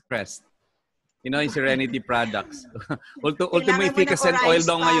so stressed. Yung Serenity products. Ultimo efficacent oil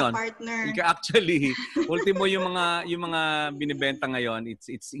daw ngayon. Actually, ultimo yung mga binibenta ngayon,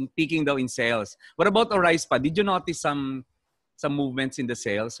 it's peaking daw in sales. What about Arise pa? Did you notice some movements in the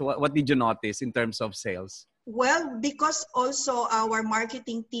sales? What did you notice in terms of sales? Well, because also our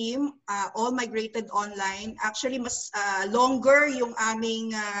marketing team all migrated online, actually mas longer yung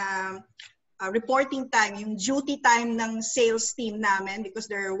aming reporting time, yung duty time ng sales team namin because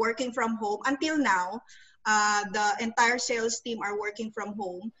they're working from home until now. the entire sales team are working from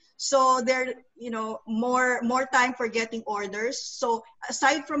home. So there, more time for getting orders. So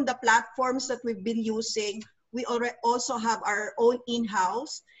aside from the platforms that we've been using, we already also have our own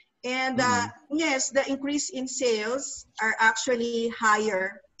in-house. And yes, the increase in sales are actually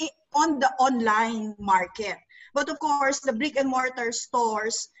higher on the online market. But of course, the brick and mortar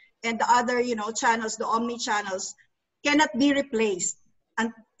stores and the other, channels, the omni channels cannot be replaced,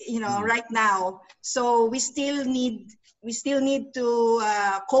 and right now. So we still need to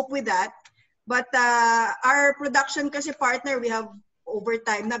cope with that. But our production kasi partner, we have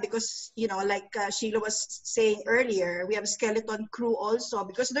overtime na because, like Sheila was saying earlier, we have skeleton crew also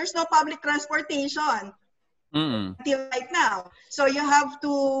because there's no public transportation until right now. So you have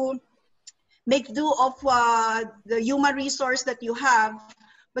to make do of the human resource that you have.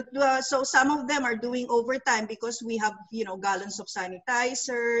 But so some of them are doing overtime because we have, gallons of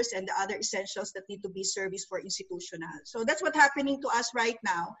sanitizers and the other essentials that need to be serviced for institutional. So that's what's happening to us right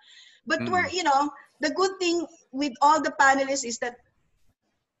now. But we're, the good thing with all the panelists is that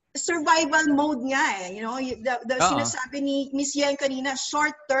survival mode nga eh. The sinasabi ni Miss Yen kanina,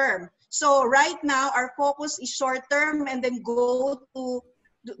 short term. So right now, our focus is short term and then go to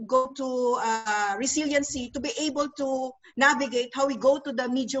resiliency to be able to navigate how we go to the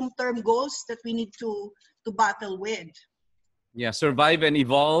medium term goals that we need to battle with. Yeah, survive and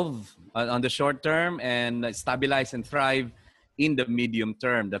evolve on the short term and stabilize and thrive in the medium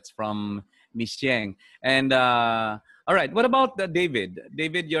term. That's from Miss Yang. And all right, what about David?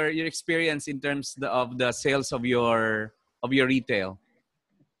 David, your experience in terms of the sales of your retail.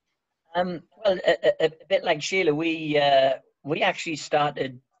 Well, a bit like Sheila, we actually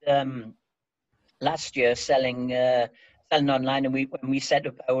started last year selling online, and we set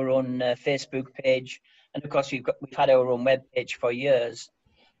up our own Facebook page, and of course we've had our own web page for years.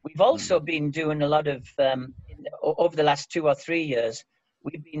 We've also been doing a lot of over the last 2 or 3 years.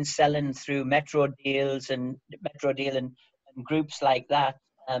 We've been selling through Metro Deal and groups like that,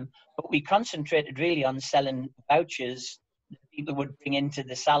 but we concentrated really on selling vouchers that people would bring into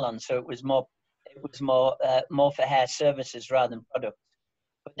the salon. So it was more for hair services rather than products.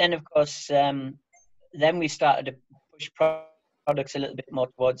 But then, of course, then we started to push products a little bit more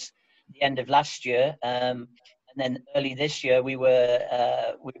towards the end of last year, and then early this year we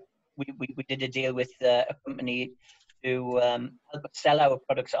did a deal with a company to help us sell our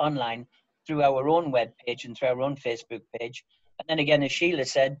products online through our own web page and through our own Facebook page. And then again, as Sheila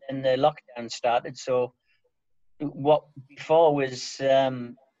said, then the lockdown started. So what before was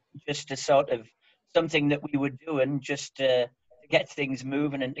just a sort of something that we were doing just to get things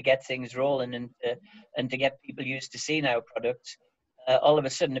moving and to get things rolling and to get people used to seeing our products, all of a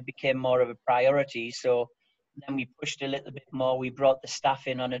sudden it became more of a priority. So then we pushed a little bit more. We brought the staff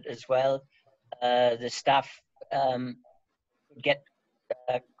in on it as well. The staff could get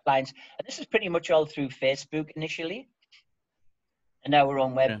clients, and this is pretty much all through Facebook initially and our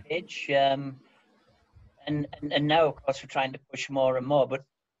own web page. And now, of course, we're trying to push more and more. But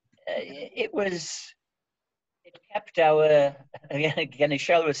it kept our, again, as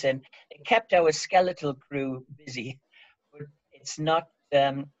Shell was saying, it kept our skeletal crew busy. But it's not,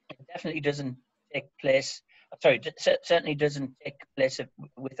 it definitely doesn't take place. Sorry, certainly doesn't take place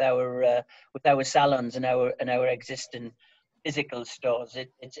with our salons and our existing physical stores.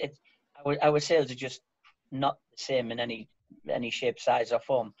 Our sales are just not the same in any shape, size, or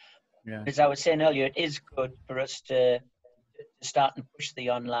form. Yeah. As I was saying earlier, it is good for us to start and push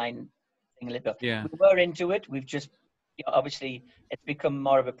the online thing a little bit. Yeah. We were into it. We've just, obviously, it's become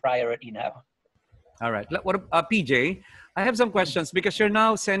more of a priority now. All right. What PJ, I have some questions because you're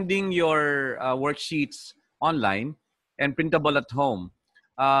now sending your worksheets online and printable at home.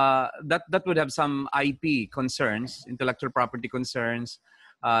 That would have some IP concerns, intellectual property concerns.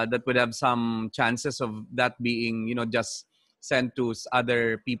 That would have some chances of that being, just sent to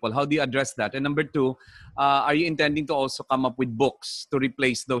other people. How do you address that? And number two, are you intending to also come up with books to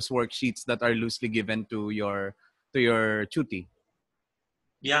replace those worksheets that are loosely given to your tuti?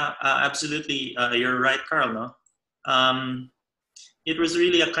 Yeah, absolutely. You're right, Carl. No? It was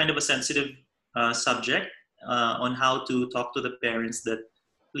really a kind of a sensitive subject on how to talk to the parents that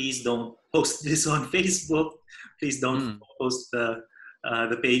please don't post this on Facebook. Please don't post the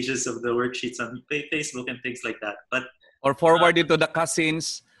pages of the worksheets on Facebook and things like that. But or forward it to the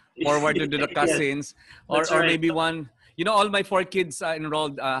cousins. Forward it to the cousins. Yes, or maybe one. All my 4 kids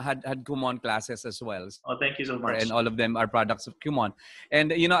enrolled had Kumon classes as well. Oh, thank you so much. And all of them are products of Kumon.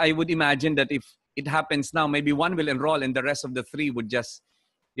 And, I would imagine that if it happens now, maybe one will enroll and the rest of the 3 would just,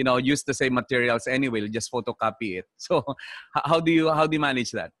 use the same materials anyway, just photocopy it. So how do you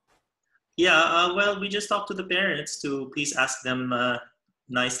manage that? Yeah, well, we just talked to the parents to please ask them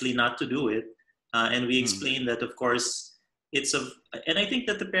nicely not to do it. And we explained that, of course, and I think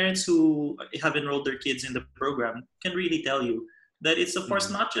that the parents who have enrolled their kids in the program can really tell you that it's, of course,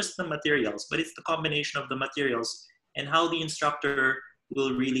 not just the materials, but it's the combination of the materials and how the instructor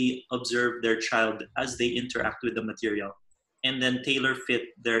will really observe their child as they interact with the material and then tailor fit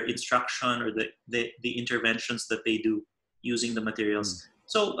their instruction or the interventions that they do using the materials.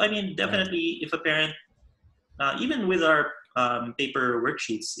 So, I mean, definitely, if a parent, even with our paper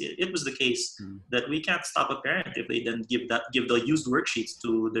worksheets, it was the case that we can't stop a parent if they then give the used worksheets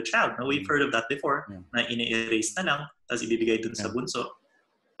to the child. Now, we've heard of that before, na ini-erase na lang, tas ibibigay dun sa bunso.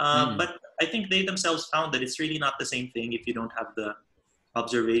 But I think they themselves found that it's really not the same thing if you don't have the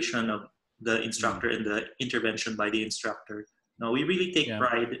observation of the instructor and the intervention by the instructor. Now, we really take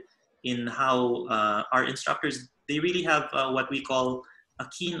pride in how our instructors, they really have what we call a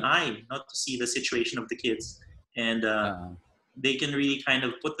keen eye, not to see the situation of the kids. And they can really kind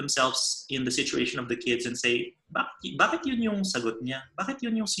of put themselves in the situation of the kids and say, bakit yun yung sagot niya? Bakit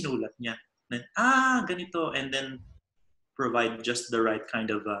yun yung sinulat niya? Then, ganito. And then provide just the right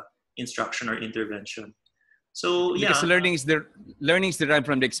kind of instruction or intervention. So, yeah. Because learning is derived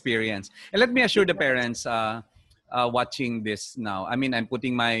from the experience. And let me assure the parents watching this now. I mean, I'm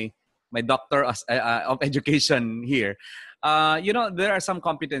putting my doctor of education here. There are some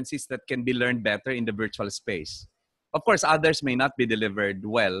competencies that can be learned better in the virtual space. Of course, others may not be delivered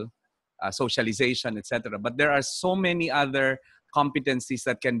well, socialization, etc. But there are so many other competencies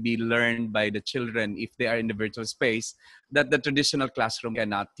that can be learned by the children if they are in the virtual space that the traditional classroom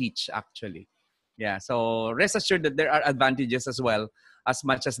cannot teach, actually. Yeah, so rest assured that there are advantages as well, as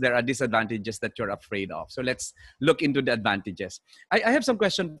much as there are disadvantages that you're afraid of. So let's look into the advantages. I have some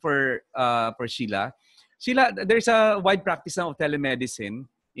question for Sheila. Sheila, there's a wide practice now of telemedicine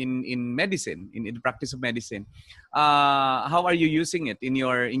in medicine, in the practice of medicine. How are you using it in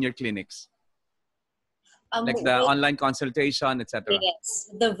your clinics? Like the online consultation, etc. Yes,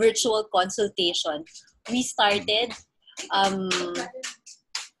 the virtual consultation. We started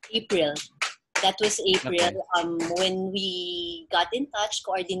April. That was April, when we got in touch,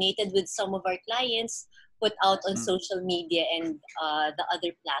 coordinated with some of our clients, put out on social media and the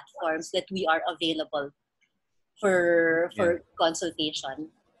other platforms that we are available for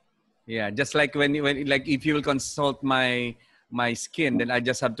consultation. Yeah, just like when like if you will consult my skin, then I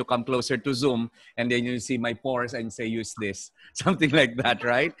just have to come closer to Zoom, and then you see my pores and say use this, something like that,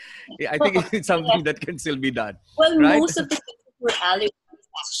 right? I think it's something that can still be done. Well, right? most of the cases were allergies,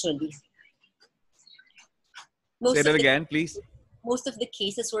 actually. Say that again, please. Most of the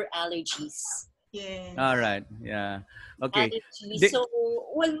cases were allergies. Yes. All right. Yeah. Okay. So,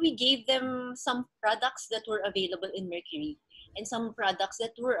 we gave them some products that were available in Mercury and some products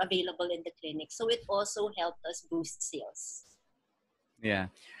that were available in the clinic. So it also helped us boost sales. Yeah.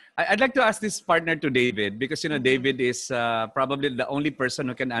 I'd like to ask this partner to David, because, David is probably the only person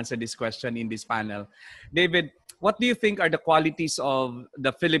who can answer this question in this panel. David, what do you think are the qualities of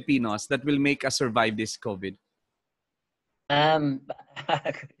the Filipinos that will make us survive this COVID?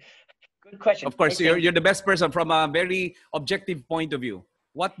 Good question. Of course, you're the best person from a very objective point of view.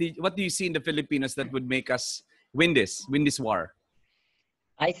 What do you see in the Filipinos that would make us win this war?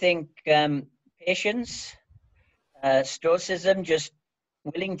 I think patience, stoicism, just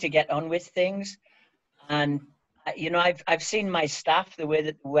willing to get on with things, and I've seen my staff, the way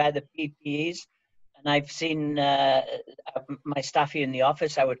that they wear the PPEs, and I've seen my staff here in the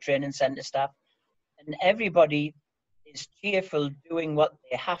office, our training center staff, and everybody is cheerful, doing what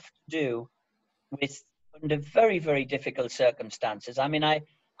they have to do under very, very difficult circumstances. I mean, I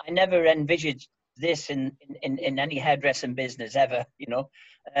never envisaged this in any hairdressing business ever,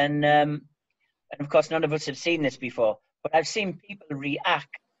 and of course none of us have seen this before, but I've seen people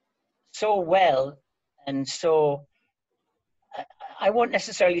react so well, and so I won't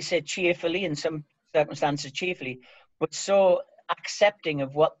necessarily say cheerfully, in some circumstances cheerfully, but so accepting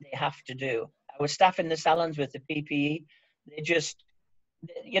of what they have to do. Our staff in the salons with the PPE, they just,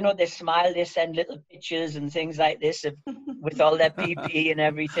 they smile, they send little pictures and things like this with all their PPE and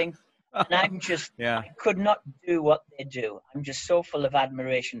everything. And I'm just, I could not do what they do. I'm just so full of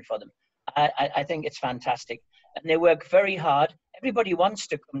admiration for them. I think it's fantastic. And they work very hard. Everybody wants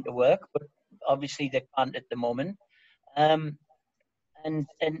to come to work, but obviously they can't at the moment. And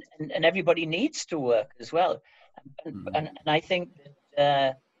everybody needs to work as well. And I think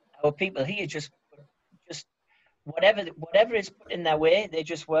that our people here just whatever is put in their way, they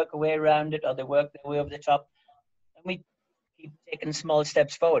just work a way around it, or they work their way over the top, and we keep taking small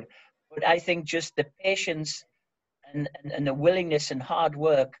steps forward. But I think just the patience and the willingness and hard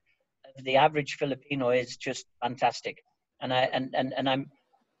work the average Filipino is just fantastic. And I'm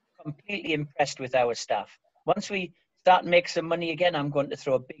completely impressed with our staff. Once we start and make some money again, I'm going to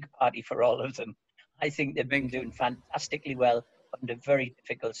throw a big party for all of them. I think they've been doing fantastically well under very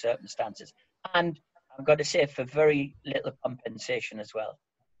difficult circumstances. And I've got to say, for very little compensation as well.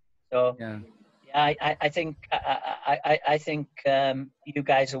 So Yeah. yeah, I think you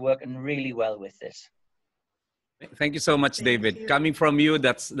guys are working really well with this. Thank you so much, Thank David. you. Coming from you,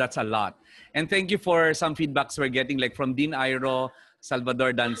 that's a lot. And thank you for some feedbacks we're getting, like from Dean Airo,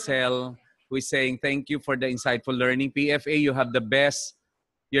 Salvador Dancel, who is saying thank you for the insightful learning. PFA, you have the best.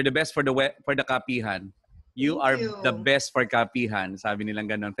 You're the best for the kapihan. You Thank are you. the best for kapihan. Sabi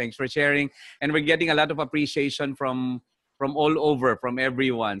nilang ganon. Thanks for sharing. And we're getting a lot of appreciation from all over, from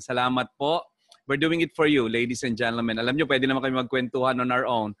everyone. Salamat po. We're doing it for you, ladies and gentlemen. Alam nyo, pwede naman kami magkwentuhan on our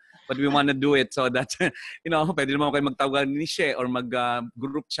own. But we want to do it so that, pwede naman kayo magtawagan ni She or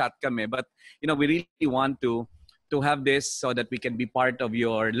mag-group chat kami. But, we really want to have this so that we can be part of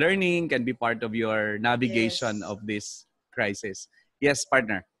your learning, can be part of your navigation Yes. of this crisis. Yes,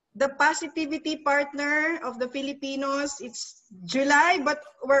 partner. The positivity partner of the Filipinos, it's July, but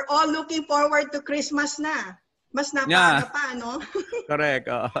we're all looking forward to Christmas na. Mas napaga pa, no? Correct.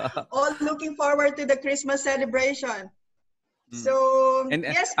 All looking forward to the Christmas celebration. So, And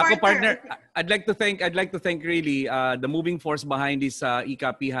yes, ako, partner. I'd like to thank really the moving force behind this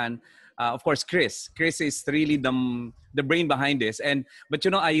ikapihan. Of course, Chris. Chris is really the brain behind this. But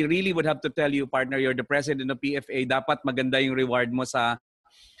I really would have to tell you, partner, you're the president of PFA. Dapat maganda yung reward mo sa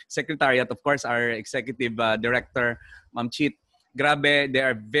secretariat. Of course, our executive director, Ma'am Chit. Grabe, they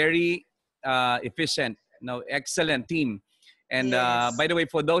are very efficient. Excellent team. And Yes. by the way,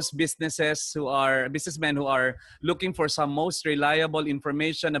 for those businessmen who are looking for some most reliable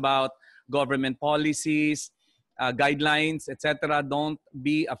information about government policies, guidelines, etc., don't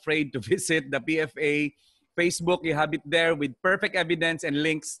be afraid to visit the PFA Facebook. You have it there with perfect evidence and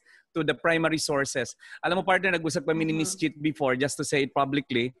links to the primary sources. Alam mo, partner, nag-usap kami ni Miss Chit before, just to say it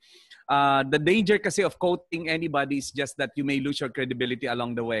publicly. The danger kasi of quoting anybody is just that you may lose your credibility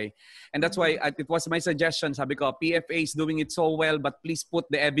along the way. And that's why it was my suggestion. Sabi ko, PFA is doing it so well, but please put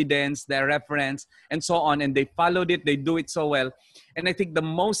the evidence, the reference, and so on. And they followed it. They do it so well. And I think the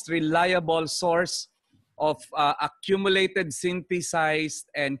most reliable source of accumulated,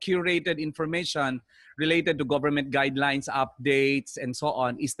 synthesized, and curated information related to government guidelines, updates, and so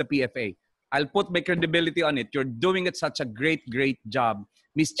on is the PFA. I'll put my credibility on it. You're doing it such a great, great job.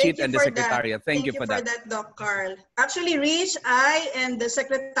 Miss Chit and the Secretariat. Thank you for that. Doc Carl. Actually, Rich, I and the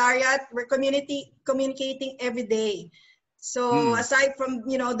Secretariat, we're communicating every day. So aside from,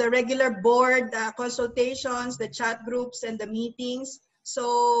 the regular board consultations, the chat groups, and the meetings,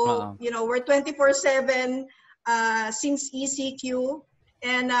 so, we're 24/7 since ECQ.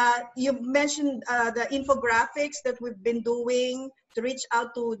 And you mentioned the infographics that we've been doing to reach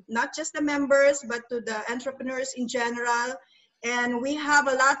out to not just the members, but to the entrepreneurs in general. And we have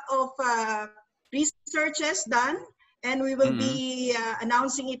a lot of researches done, and we will be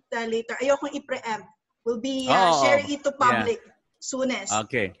announcing it later. Ayokong i-preempt. We'll be sharing it to public soonest.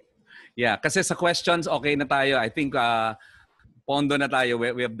 Okay. Yeah, kasi sa questions, okay na tayo. I think pondo na tayo.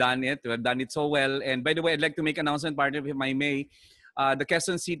 We have done it. We have done it so well. And by the way, I'd like to make an announcement, partner, if I may. The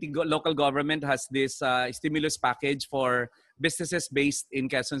Quezon City local government has this stimulus package for businesses based in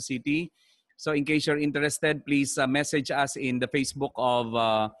Quezon City. So in case you're interested, please message us in the Facebook of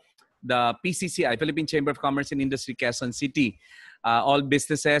the PCCI, Philippine Chamber of Commerce and Industry, Quezon City. All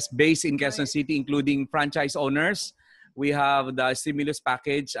businesses based in Quezon City, including franchise owners. We have the stimulus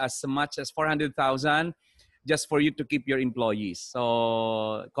package as much as 400,000 just for you to keep your employees.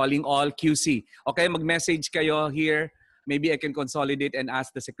 So calling all QC. Okay, mag-message kayo here. Maybe I can consolidate and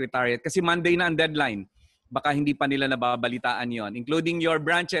ask the Secretariat. Kasi Monday na ang deadline. Baka hindi pa nila nababalitaan yon, including your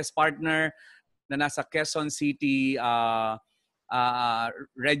branches partner na nasa Quezon City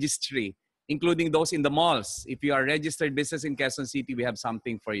registry, including those in the malls. If you are registered business in Quezon City, we have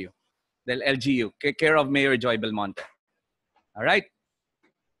something for you. The LGU, care of Mayor Joy Belmonte. All right.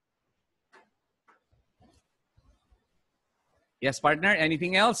 Yes, partner.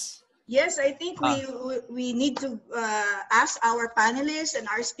 Anything else? Yes, I think we need to ask our panelists and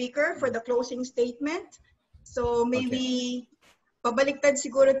our speaker for the closing statement. So maybe pabaliktad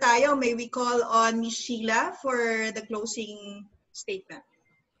siguro tayo. May we call on Ms. Sheila for the closing statement.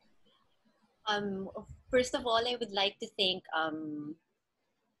 First of all, I would like to thank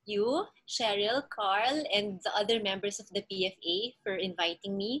you, Cheryl, Carl, and the other members of the PFA for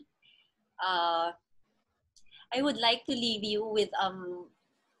inviting me. I would like to leave you with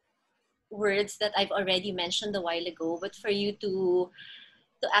words that I've already mentioned a while ago, but for you to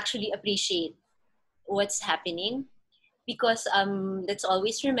to actually appreciate what's happening, because let's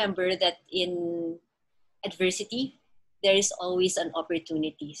always remember that in adversity there is always an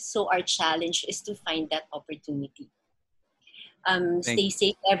opportunity. So our challenge is to find that opportunity. Stay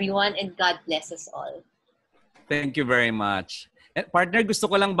safe, everyone, and God bless us all. Thank you very much. Partner, gusto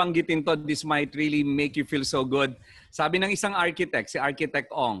ko lang banggitin to. This might really make you feel so good. Sabi ng isang architect, si Architect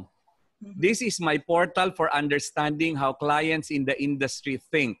Ong, this is my portal for understanding how clients in the industry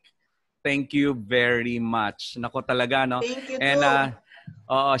think. Thank you very much. Nako talaga, no? Thank you And too.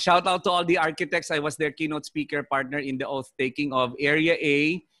 shout out to all the architects. I was their keynote speaker partner in the oath-taking of Area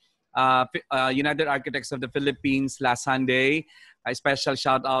A, United Architects of the Philippines last Sunday. A special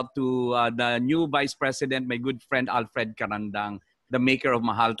shout out to the new Vice President, my good friend Alfred Carandang, the maker of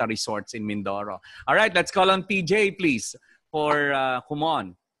Mahalta Resorts in Mindoro. All right, let's call on PJ, please, for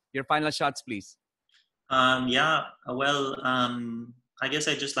Kumon. Your final shots, please. I guess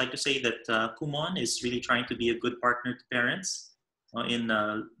I'd just like to say that Kumon is really trying to be a good partner to parents in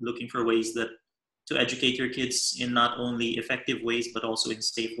looking for ways to educate your kids in not only effective ways, but also in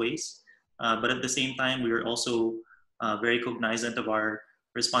safe ways. But at the same time, we are also very cognizant of our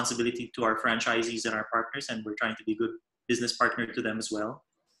responsibility to our franchisees and our partners, and we're trying to be a good business partner to them as well.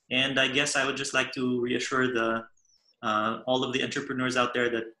 And I guess I would just like to reassure all of the entrepreneurs out there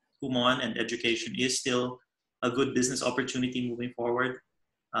that Kumon and education is still a good business opportunity moving forward,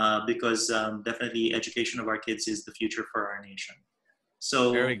 because definitely education of our kids is the future for our nation.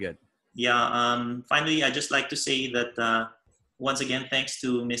 So very good. Yeah. Finally, I'd just like to say that once again, thanks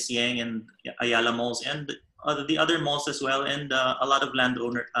to Miss Yang and Ayala Malls and the other malls as well, and a lot of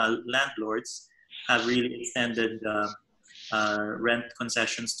landlords have really extended rent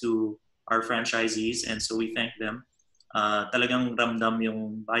concessions to our franchisees, and so we thank them. Talagang ramdam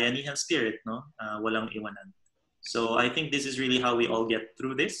yung bayanihan spirit, no? Walang iwanan. So I think this is really how we all get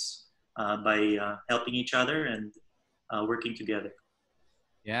through this, by helping each other and working together.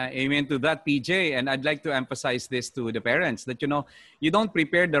 Yeah, amen to that, PJ. And I'd like to emphasize this to the parents that, you don't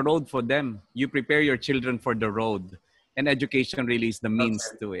prepare the road for them. You prepare your children for the road. And education really is the means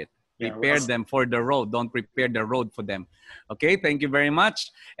to it. Prepare them for the road. Don't prepare the road for them. Okay, thank you very much.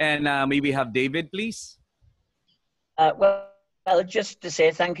 And maybe have David, please. Well, just to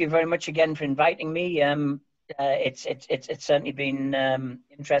say thank you very much again for inviting me. It's certainly been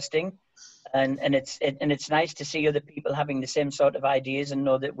interesting, and it's nice to see other people having the same sort of ideas and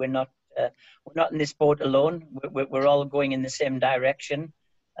know that we're not in this boat alone. We're all going in the same direction.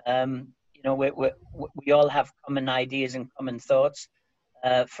 We all have common ideas and common thoughts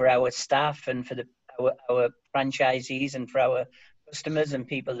for our staff and for our franchisees and for our customers and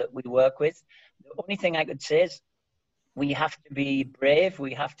people that we work with. The only thing I could say is we have to be brave.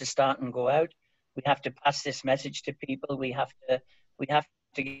 We have to start and go out. We have to pass this message to people. We have to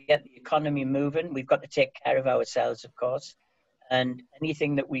get the economy moving. We've got to take care of ourselves, of course. And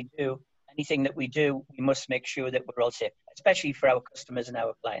anything that we do, we must make sure that we're all safe, especially for our customers and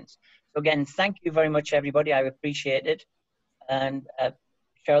our clients. So again, thank you very much, everybody. I appreciate it. And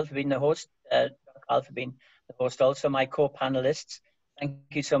Cheryl for being the host, Carl for being the host, also my co-panelists. Thank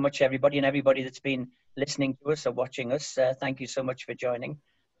you so much, everybody, and everybody that's been listening to us or watching us. Thank you so much for joining.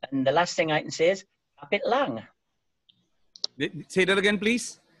 And the last thing I can say is, kapit lang. Say that again,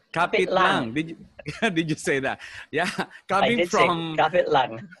 please. Kapit lang. Did you say that? Yeah. Coming from kapit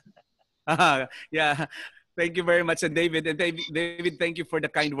lang. Yeah. Thank you very much, and David. And David, thank you for the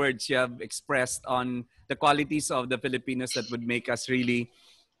kind words you have expressed on the qualities of the Filipinos that would make us really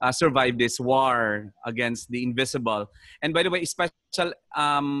survive this war against the invisible. And by the way, special.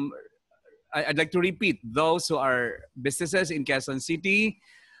 I'd like to repeat, those who are businesses in Quezon City,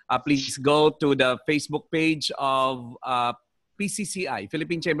 please go to the Facebook page of PCCI,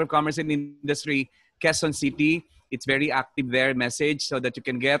 Philippine Chamber of Commerce and Industry, Quezon City. It's very active there, message, so that you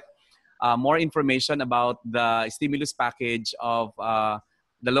can get more information about the stimulus package of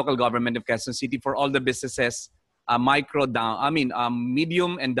the local government of Quezon City for all the businesses,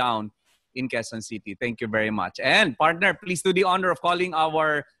 medium and down in Quezon City. Thank you very much. And partner, please do the honor of calling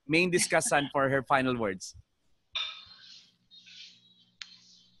our main discussant for her final words.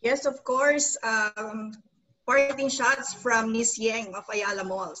 Yes, of course. Parting shots from Miss Yang of Ayala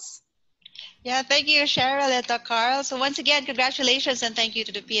Malls. Yeah, thank you, Cheryl and Carl. So once again, congratulations and thank you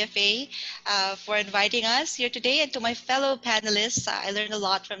to the PFA for inviting us here today, and to my fellow panelists. I learned a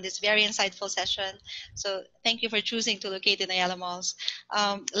lot from this very insightful session. So thank you for choosing to locate in Ayala Malls.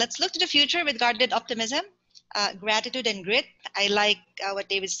 Let's look to the future with guarded optimism, gratitude, and grit. I like what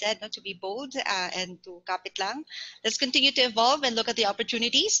David said, to be bold and to kapit lang. Let's continue to evolve and look at the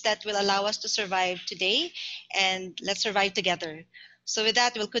opportunities that will allow us to survive today, and let's survive together. So with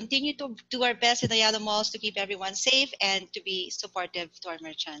that, we'll continue to do our best in the Yellow Malls to keep everyone safe and to be supportive to our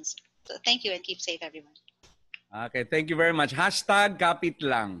merchants. So thank you and keep safe, everyone. Okay, thank you very much. Hashtag kapit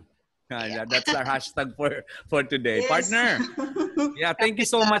lang. Yeah. That's our hashtag for today. Yes. Partner, yeah, thank you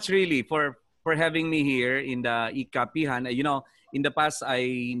so much really for having me here in the Ikapihan. You know, in the past,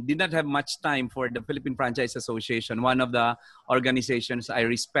 I did not have much time for the Philippine Franchise Association, one of the organizations I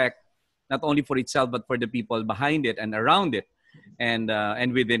respect, not only for itself, but for the people behind it and around it and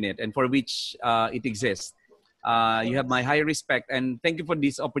within it, and for which it exists. You have my high respect, and thank you for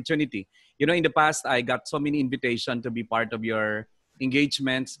this opportunity. You know, in the past, I got so many invitations to be part of your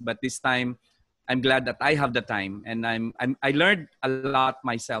engagements, but this time, I'm glad that I have the time, and I learned a lot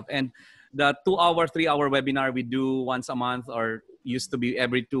myself. And the 2 hour, 3 hour webinar we do once a month, or used to be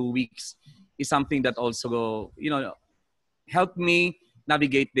every 2 weeks, is something that also, you know, helped me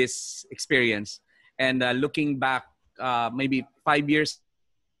navigate this experience. And looking back, maybe 5 years,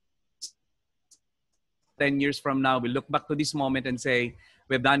 10 years from now, we look back to this moment and say,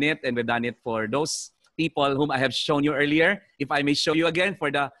 we've done it, and we've done it for those people whom I have shown you earlier. If I may show you again for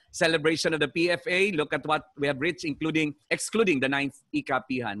the celebration of the PFA, look at what we have reached, excluding the 9th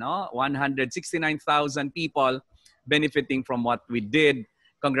Ikapihan, no? 169,000 people benefiting from what we did.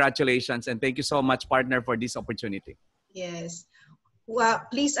 Congratulations, and thank you so much, partner, for this opportunity. Yes. Well,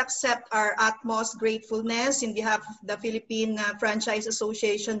 please accept our utmost gratefulness in behalf of the Philippine Franchise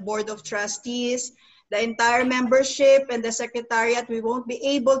Association Board of Trustees, the entire membership and the secretariat. We won't be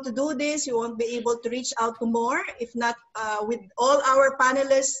able to do this. We won't be able to reach out to more if not with all our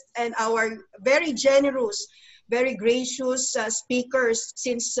panelists and our very generous, very gracious speakers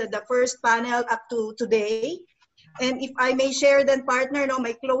since the first panel up to today. And if I may share then, partner, no,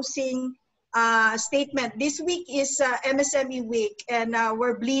 my closing statement. This week is MSME week, and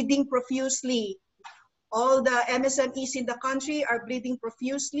we're bleeding profusely. All the MSMEs in the country are bleeding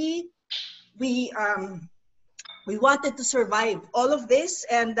profusely. We wanted to survive all of this,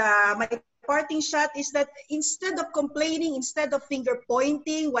 and my parting shot is that instead of complaining, instead of finger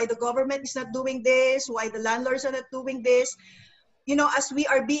pointing why the government is not doing this, why the landlords are not doing this, you know, as we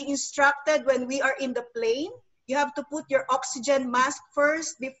are being instructed when we are in the plane, you have to put your oxygen mask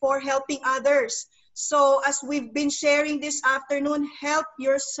first before helping others. So as we've been sharing this afternoon, help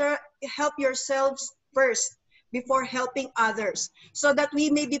yourselves first before helping others, so that we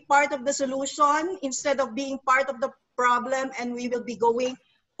may be part of the solution instead of being part of the problem, and we will be going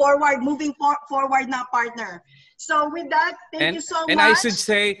forward, moving forward now, partner. So with that, thank you so much. And I should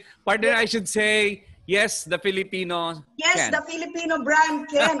say, partner, I should say, yes, the Filipino Yes, can. the Filipino brand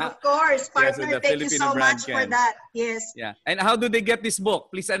can, of course. Partner, yes, thank you so much for that. Yes. Yeah. And how do they get this book?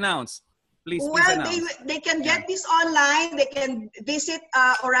 Please announce. Please announce. They can get this online. They can visit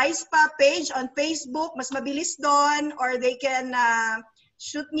Oraispa page on Facebook. Mas mabilis doon. Or they can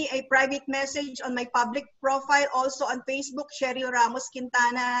shoot me a private message on my public profile also on Facebook, Cheryl Ramos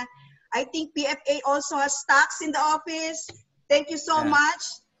Quintana. I think PFA also has stocks in the office. Thank you so much.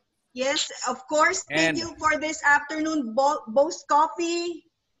 Yes, of course. Thank you for this afternoon, Boast Coffee.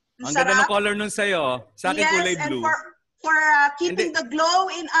 Ang ganda ng color nun sa'yo. Sa akin kulay blue. And for keeping the glow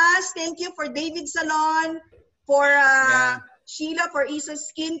in us. Thank you for David Salon, for Sheila, for Isa's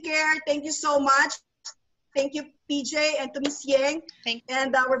Skincare. Thank you so much. Thank you, PJ, and to Miss Yang.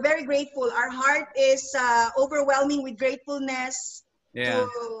 And we're very grateful. Our heart is overwhelming with gratefulness to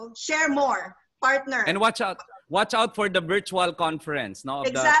share more, partner. And watch out for the virtual conference, no,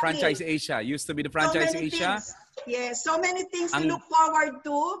 of the Franchise Asia. Used to be the Franchise Asia. Things. Yes, so many things to look forward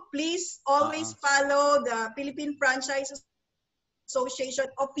to. Please always follow the Philippine Franchise Association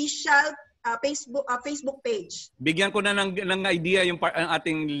official Facebook page. Bigyan ko na ng idea yung ang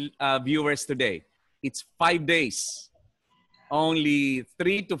ating viewers today. It's 5 days. Only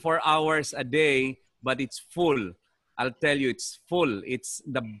 3 to 4 hours a day, but it's full. I'll tell you, it's full. It's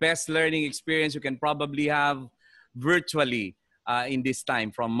the best learning experience you can probably have virtually in this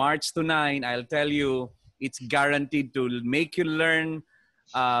time. From March to 9, I'll tell you, it's guaranteed to make you learn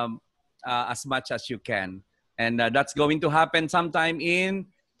as much as you can. And that's going to happen sometime in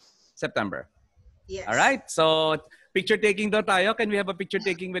September. Yes. All right. So, picture taking daw tayo. Can we have a picture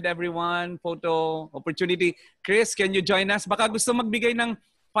taking with everyone? Photo opportunity. Chris, can you join us? Baka gusto magbigay ng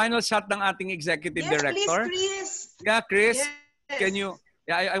final shot ng ating executive director. Please, Chris. Yeah, Chris. Yes. Can you?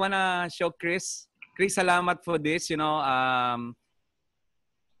 Yeah, I wanna show Chris. Chris, salamat for this. You know,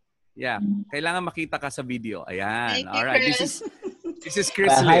 yeah, kailangan makita ka sa video. Ayan. All right. This is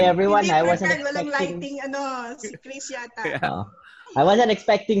Chris. Hi everyone. I wasn't Walang expecting. lighting, si Chris yata. Yeah. I wasn't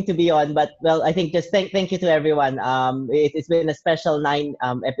expecting to be on, but well, I think just thank you to everyone. It's been a special 9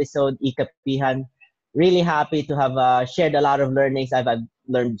 episode Ikapihan. really happy to have shared a lot of learnings. I've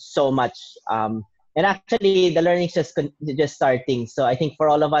learned so much. And actually, the learning's just starting. So I think for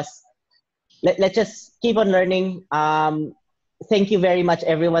all of us, let's just keep on learning. Thank you very much.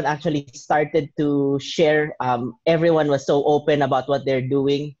 Everyone actually started to share. Everyone was so open about what they're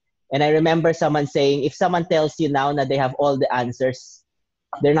doing. And I remember someone saying, if someone tells you now that they have all the answers,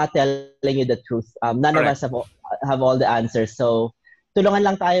 they're not telling you the truth. None of us Correct. have all the answers. So tulungan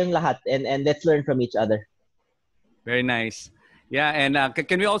lang tayong lahat and let's learn from each other. Very nice. Yeah, and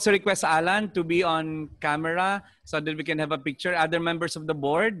can we also request Alan to be on camera so that we can have a picture? Other members of the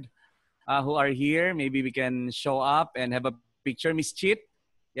board who are here, maybe we can show up and have a picture. Miss Cheat,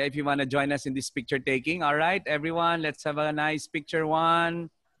 yeah, if you want to join us in this picture taking. All right, everyone, let's have a nice picture. 1,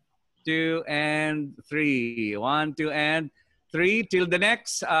 2, and 3. 1, 2, and 3. Till the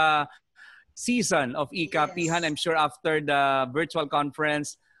next season of Ika Pihan. I'm sure after the virtual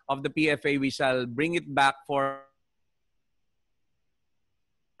conference of the PFA, we shall bring it back for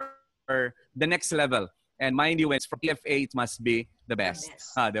the next level. And mind you, when it's for PFA, it must be the best.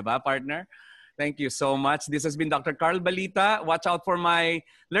 Diba, partner? Thank you so much. This has been Dr. Carl Balita. Watch out for my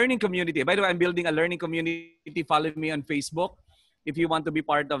learning community. By the way, I'm building a learning community. Follow me on Facebook. If you want to be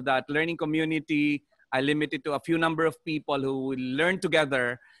part of that learning community, I limit it to a few number of people who will learn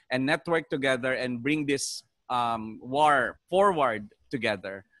together and network together and bring this war forward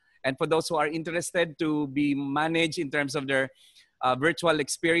together. And for those who are interested to be managed in terms of their virtual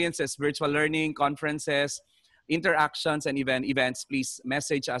experiences, virtual learning, conferences, interactions, and events, please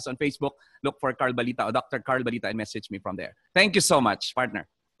message us on Facebook. Look for Carl Balita or Dr. Carl Balita and message me from there. Thank you so much, partner.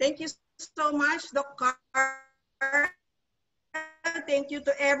 Thank you so much, Dr. Thank you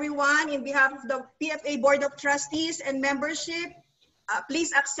to everyone in behalf of the PFA Board of Trustees and membership.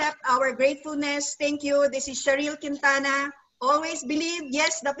 Please accept our gratefulness. Thank you. This is Cheryl Quintana. Always believe,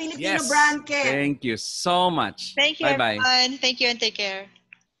 yes, the Filipino brand can. Thank you so much. Thank you, Bye-bye. everyone. Thank you and take care.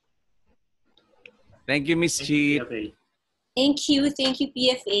 Thank you, Miss Cheat. Thank you,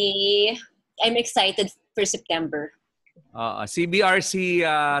 PFA. I'm excited for September.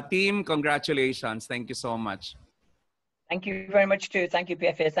 CBRC team, congratulations. Thank you so much. Thank you very much too. Thank you,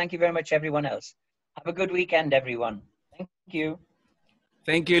 PFA. Thank you very much, everyone else. Have a good weekend, everyone. Thank you.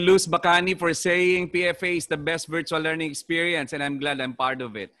 Thank you, Luz Bacani, for saying PFA is the best virtual learning experience, and I'm glad I'm part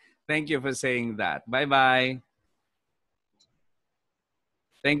of it. Thank you for saying that. Bye-bye.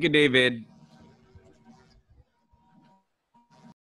 Thank you, David.